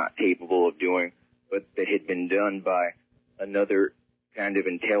we are not capable of doing, but that had been done by another kind of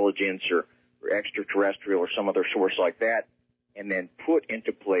intelligence or extraterrestrial or some other source like that, and then put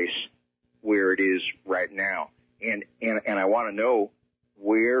into place where it is right now. And I want to know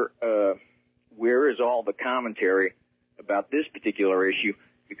where is all the commentary about this particular issue,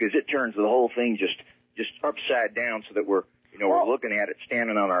 because it turns the whole thing just upside down so that we're looking at it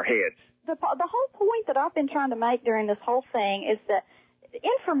standing on our heads. The whole point that I've been trying to make during this whole thing is that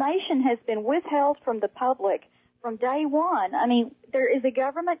information has been withheld from the public from day one. I mean, there is a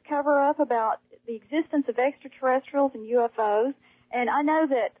government cover-up about the existence of extraterrestrials and UFOs, and I know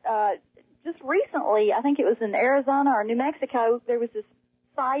that just recently, I think it was in Arizona or New Mexico, there was this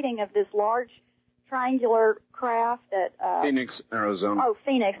sighting of this large triangular craft at Phoenix, Arizona. Oh,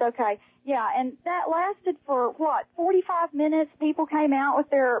 Phoenix, okay. Yeah, and that lasted for, 45 minutes. People came out with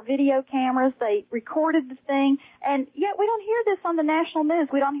their video cameras. They recorded the thing, and yet we don't hear this on the national news.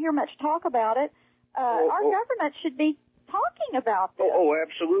 We don't hear much talk about it. Our government should be talking about this. Oh,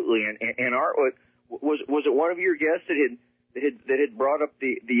 absolutely. And Art, was it one of your guests that had brought up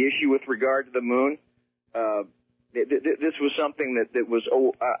the issue with regard to the moon? This was something that was,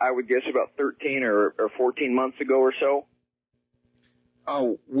 I would guess about 13 or 14 months ago or so.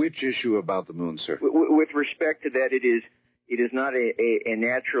 Oh, which issue about the moon, sir? With respect to that, it is not a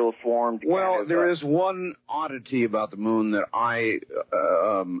natural formed. Well, there is one oddity about the moon that I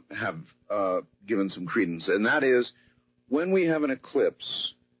have given some credence, and that is when we have an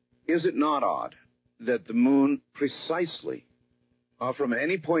eclipse, is it not odd that the moon precisely, from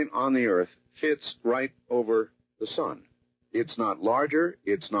any point on the Earth, fits right over the sun? It's not larger,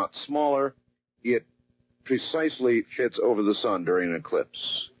 it's not smaller, it precisely fits over the sun during an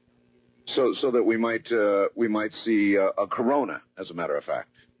eclipse, so that we might see a corona. As a matter of fact,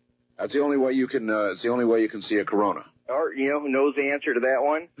 that's the only way you can. It's the only way you can see a corona. Art, who knows the answer to that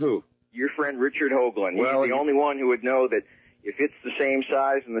one? Who? Your friend Richard Hoagland. Well, he's the only one who would know that if it's the same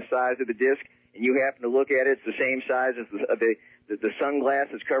size and the size of the disk, and you happen to look at it, it's the same size as the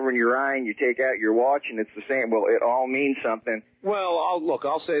sunglasses covering your eye, and you take out your watch, and it's the same. Well, it all means something. Well,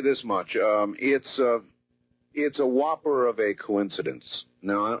 I'll say this much. It's a whopper of a coincidence.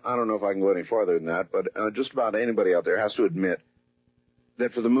 Now, I don't know if I can go any farther than that, but just about anybody out there has to admit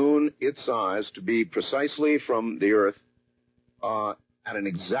that for the moon, its size to be precisely from the Earth at an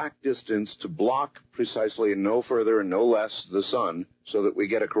exact distance to block precisely and no further and no less the sun so that we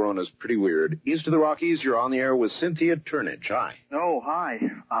get a corona is pretty weird. East of the Rockies, you're on the air with Cynthia Turnage. Hi. Oh, hi.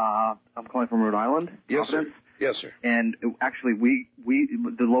 I'm calling from Rhode Island. Yes, Providence. sir. Yes, sir. And actually,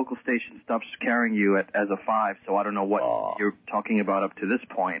 the local station stops carrying you as a 5, so I don't know what you're talking about up to this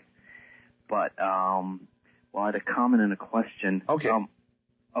point. But, well, I had a comment and a question. Okay.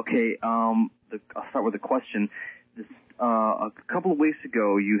 I'll start with a question. A couple of weeks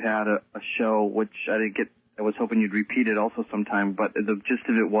ago, you had a show which I didn't get. I was hoping you'd repeat it also sometime, but the gist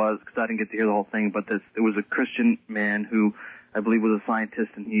of it was, because I didn't get to hear the whole thing, but it was a Christian man who I believe was a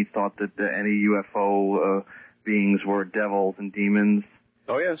scientist, and he thought that any UFO beings were devils and demons.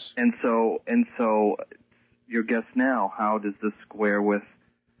 Oh, yes. And so your guess now, how does this square with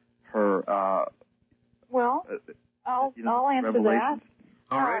her? Well, I'll answer that.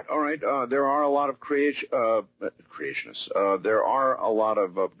 All right. There are a lot of creationists. There are a lot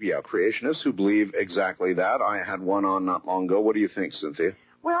of creationists who believe exactly that. I had one on not long ago. What do you think, Cynthia?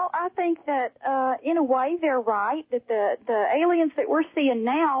 Well, I think that in a way they're right, that the aliens that we're seeing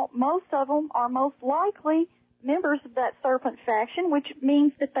now, most of them are most likely members of that serpent faction, which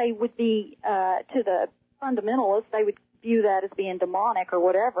means that they would be, to the fundamentalists, they would view that as being demonic or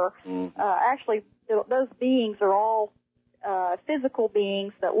whatever. Actually, those beings are all physical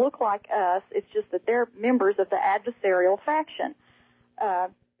beings that look like us. It's just that they're members of the adversarial faction.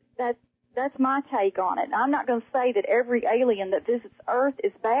 That's my take on it. I'm not going to say that every alien that visits Earth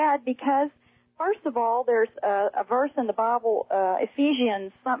is bad because, first of all, there's a verse in the Bible,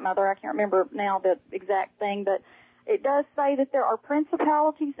 Ephesians something other, I can't remember now the exact thing, but it does say that there are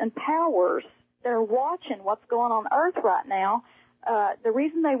principalities and powers that are watching what's going on Earth right now. The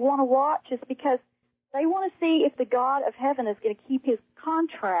reason they want to watch is because they want to see if the God of heaven is going to keep his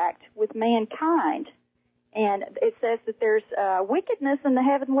contract with mankind. And it says that there's wickedness in the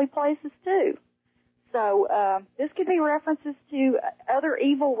heavenly places, too. So this could be references to other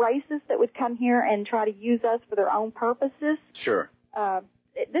evil races that would come here and try to use us for their own purposes. Sure.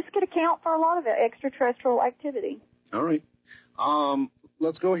 This could account for a lot of extraterrestrial activity. All right.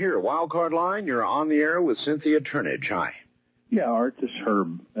 Let's go here. Wild card line, you're on the air with Cynthia Turnage. Hi. Yeah, Art, this is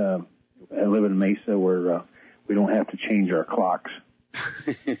Herb. I live in Mesa where we don't have to change our clocks.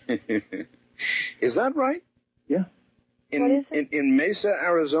 Is that right? Yeah. In Mesa,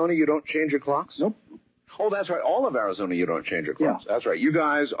 Arizona, you don't change your clocks? Nope. Oh, that's right. All of Arizona, you don't change your clocks. Yeah. That's right. You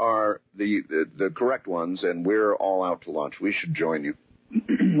guys are the correct ones, and we're all out to lunch. We should join you.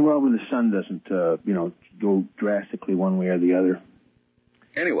 Well, when the sun doesn't, go drastically one way or the other.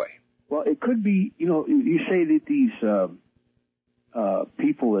 Anyway. Well, it could be, you say that these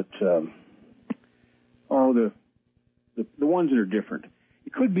people that, the ones that are different.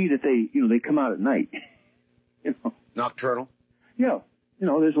 It could be that they come out at night. Nocturnal? Yeah.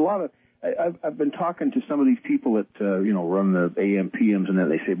 There's a lot of, I've been talking to some of these people that, run the AM, PMs, and then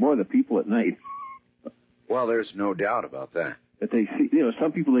they say, boy, the people at night. Well, there's no doubt about that. That they see,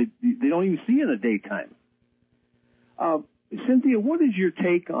 some people they don't even see in the daytime. Cynthia, what is your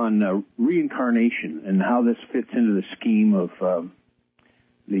take on reincarnation and how this fits into the scheme of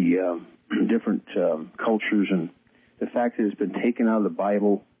the different cultures and the fact that it's been taken out of the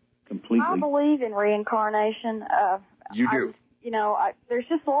Bible completely? I believe in reincarnation. You do? There's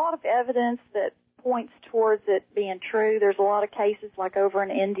just a lot of evidence that points towards it being true. There's a lot of cases like over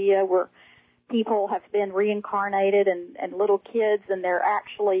in India where people have been reincarnated and little kids, and they're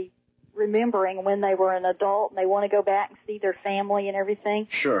actually remembering when they were an adult and they want to go back and see their family and everything.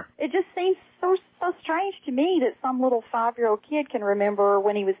 Sure. It just seems so strange to me that some little 5-year-old kid can remember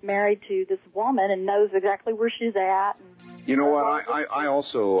when he was married to this woman and knows exactly where she's at. You know what? I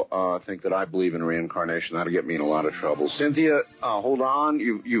also think that I believe in reincarnation. That'll get me in a lot of trouble. Cynthia, hold on.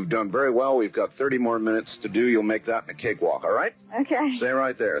 You've done very well. We've got 30 more minutes to do. You'll make that in a cakewalk, all right? Okay. Stay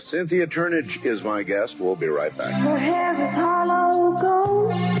right there. Cynthia Turnage is my guest. We'll be right back. Her hair is hollow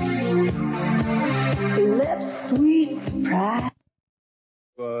gold, her lips sweet surprise.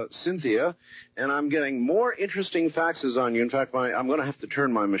 Cynthia, and I'm getting more interesting faxes on you. In fact, I'm going to have to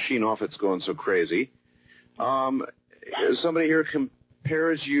turn my machine off. It's going so crazy. Somebody here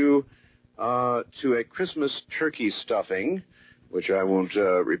compares you to a Christmas turkey stuffing, which I won't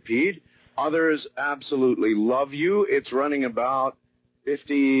repeat. Others absolutely love you. It's running about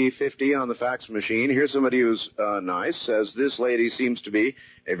 50-50 on the fax machine. Here's somebody who's nice. Says, this lady seems to be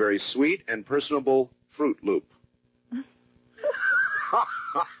a very sweet and personable Fruit Loop.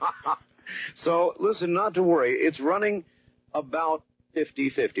 So, listen, not to worry. It's running about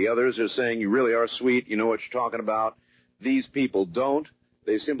 50-50. Others are saying you really are sweet. You know what you're talking about. These people don't.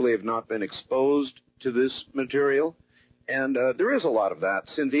 They simply have not been exposed to this material. And there is a lot of that.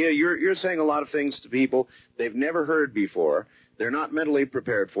 Cynthia, you're saying a lot of things to people they've never heard before. They're not mentally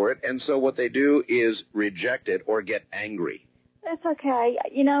prepared for it. And so what they do is reject it or get angry. That's okay.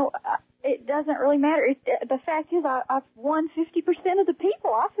 You know, it doesn't really matter. The fact is I've won 50% of the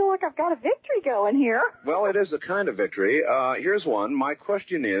people. I feel like I've got a victory going here. Well, it is a kind of victory. Here's one. My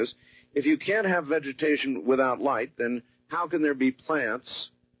question is, if you can't have vegetation without light, then how can there be plants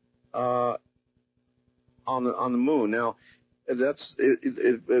on the moon? Now,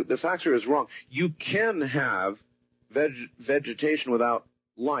 the factor is wrong. You can have vegetation without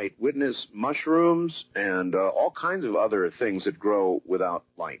light. Witness mushrooms and all kinds of other things that grow without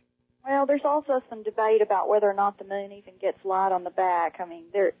light. Well, there's also some debate about whether or not the moon even gets light on the back. I mean,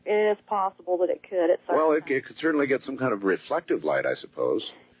 it is possible that it could. Well, it could certainly get some kind of reflective light, I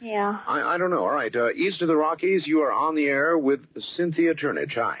suppose. Yeah. I don't know. All right. East of the Rockies, you are on the air with Cynthia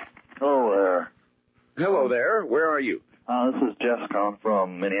Turnage. Hi. Hello there. Hello there. Where are you? This is Jess calling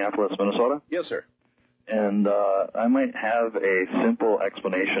from Minneapolis, Minnesota. Yes, sir. And I might have a simple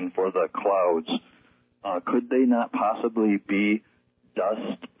explanation for the clouds. Could they not possibly be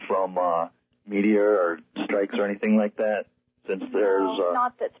dust from meteor or strikes or anything like that? Since there's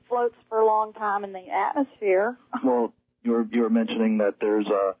not that floats for a long time in the atmosphere. Well, you were mentioning that there's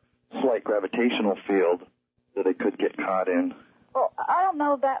a slight gravitational field that it could get caught in. Well, I don't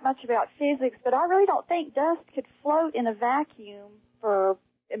know that much about physics, but I really don't think dust could float in a vacuum or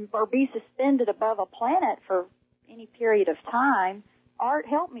be suspended above a planet for any period of time. Art,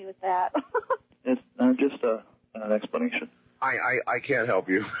 help me with that. It's just an explanation. I can't help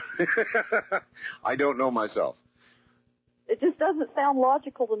you. I don't know myself. It just doesn't sound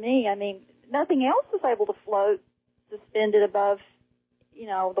logical to me. I mean, nothing else is able to float suspended above,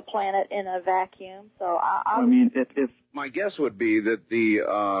 the planet in a vacuum. So I mean, if my guess would be that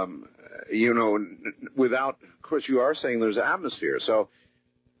without, of course, you are saying there's atmosphere. So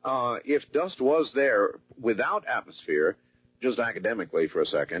if dust was there without atmosphere, just academically for a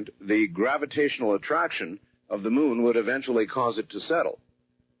second, the gravitational attraction of the moon would eventually cause it to settle.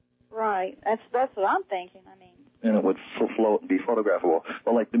 Right. That's what I'm thinking. I mean. And it would float and be photographable.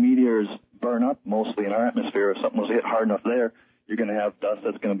 Well, like the meteors burn up mostly in our atmosphere. If something was hit hard enough there, you're going to have dust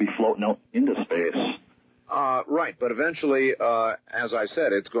that's going to be floating out into space. Right, but eventually, as I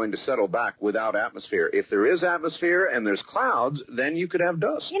said, it's going to settle back without atmosphere. If there is atmosphere and there's clouds, then you could have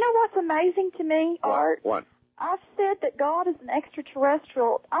dust. You know what's amazing to me, Art? What? I've said that God is an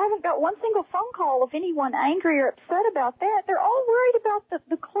extraterrestrial. I haven't got one single phone call of anyone angry or upset about that. They're all worried about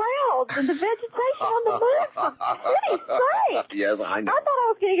the clouds and the vegetation on the moon, for goodness sake. Yes, I know. I thought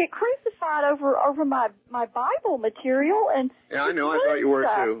I was going to get crucified over my Bible material. And yeah, I know. I thought you were,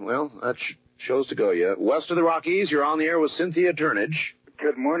 too. Well, that shows to go, yeah. West of the Rockies, you're on the air with Cynthia Turnage.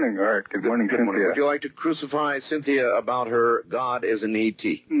 Good morning, Art. Good morning, Cynthia. Morning. Would you like to crucify Cynthia about her God is an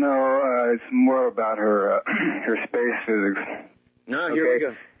E.T.? No, it's more about her her space physics. No, here we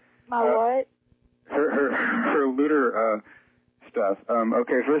go. My what? Her lunar stuff.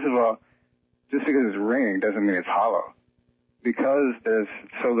 Okay, first of all, just because it's ringing doesn't mean it's hollow. Because there's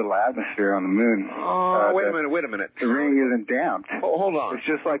so little atmosphere on the moon. Wait a minute. The ring isn't damped. Oh, hold on. It's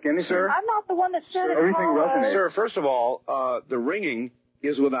just like anything. Sir? I'm not the one that said everything resonates. Sir, first of all, the ringing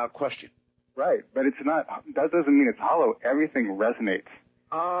is without question. Right, but it's not. That doesn't mean it's hollow. Everything resonates.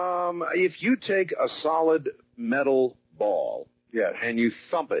 If you take a solid metal ball, yes, and you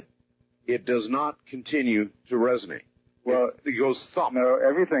thump it, it does not continue to resonate. Well, it goes thump. No,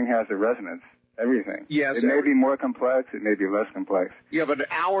 everything has a resonance. Everything. Yes. It may be more complex. It may be less complex. Yeah, but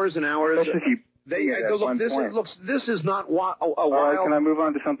hours and hours. Especially if you this is not a wild. All right, can I move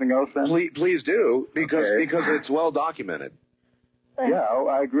on to something else then? Please do, because it's well documented. Yeah,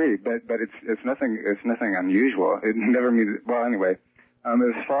 I agree, but it's nothing unusual. It never means. Well, anyway,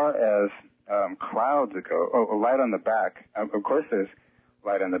 as far as clouds go, light on the back. Of course, there's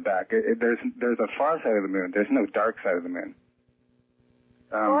light on the back. There's a far side of the moon. There's no dark side of the moon.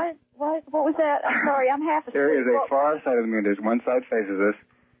 What was that? I'm sorry, I'm half asleep. There is a far side of the moon. There's one side faces us,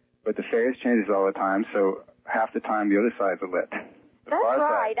 but the phase changes all the time. So half the time the other side's lit. That's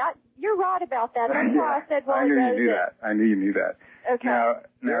right. You're right about that. That's why I said. I knew you knew that. I knew you knew that. Okay. Now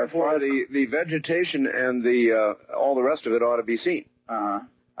therefore, the vegetation and the all the rest of it ought to be seen.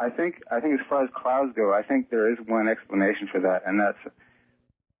 I think as far as clouds go, I think there is one explanation for that, and that's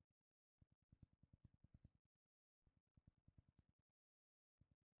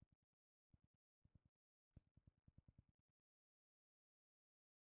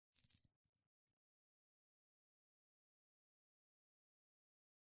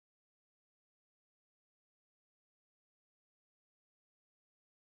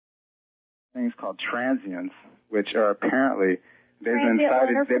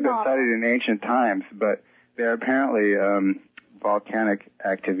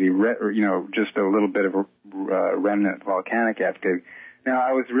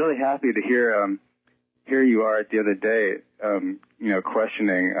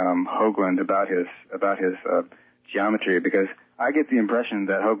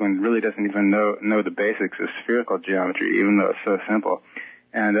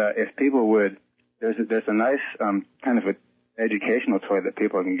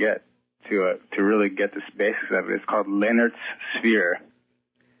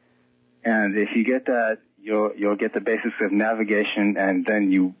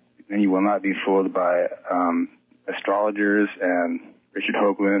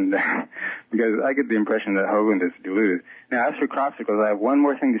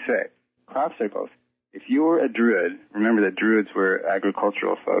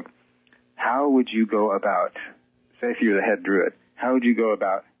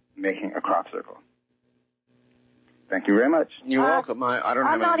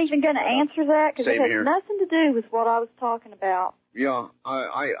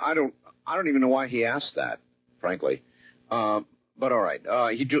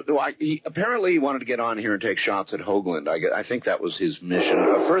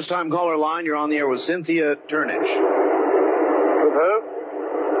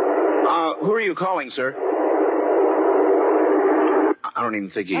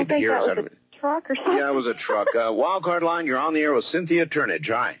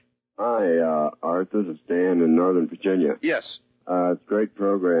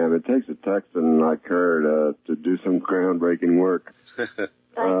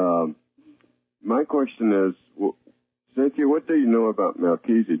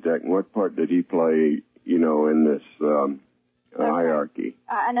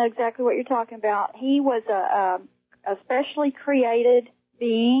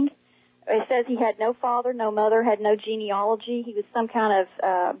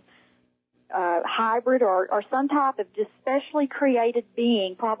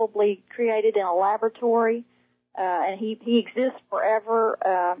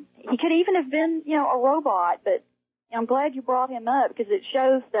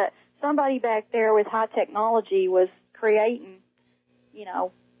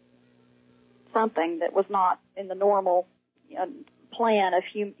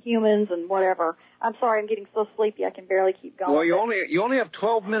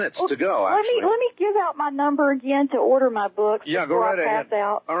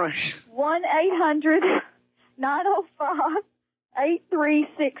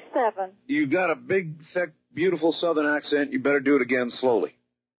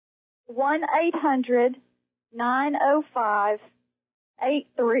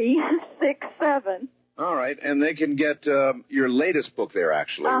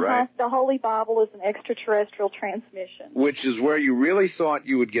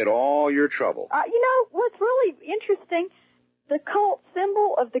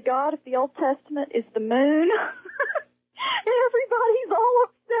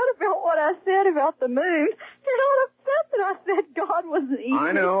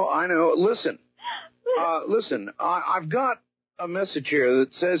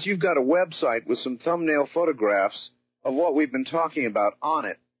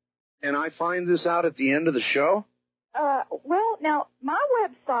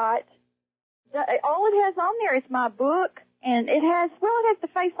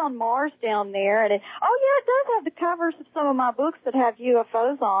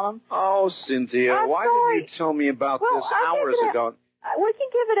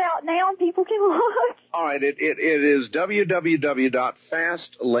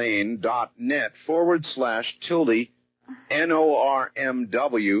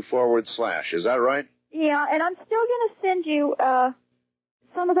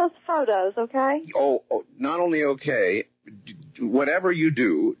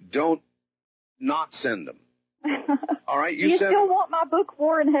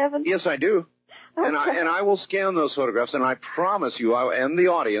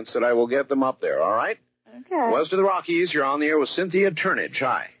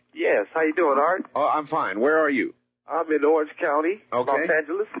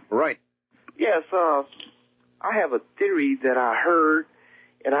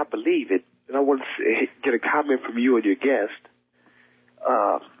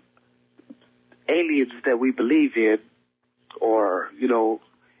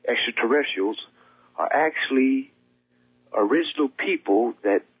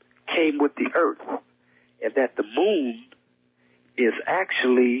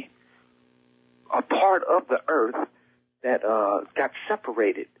a part of the Earth that got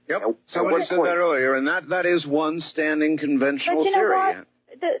separated. Yep. Somebody said that earlier, and that is one standing conventional But you know theory. what?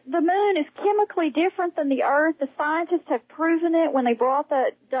 The moon is chemically different than the Earth. The scientists have proven it. When they brought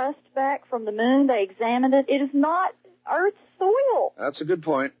the dust back from the moon, they examined it. It is not Earth's soil. That's a good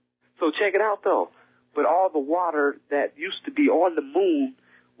point. So check it out, though. But all the water that used to be on the moon,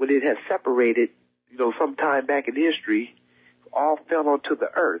 when it has separated, sometime back in history, all fell onto the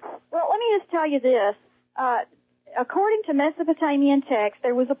Earth. Well, let me just tell you this. According to Mesopotamian texts,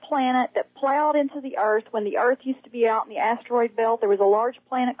 there was a planet that plowed into the Earth when the Earth used to be out in the asteroid belt. There was a large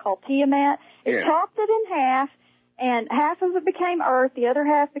planet called Tiamat. It chopped it in half, and half of it became Earth. The other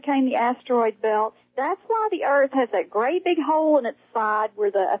half became the asteroid belt. That's why the Earth has that great big hole in its side where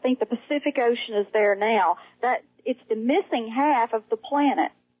I think the Pacific Ocean is there now. That it's the missing half of the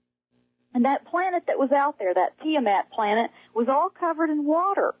planet. And that planet that was out there, that Tiamat planet, was all covered in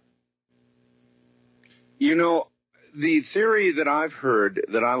water. The theory that I've heard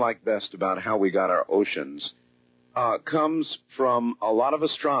that I like best about how we got our oceans comes from a lot of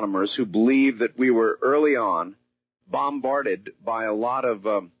astronomers who believe that we were early on bombarded by a lot of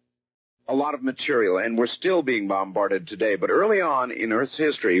material, and we're still being bombarded today. But early on in Earth's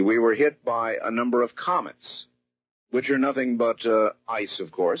history, we were hit by a number of comets, which are nothing but ice,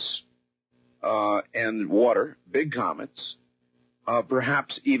 of course, and water, big comets,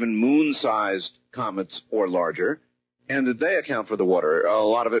 perhaps even moon-sized comets or larger, and that they account for the water. A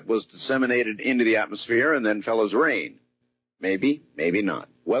lot of it was disseminated into the atmosphere and then fell as rain. Maybe, maybe not.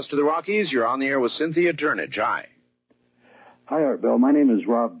 West of the Rockies, you're on the air with Cynthia Turnage. Hi. Hi, Art Bell. My name is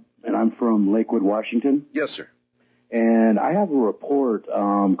Rob, and I'm from Lakewood, Washington. Yes, sir. And I have a report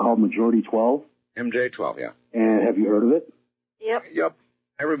called Majority 12. MJ12, yeah. And have you heard of it? Yep.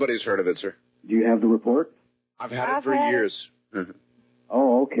 Everybody's heard of it, sir. Do you have the report? I've had it for years.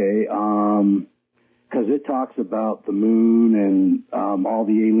 Oh, okay. Because it talks about the moon and all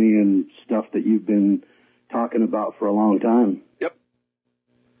the alien stuff that you've been talking about for a long time. Yep.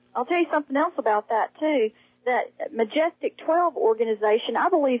 I'll tell you something else about that, too. That Majestic 12 organization, I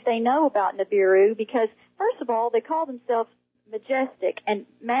believe they know about Nibiru because, first of all, they call themselves Majestic, and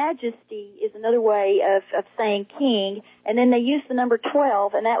Majesty is another way of saying king, and then they use the number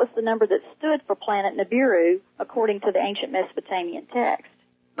 12, and that was the number that stood for planet Nibiru, according to the ancient Mesopotamian text.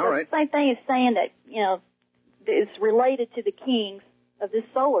 All right. The same thing as saying that, is related to the kings of this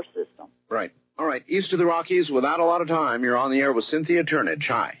solar system. Right. All right. East of the Rockies, without a lot of time, you're on the air with Cynthia Turnage.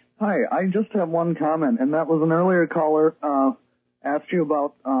 Hi. Hi. I just have one comment, and that was an earlier caller asked you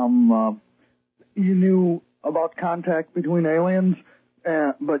about you knew about contact between aliens,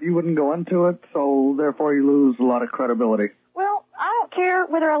 but you wouldn't go into it, so therefore you lose a lot of credibility. Well, I don't care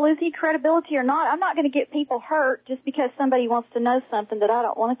whether I lose any credibility or not. I'm not going to get people hurt just because somebody wants to know something that I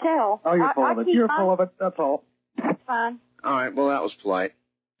don't want to tell. Oh, you're full of it. You're full of it. That's all. That's fine. All right. Well, that was polite.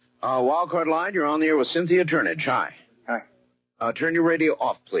 Wildcard line, you're on the air with Cynthia Turnage. Hi. Hi. Turn your radio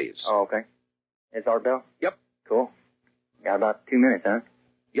off, please. Oh, okay. It's Art Bell? Yep. Cool. Got about 2 minutes, huh?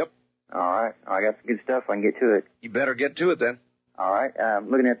 Yep. All right. I got some good stuff. I can get to it. You better get to it, then. All right.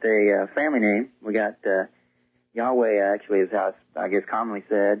 Looking at the family name, we got Yahweh, actually, is how it's, I guess, commonly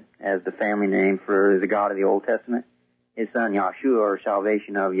said as the family name for the God of the Old Testament. His son, Yahshua, or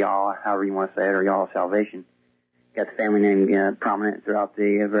salvation of Yah, however you want to say it, or Yah, salvation. Got the family name prominent throughout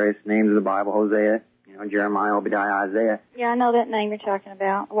the various names of the Bible, Hosea, Jeremiah, Obadiah, Isaiah. Yeah, I know that name you're talking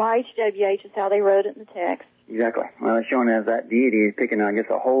about. YHWH is how they wrote it in the text. Exactly. Well, it's shown as that deity is picking, I guess,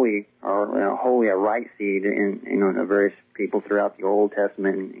 a holy or a right seed in the various people throughout the Old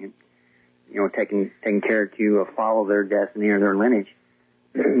Testament, and taking care to follow their destiny or their lineage.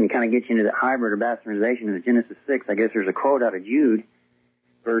 It kind of gets you into the hybrid or bastardization of Genesis 6. I guess there's a quote out of Jude,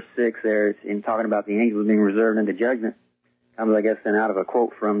 verse 6 there. It's in talking about the angels being reserved unto judgment. Comes, I guess, then out of a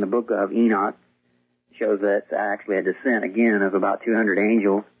quote from the book of Enoch. Shows that it's actually a descent, again, of about 200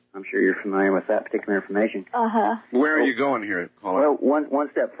 angels. I'm sure you're familiar with that particular information. Uh-huh. Where are you going here, caller? Well, one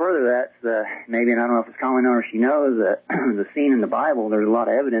step further, that's maybe, and I don't know if it's common or she knows, that the scene in the Bible, there's a lot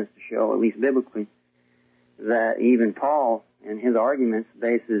of evidence to show, at least biblically, that even Paul, in his arguments,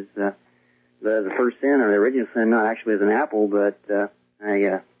 bases the first sin, or the original sin, not actually as an apple, but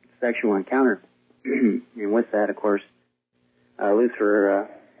a sexual encounter. And with that, of course, Lucifer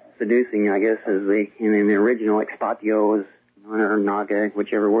seducing, I guess, as in the original expatio is, or naga,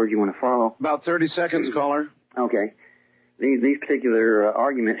 whichever word you want to follow. About 30 seconds, caller. Okay. These particular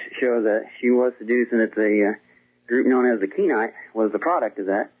arguments show that she was seduced, and that the group known as the Kenite was the product of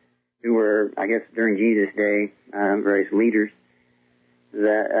that, who were, I guess, during Jesus' day, various leaders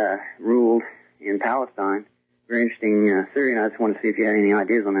that ruled in Palestine. Very interesting theory, and I just want to see if you had any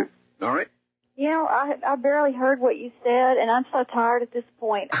ideas on that. All right. You know, I barely heard what you said, and I'm so tired at this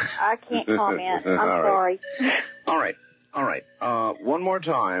point. I can't comment. I'm sorry. All right. One more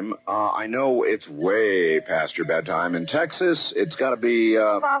time. I know it's way past your bedtime. In Texas, it's got to be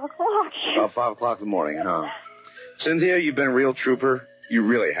 5 o'clock. 5 o'clock in the morning, huh? Cynthia, you've been a real trooper. You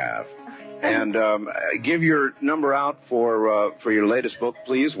really have. And give your number out for your latest book,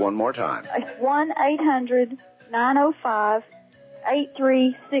 please, one more time. It's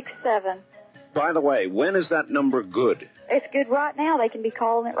 1-800-905-8367. By the way, when is that number good? It's good right now. They can be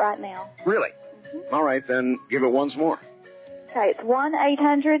calling it right now. Really? Mm-hmm. All right, then give it once more. Okay, it's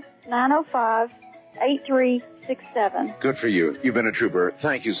 1-800-905-8367. Good for you. You've been a trooper.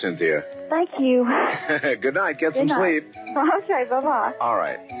 Thank you, Cynthia. Thank you. Good night. Get some night. sleep. Okay, bye-bye. All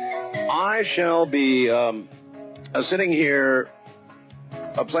right. I shall be sitting here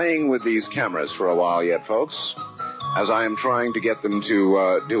playing with these cameras for a while yet, folks, as I am trying to get them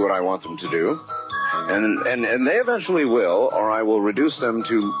to do what I want them to do. And they eventually will, or I will reduce them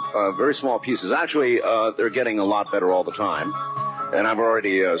to very small pieces. Actually, they're getting a lot better all the time. And I've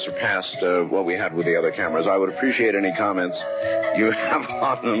already surpassed what we had with the other cameras. I would appreciate any comments you have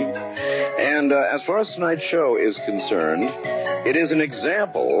on them. And as far as tonight's show is concerned, it is an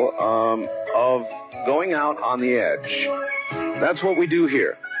example of going out on the edge. That's what we do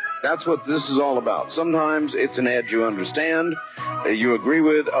here. That's what this is all about. Sometimes it's an edge you understand, you agree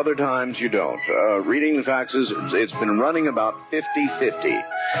with, other times you don't. Reading the faxes, it's been running about 50-50.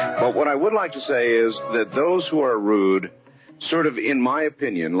 But what I would like to say is that those who are rude, sort of, in my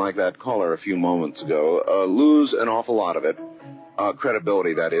opinion, like that caller a few moments ago, lose an awful lot of it,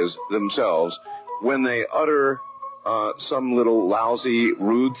 credibility, that is, themselves, when they utter some little lousy,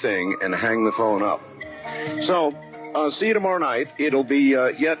 rude thing and hang the phone up. So, see you tomorrow night. It'll be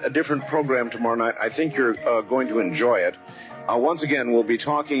yet a different program tomorrow night. I think you're going to enjoy it. Once again, we'll be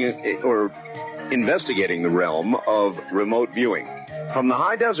talking or investigating the realm of remote viewing. From the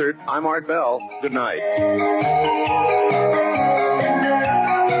high desert, I'm Art Bell. Good night.